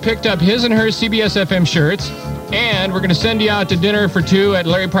you. You picked up his and her CBS FM shirts, and we're going to send you out to dinner for two at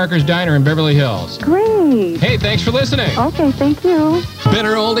Larry Parker's Diner in Beverly Hills. Great. Hey, thanks for listening. Okay, thank you.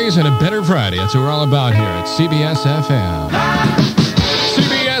 Better oldies and a better Friday. That's what we're all about here at CBS FM.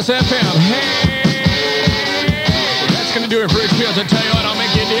 CBS FM. Hey! That's going to do it for Rich Fields. I tell you what, I'll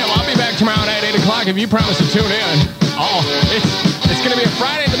make you a deal. I'll be back tomorrow night at 8 o'clock if you promise to tune in. Oh, it's going to be a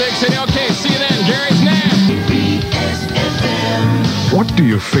Friday in the big city. Okay, see you then. Gary's next. What do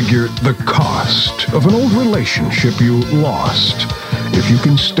you figure the cost of an old relationship you lost? If you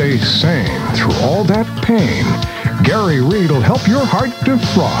can stay sane through all that pain, Gary Reed will help your heart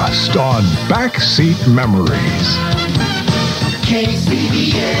defrost on Backseat Memories.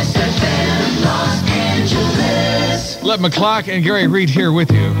 KCBS FM, Los Angeles. 11 o'clock, and Gary Reed here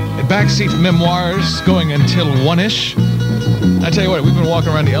with you. Backseat Memoirs going until 1-ish. I tell you what, we've been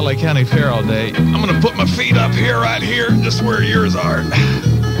walking around the LA County Fair all day. I'm going to put my feet up here, right here, just where yours are.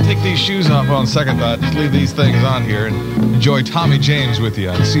 Take these shoes off on second thought. Just leave these things on here and enjoy Tommy James with you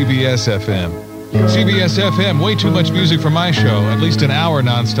on CBS FM. CBS FM, way too much music for my show. At least an hour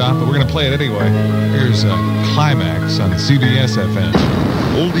nonstop, but we're going to play it anyway. Here's Climax on CBS FM.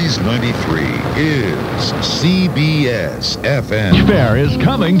 Oldies 93 is CBS FM. Fair is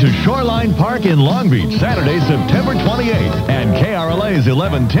coming to Shoreline Park in Long Beach Saturday, September 28th, and KRLA's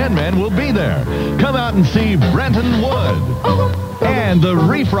 1110 men will be there. Come out and see Brenton Wood. And the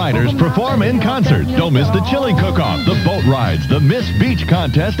Reef Riders perform in concert. Don't miss the chili cook-off, the boat rides, the Miss Beach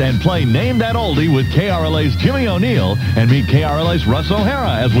contest, and play Name That Oldie with KRLA's Jimmy O'Neill and meet KRLA's Russ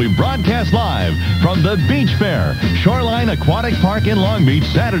O'Hara as we broadcast live from the Beach Fair, Shoreline Aquatic Park in Long Beach,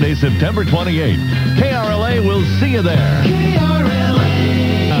 Saturday, September 28th. KRLA will see you there.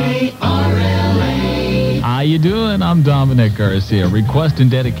 How you doing? I'm Dominic Garcia. Request and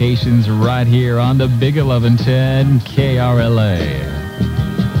dedications right here on the Big 1110 KRLA.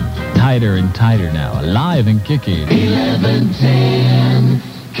 Tighter and tighter now, alive and kicking. 1110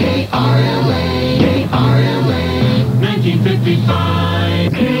 KRLA. KRLA.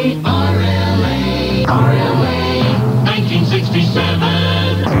 1955. KRLA. KRLA.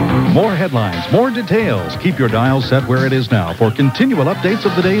 1967. More headlines, more details. Keep your dial set where it is now for continual updates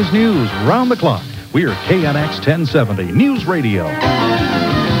of the day's news round the clock. We're KNX 1070 News Radio.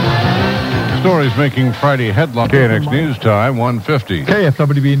 Stories making Friday headlines. KNX News Time, 1:50.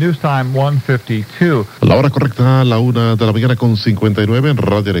 KFWB News Time, 1:52. La hora correcta, la 1 de la mañana con 59 en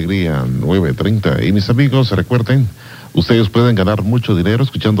Radio Alegría, 9:30. Y mis amigos, recuerden, ustedes pueden ganar mucho dinero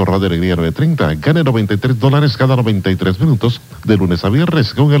escuchando Radio Alegría 9:30. Gane $93 cada 93 minutos de lunes a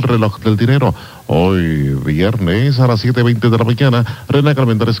viernes con el reloj del dinero. Hoy, viernes, a las 7:20 de la mañana, René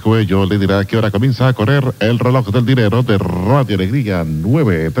Carmendares Coello le dirá a qué hora comienza a correr el reloj del dinero de Radio Alegría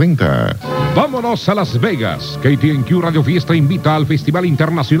 9:30. Vámonos a Las Vegas. KTNQ Radio Fiesta invita al Festival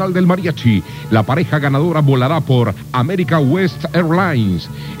Internacional del Mariachi. La pareja ganadora volará por America West Airlines.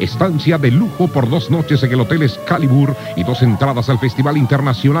 Estancia de lujo por 2 noches en el Hotel Excalibur y 2 entradas al Festival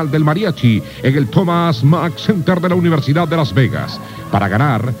Internacional del Mariachi en el Thomas Mack Center de la Universidad de Las Vegas. Para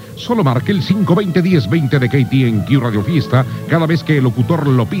ganar, solo marque el 520-1020 de KTNQ Radio Fiesta cada vez que el locutor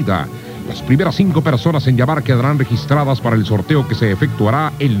lo pida. Las primeras 5 personas en llamar quedarán registradas para el sorteo que se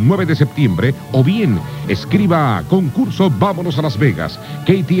efectuará el 9 de septiembre. O bien, escriba concurso Vámonos a Las Vegas.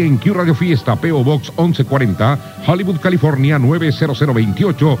 KTNQ Radio Fiesta, P.O. Box 1140, Hollywood, California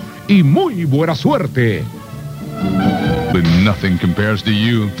 90028. Y muy buena suerte. But nothing compares to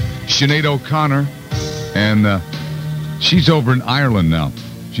you, Sinead O'Connor. And she's over in Ireland now.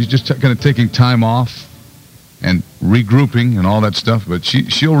 She's just kind of taking time off and regrouping and all that stuff, but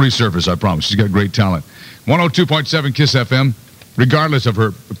she'll resurface, I promise. She's got great talent. 102.7 KISS FM, regardless of her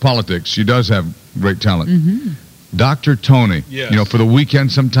politics, she does have great talent. Mm-hmm. Dr. Tony, Yes. you know, for the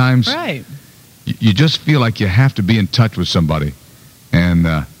weekend sometimes, Right. you just feel like you have to be in touch with somebody. And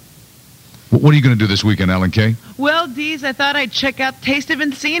what are you going to do this weekend, Ellen Kay? Well, Deez, I thought I'd check out Taste of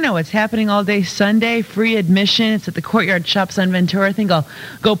Encino. It's happening all day Sunday, free admission. It's at the Courtyard Shops on Ventura. I think I'll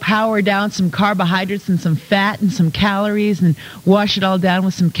go power down some carbohydrates and some fat and some calories and wash it all down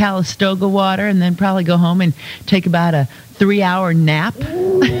with some Calistoga water and then probably go home and take about a 3-hour nap.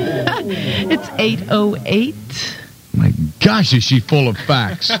 It's 8:08. My gosh, is she full of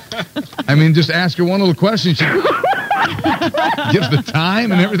facts. I mean, just ask her one little question. She gives the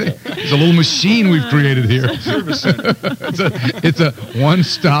time and everything. It's a little machine we've created here. It's a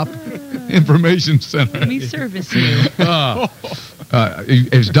one-stop information center. Let me service you.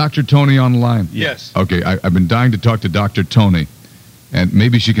 Is Dr. Tony on the line? Yes. Okay, I've been dying to talk to Dr. Tony, and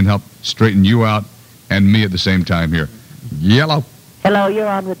maybe she can help straighten you out and me at the same time here. Yellow. Hello, you're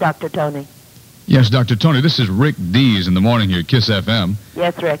on with Dr. Tony. Yes, Dr. Tony, this is Rick Dees in the morning here at KISS FM.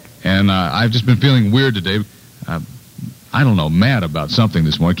 Yes, Rick. And I've just been feeling weird today. I don't know, mad about something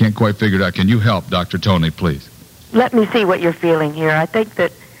this morning. I can't quite figure it out. Can you help, Dr. Tony, please? Let me see what you're feeling here. I think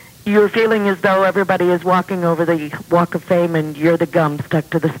that you're feeling as though everybody is walking over the Walk of Fame and you're the gum stuck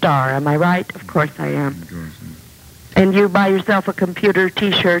to the star. Am I right? Of course I am. And you buy yourself a computer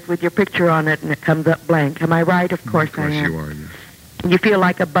T-shirt with your picture on it and it comes up blank. Am I right? Of course I am. you are, yes. You feel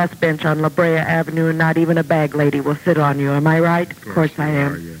like a bus bench on La Brea Avenue and not even a bag lady will sit on you. Am I right? Of course I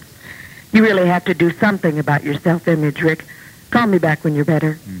am. You really have to do something about your self-image, Rick. Call me back when you're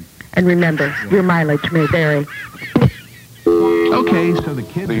better. And remember, your mileage may vary. Okay, so the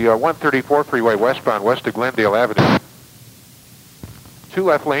kid... The 134 freeway westbound west of Glendale Avenue. 2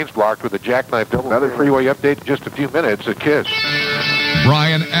 left lanes blocked with a jackknife double. Another freeway update in just a few minutes at KISS.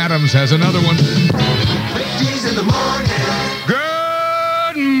 Brian Adams has another one. In the morning.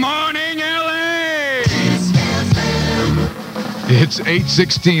 Good morning, L.A. It's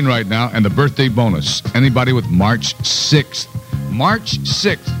 8:16 right now, and the birthday bonus. Anybody with March 6th. March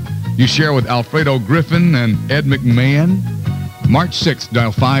 6th. You share with Alfredo Griffin and Ed McMahon. March 6th,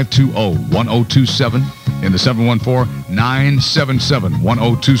 dial 520-1027 in the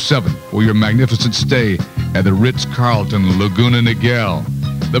 714-977-1027 for your magnificent stay at the Ritz-Carlton Laguna Niguel.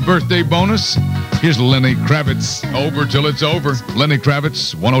 The birthday bonus, here's Lenny Kravitz. Over till it's over. Lenny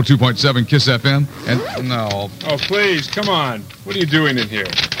Kravitz, 102.7 KISS FM. And no. Oh, please, come on. What are you doing in here?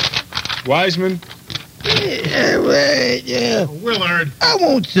 Wiseman? Yeah, right, yeah. Willard. I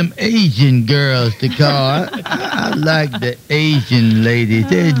want some Asian girls to call. I like the Asian ladies.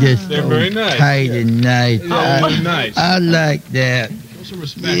 They're just They're so very nice, tight and nice. Yeah, nice. I like that. Show some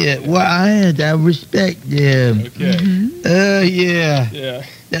respect. Yeah, well, I respect them. Okay. Yeah. Yeah.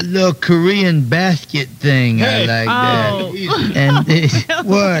 That little Korean basket thing, Hey. I like Oh. that. And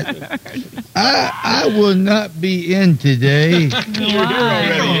what? I will not be in today. You're here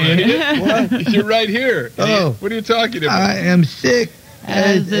already, idiot. What? You're right here. idiot. Oh. What are you talking about? I am sick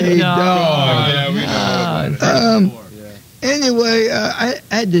as a dog. Oh, yeah, we know about that. Anyway, I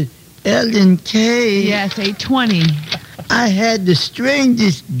had the Ellen K. Yes, 8:20. I had the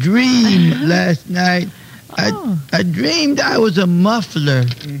strangest dream last night. I dreamed I was a muffler.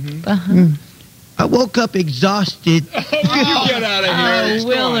 I woke up exhausted. You get out of here. Oh,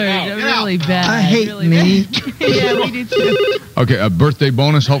 Willard, really bad. I hate really me. Bad. Yeah, we do too. Okay, a birthday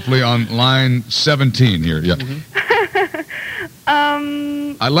bonus, hopefully on line 17 here. Yeah.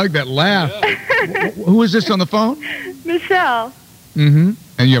 I like that laugh. Who is this on the phone? Michelle Mm-hmm.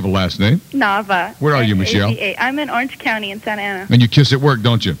 And you have a last name? Nava. Where are you, Michelle? 88. I'm in Orange County in Santa Ana. And you kiss at work,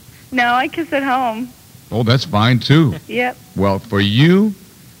 don't you? No, I kiss at home. Oh, that's fine, too. Yep. Well, for you,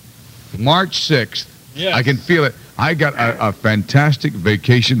 March 6th, Yes. I can feel it. I got a fantastic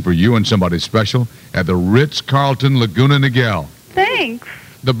vacation for you and somebody special at the Ritz-Carlton Laguna Niguel. Thanks.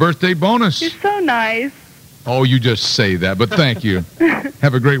 The birthday bonus. You're so nice. Oh, you just say that, but thank you.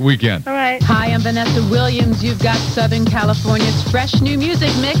 Have a great weekend. All right. Hi, I'm Vanessa Williams. You've got Southern California's fresh new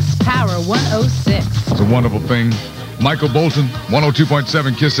music mix, Power 106. It's a wonderful thing. Michael Bolton,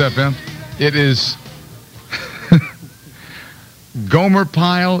 102.7 KISS FM. It is Gomer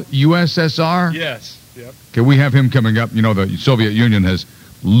Pyle, USSR. Yes. Yep. Okay, we have him coming up. You know, the Soviet Union has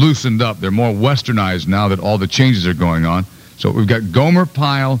loosened up. They're more westernized now that all the changes are going on. So we've got Gomer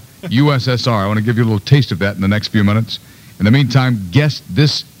Pyle, USSR. I want to give you a little taste of that in the next few minutes. In the meantime, guess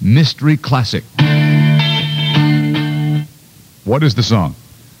this mystery classic. What is the song?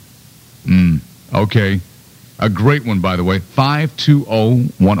 Okay. A great one, by the way.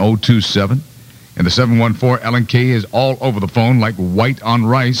 520-1027. And the 714 Ellen K is all over the phone like white on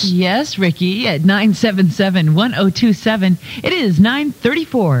rice. Yes, Ricky, at 977-1027. It is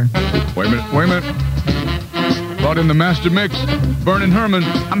 9:34. Wait a minute. Brought in the master mix, Vernon Herman.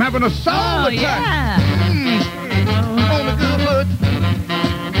 I'm having a soul attack. Yeah. On the good foot.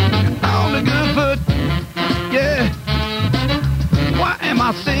 On the good foot. Yeah. Why am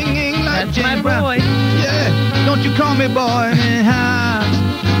I singing like That's James my Brown? boy. Yeah. Don't you call me boy anyhow.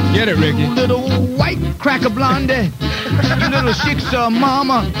 Get it, Ricky. Little white cracker blondie. You little shiksa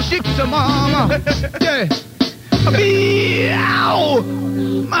mama. Shiksa mama. Yeah. Ow!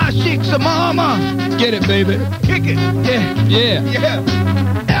 My shiksa mama. Get it, baby. Kick it. Yeah. Yeah.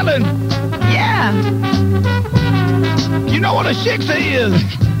 Ellen. Yeah. You know what a shiksa is?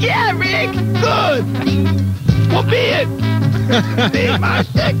 Yeah, Rick. Good. Well, be it. Be my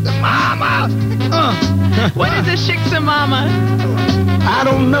shiksa mama. What is a shiksa mama? I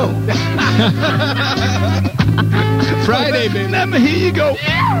don't know. Friday, baby. Let me hear you go.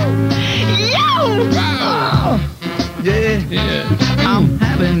 Yo! Wow. Yeah. I'm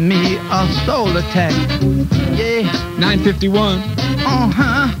having me a soul attack. Yeah. 9:51.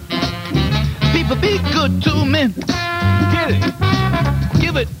 People be good to me. Get it.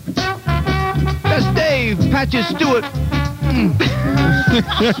 Give it. That's Dave Patches Stewart.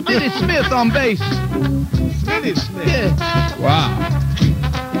 Smitty Smith on bass. Smitty Smith. Yeah. Wow.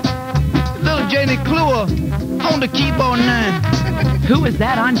 Little Janie Kluwer on the keyboard now. Who is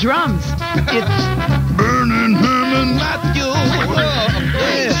that on drums? It's Vernon Herman Matthews.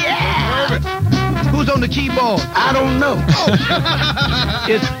 Yeah. Who's on the keyboard? I don't know.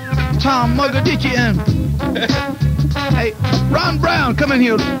 It's Tom Mugadichi and hey, Ron Brown, come in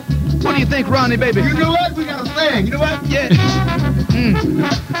here. What do you think, Ronnie, baby? You know what? We gotta sing. You know what? Yeah.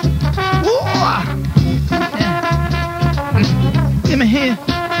 Let me hear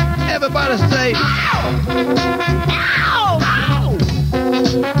everybody say, ow! Ow!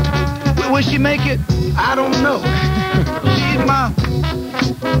 Will she make it? I don't know. She's my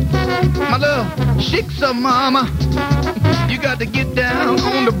little shiksa mama. You got to get down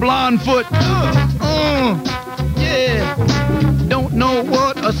on the blonde foot. Yeah. Don't know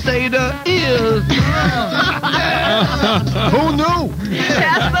what a Seder is. Who knew?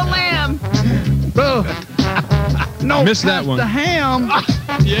 Pass the lamb. No, Missed that one. The ham.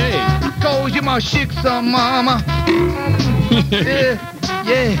 Yay. Cause you my shiksa mama.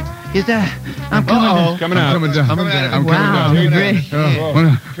 Yeah. Is that? I'm coming down. Coming out. I'm Wow, coming down.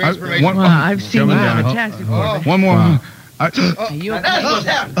 Rick. Wow, I've seen you have attacks before. One more. Are you okay?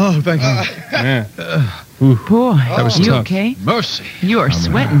 Oh, thank you. Yeah. Boy, That was you tough. okay? Mercy. You are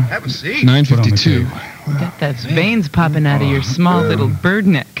sweating. Have a seat. 9:52. Got those veins popping out of your small little bird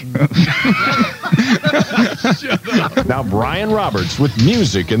neck. Now Brian Roberts with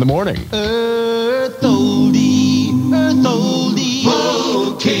music in the morning. Earth oldie,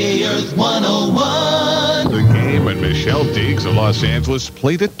 okay, Earth 101. The game, and Michelle Deeks of Los Angeles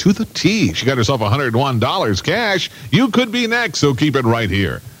played it to the T. She got herself $101 cash. You could be next, so keep it right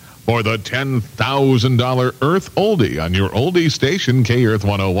here for the $10,000 Earth Oldie on your oldie station, K-Earth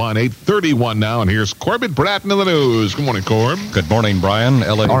 101, 8:31 now, and here's Corbett Bratton in the news. Good morning, Corb. Good morning, Brian.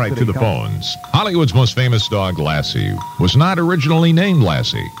 LA. All right, to the phones. Hollywood's most famous dog, Lassie, was not originally named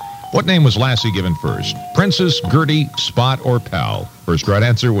Lassie. What name was Lassie given first? Princess, Gertie, Spot, or Pal? First right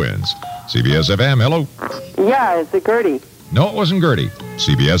answer wins. CBS FM, hello. Yeah, it's a Gertie. No, it wasn't Gertie.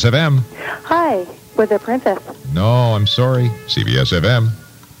 CBS FM. Hi, with a princess. No, I'm sorry. CBS FM.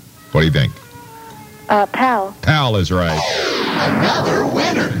 What do you think? Pal. Pal is right. Another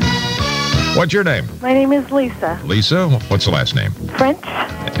winner. What's your name? My name is Lisa. Lisa? What's the last name? French.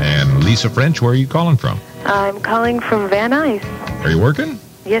 And Lisa French, where are you calling from? I'm calling from Van Nuys. Are you working?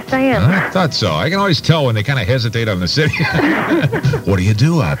 Yes, I am. I thought so. I can always tell when they kind of hesitate on the city. What do you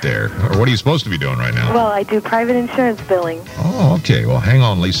do out there? Or what are you supposed to be doing right now? Well, I do private insurance billing. Oh, okay. Well, hang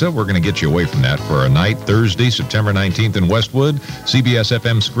on, Lisa. We're going to get you away from that for a night, Thursday, September 19th in Westwood. CBS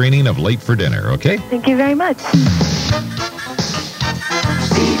FM screening of Late for Dinner, okay? Thank you very much.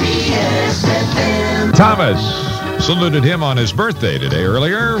 CBS FM. Thomas saluted him on his birthday today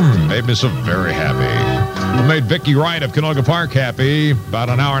earlier. Made me so very happy. We made Vicki Wright of Canoga Park happy about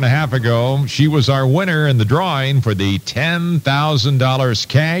an hour and a half ago. She was our winner in the drawing for the $10,000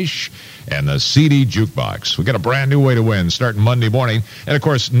 cash and the CD jukebox. We got a brand new way to win starting Monday morning. And, of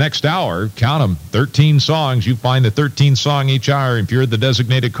course, next hour, count them, 13 songs. You find the 13th song each hour. If you're the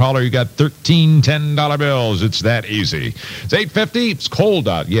designated caller, you got 13 $10 bills. It's that easy. It's 8:50. It's cold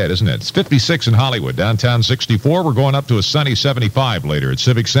out yet, isn't it? It's 56 in Hollywood. Downtown 64. We're going up to a sunny 75 later at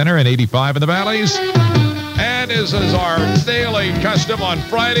Civic Center and 85 in the valleys. And as is our daily custom on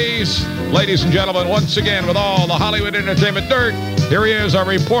Fridays, ladies and gentlemen, once again with all the Hollywood entertainment dirt, here he is, our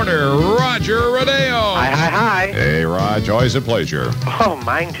reporter, Roger Rodeo. Hi. Hey, Raj, always a pleasure. Oh,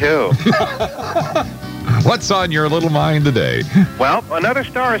 mine too. What's on your little mind today? Well, another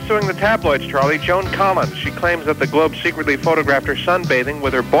star is suing the tabloids, Charlie. Joan Collins. She claims that the Globe secretly photographed her sunbathing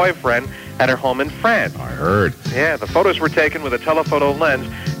with her boyfriend at her home in France. I heard. Yeah, the photos were taken with a telephoto lens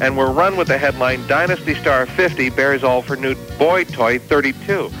and were run with the headline, Dynasty Star 50 bears all for new boy toy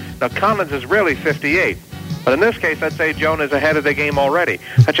 32. Now, Collins is really 58. But in this case, I'd say Joan is ahead of the game already.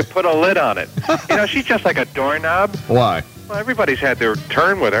 I should put a lid on it. You know, she's just like a doorknob. Why? Well, everybody's had their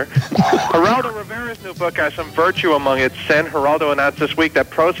turn with her. Geraldo Rivera's new book has some virtue among its sin. Geraldo announced this week that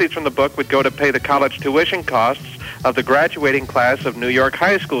proceeds from the book would go to pay the college tuition costs of the graduating class of New York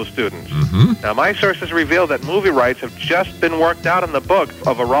high school students. Now, my sources reveal that movie rights have just been worked out in the book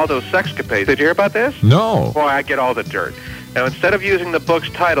of Geraldo's sexcapades. Did you hear about this? No. Boy, I get all the dirt. Now, instead of using the book's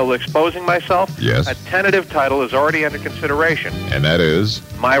title, Exposing Myself, yes, a tentative title is already under consideration. And that is?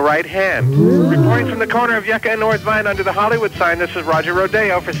 My Right Hand. Reporting from the corner of Yucca and North Vine under the Hollywood sign, this is Roger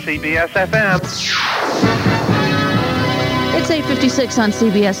Rodeo for CBS FM. It's 8:56 on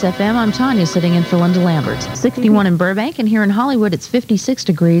CBS FM. I'm Tanya, sitting in for Linda Lambert. 61 in Burbank, and here in Hollywood, it's 56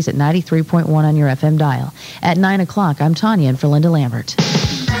 degrees at 93.1 on your FM dial. At 9 o'clock, I'm Tanya, in for Linda Lambert.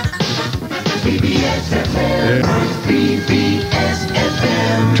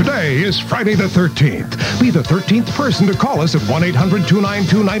 Today is Friday the 13th. Be the 13th person to call us at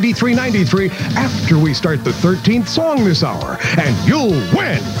 1-800-292-9393 after we start the 13th song this hour. And you'll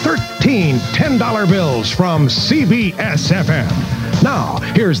win 13 $10 bills from CBS FM. Now,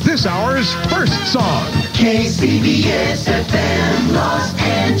 here's this hour's first song. KCBS FM, Los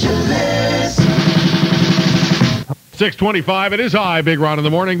Angeles. 6:25. It is I, Big Ron, in the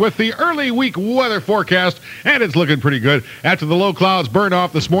morning with the early week weather forecast, and it's looking pretty good. After the low clouds burn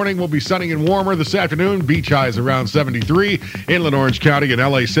off this morning, we'll be sunny and warmer this afternoon. Beach highs around 73. Inland Orange County and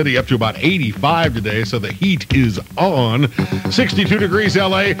L.A. City up to about 85 today, so the heat is on. 62 degrees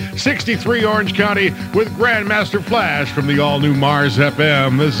L.A., 63 Orange County with Grandmaster Flash from the all-new Mars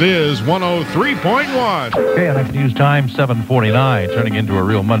FM. This is 103.1. KNX News Time, 7:49, turning into a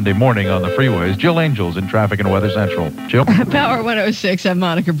real Monday morning on the freeways. Jill Angels in Traffic and Weather Central. Jill? Power 106, I'm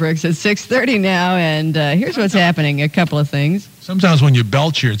Monica Brooks. It's 6:30 now, and here's what's happening. A couple of things. Sometimes when you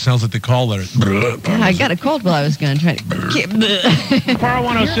belch here, it sounds like the call letter. I got a cold while I was going to try to Power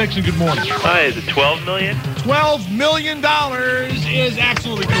 106, and good morning. Hi, is it $12 million? $12 million is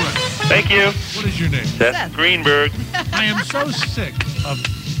absolutely correct. Thank you. What is your name? Seth Greenberg. I am so sick of...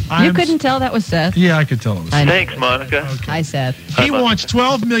 You couldn't tell that was Seth? Yeah, I could tell it was Seth. Thanks, Monica. Okay. Hi, Seth. He wants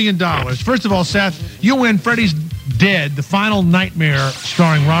 $12 million. First of all, Seth, you win Freddy's Dead, the final nightmare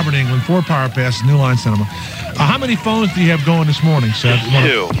starring Robert Englund, 4 Power Pass, New Line Cinema. How many phones do you have going this morning, Seth?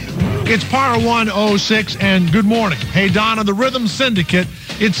 2. It's Power 106, and good morning. Hey, Donna, the Rhythm Syndicate,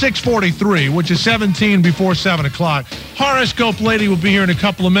 it's 6:43, which is 17 before 7 o'clock. Horoscope Lady will be here in a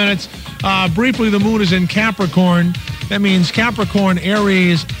couple of minutes. Briefly, the moon is in Capricorn. That means Capricorn,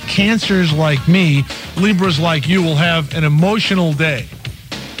 Aries, Cancers like me, Libras like you will have an emotional day.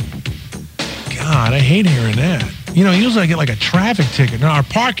 God, I hate hearing that. You know, usually I get like a traffic ticket, or a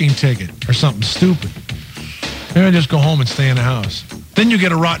parking ticket, or something stupid. Maybe I just go home and stay in the house. Then you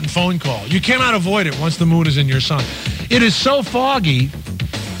get a rotten phone call. You cannot avoid it once the moon is in your sun. It is so foggy,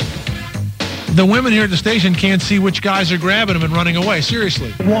 the women here at the station can't see which guys are grabbing them and running away.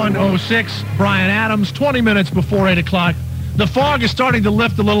 Seriously. 106, Brian Adams, 20 minutes before 8 o'clock. The fog is starting to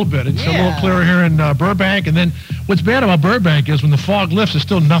lift a little bit. It's a little clearer here in Burbank. And then what's bad about Burbank is when the fog lifts, there's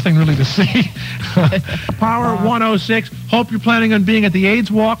still nothing really to see. Power 106. Hope you're planning on being at the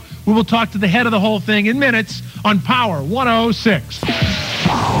AIDS Walk. We will talk to the head of the whole thing in minutes on Power 106.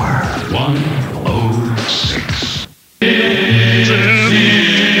 Power 106.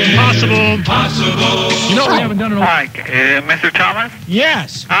 Possible. You know we haven't done it all. Hi, Mr. Thomas?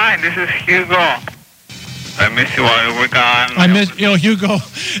 Yes. Hi, this is Hugo. I miss you while we're gone. I miss, Hugo. You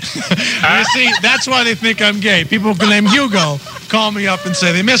see, that's why they think I'm gay. People named Hugo call me up and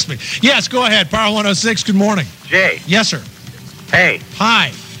say they miss me. Yes, go ahead. Power 106, good morning. Jay. Yes, sir. Hey.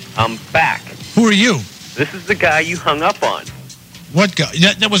 Hi. I'm back. Who are you? This is the guy you hung up on. What guy?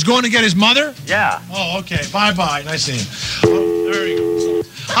 That was going to get his mother? Yeah. Oh, okay. Bye-bye. Nice seeing you. Oh, there you go.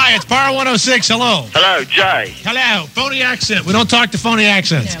 Hi, it's Power 106. Hello. Hello, Jay. Hello. Phony accent. We don't talk to phony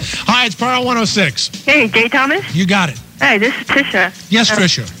accents. No. Hi, it's Power 106. Hey, Jay Thomas? You got it. Hey, this is Tricia. Yes,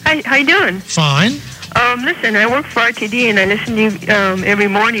 Tricia. Hi, how you doing? Fine. Listen, I work for RTD, and I listen to you every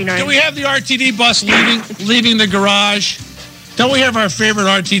morning. Do we have the RTD bus leaving the garage? Don't we have our favorite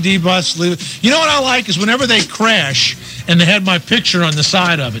RTD bus leaving? You know what I like is whenever they crash and they had my picture on the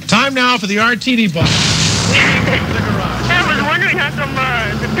side of it. Time now for the RTD bus. I was wondering how come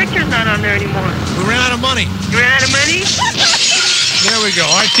the picture's not on there anymore. We ran out of money. You ran out of money? There we go.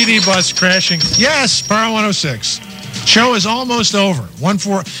 RTD bus crashing. Yes, Power 106. Show is almost over.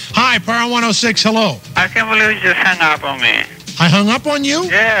 Hi, Power 106. Hello. I can't believe you just hung up on me. I hung up on you?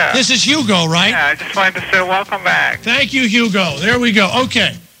 Yeah. This is Hugo, right? Yeah, I just wanted to say welcome back. Thank you, Hugo. There we go.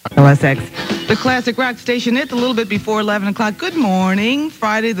 Okay. LSX, the classic rock station. It's a little bit before 11 o'clock. Good morning,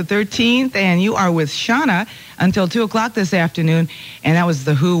 Friday the 13th, and you are with Shauna until 2 o'clock this afternoon, and that was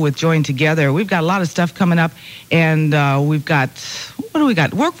The Who with Join Together. We've got a lot of stuff coming up, and we've got, what do we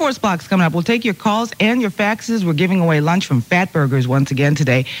got? Workforce blocks coming up. We'll take your calls and your faxes. We're giving away lunch from Fat Burgers once again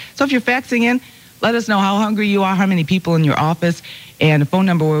today. So if you're faxing in, let us know how hungry you are, how many people in your office, and a phone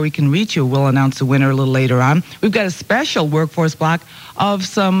number where we can reach you. We'll announce the winner a little later on. We've got a special workforce block of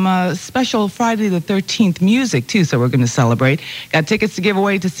some special Friday the 13th music, too, so we're going to celebrate. Got tickets to give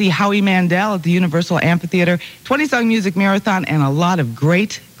away to see Howie Mandel at the Universal Amphitheater, 20-song music marathon, and a lot of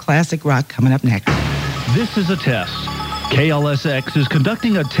great classic rock coming up next. This is a test. KLSX is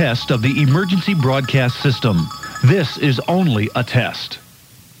conducting a test of the emergency broadcast system. This is only a test.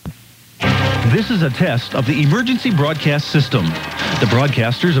 This is a test of the emergency broadcast system. The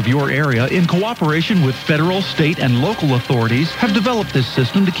broadcasters of your area, in cooperation with federal, state, and local authorities, have developed this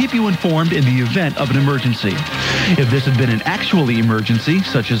system to keep you informed in the event of an emergency. If this had been an actual emergency,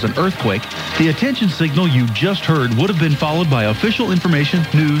 such as an earthquake, the attention signal you just heard would have been followed by official information,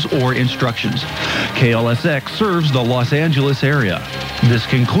 news, or instructions. KLSX serves the Los Angeles area. This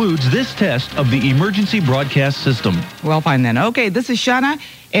concludes this test of the emergency broadcast system. Well, fine then. Okay, this is Shauna.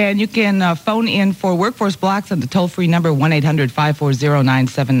 And you can phone in for workforce blocks on the toll-free number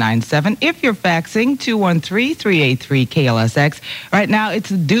 1-800-540-9797. If you're faxing, 213-383-KLSX. Right now, it's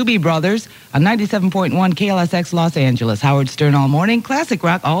the Doobie Brothers on 97.1 KLSX Los Angeles. Howard Stern all morning, classic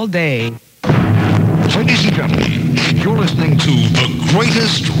rock all day. Ladies and gentlemen, you're listening to the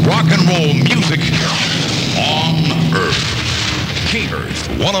greatest rock and roll music on earth. K-Earth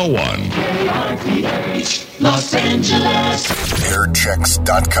 101. KRTH, Los Angeles.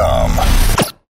 Airchecks.com.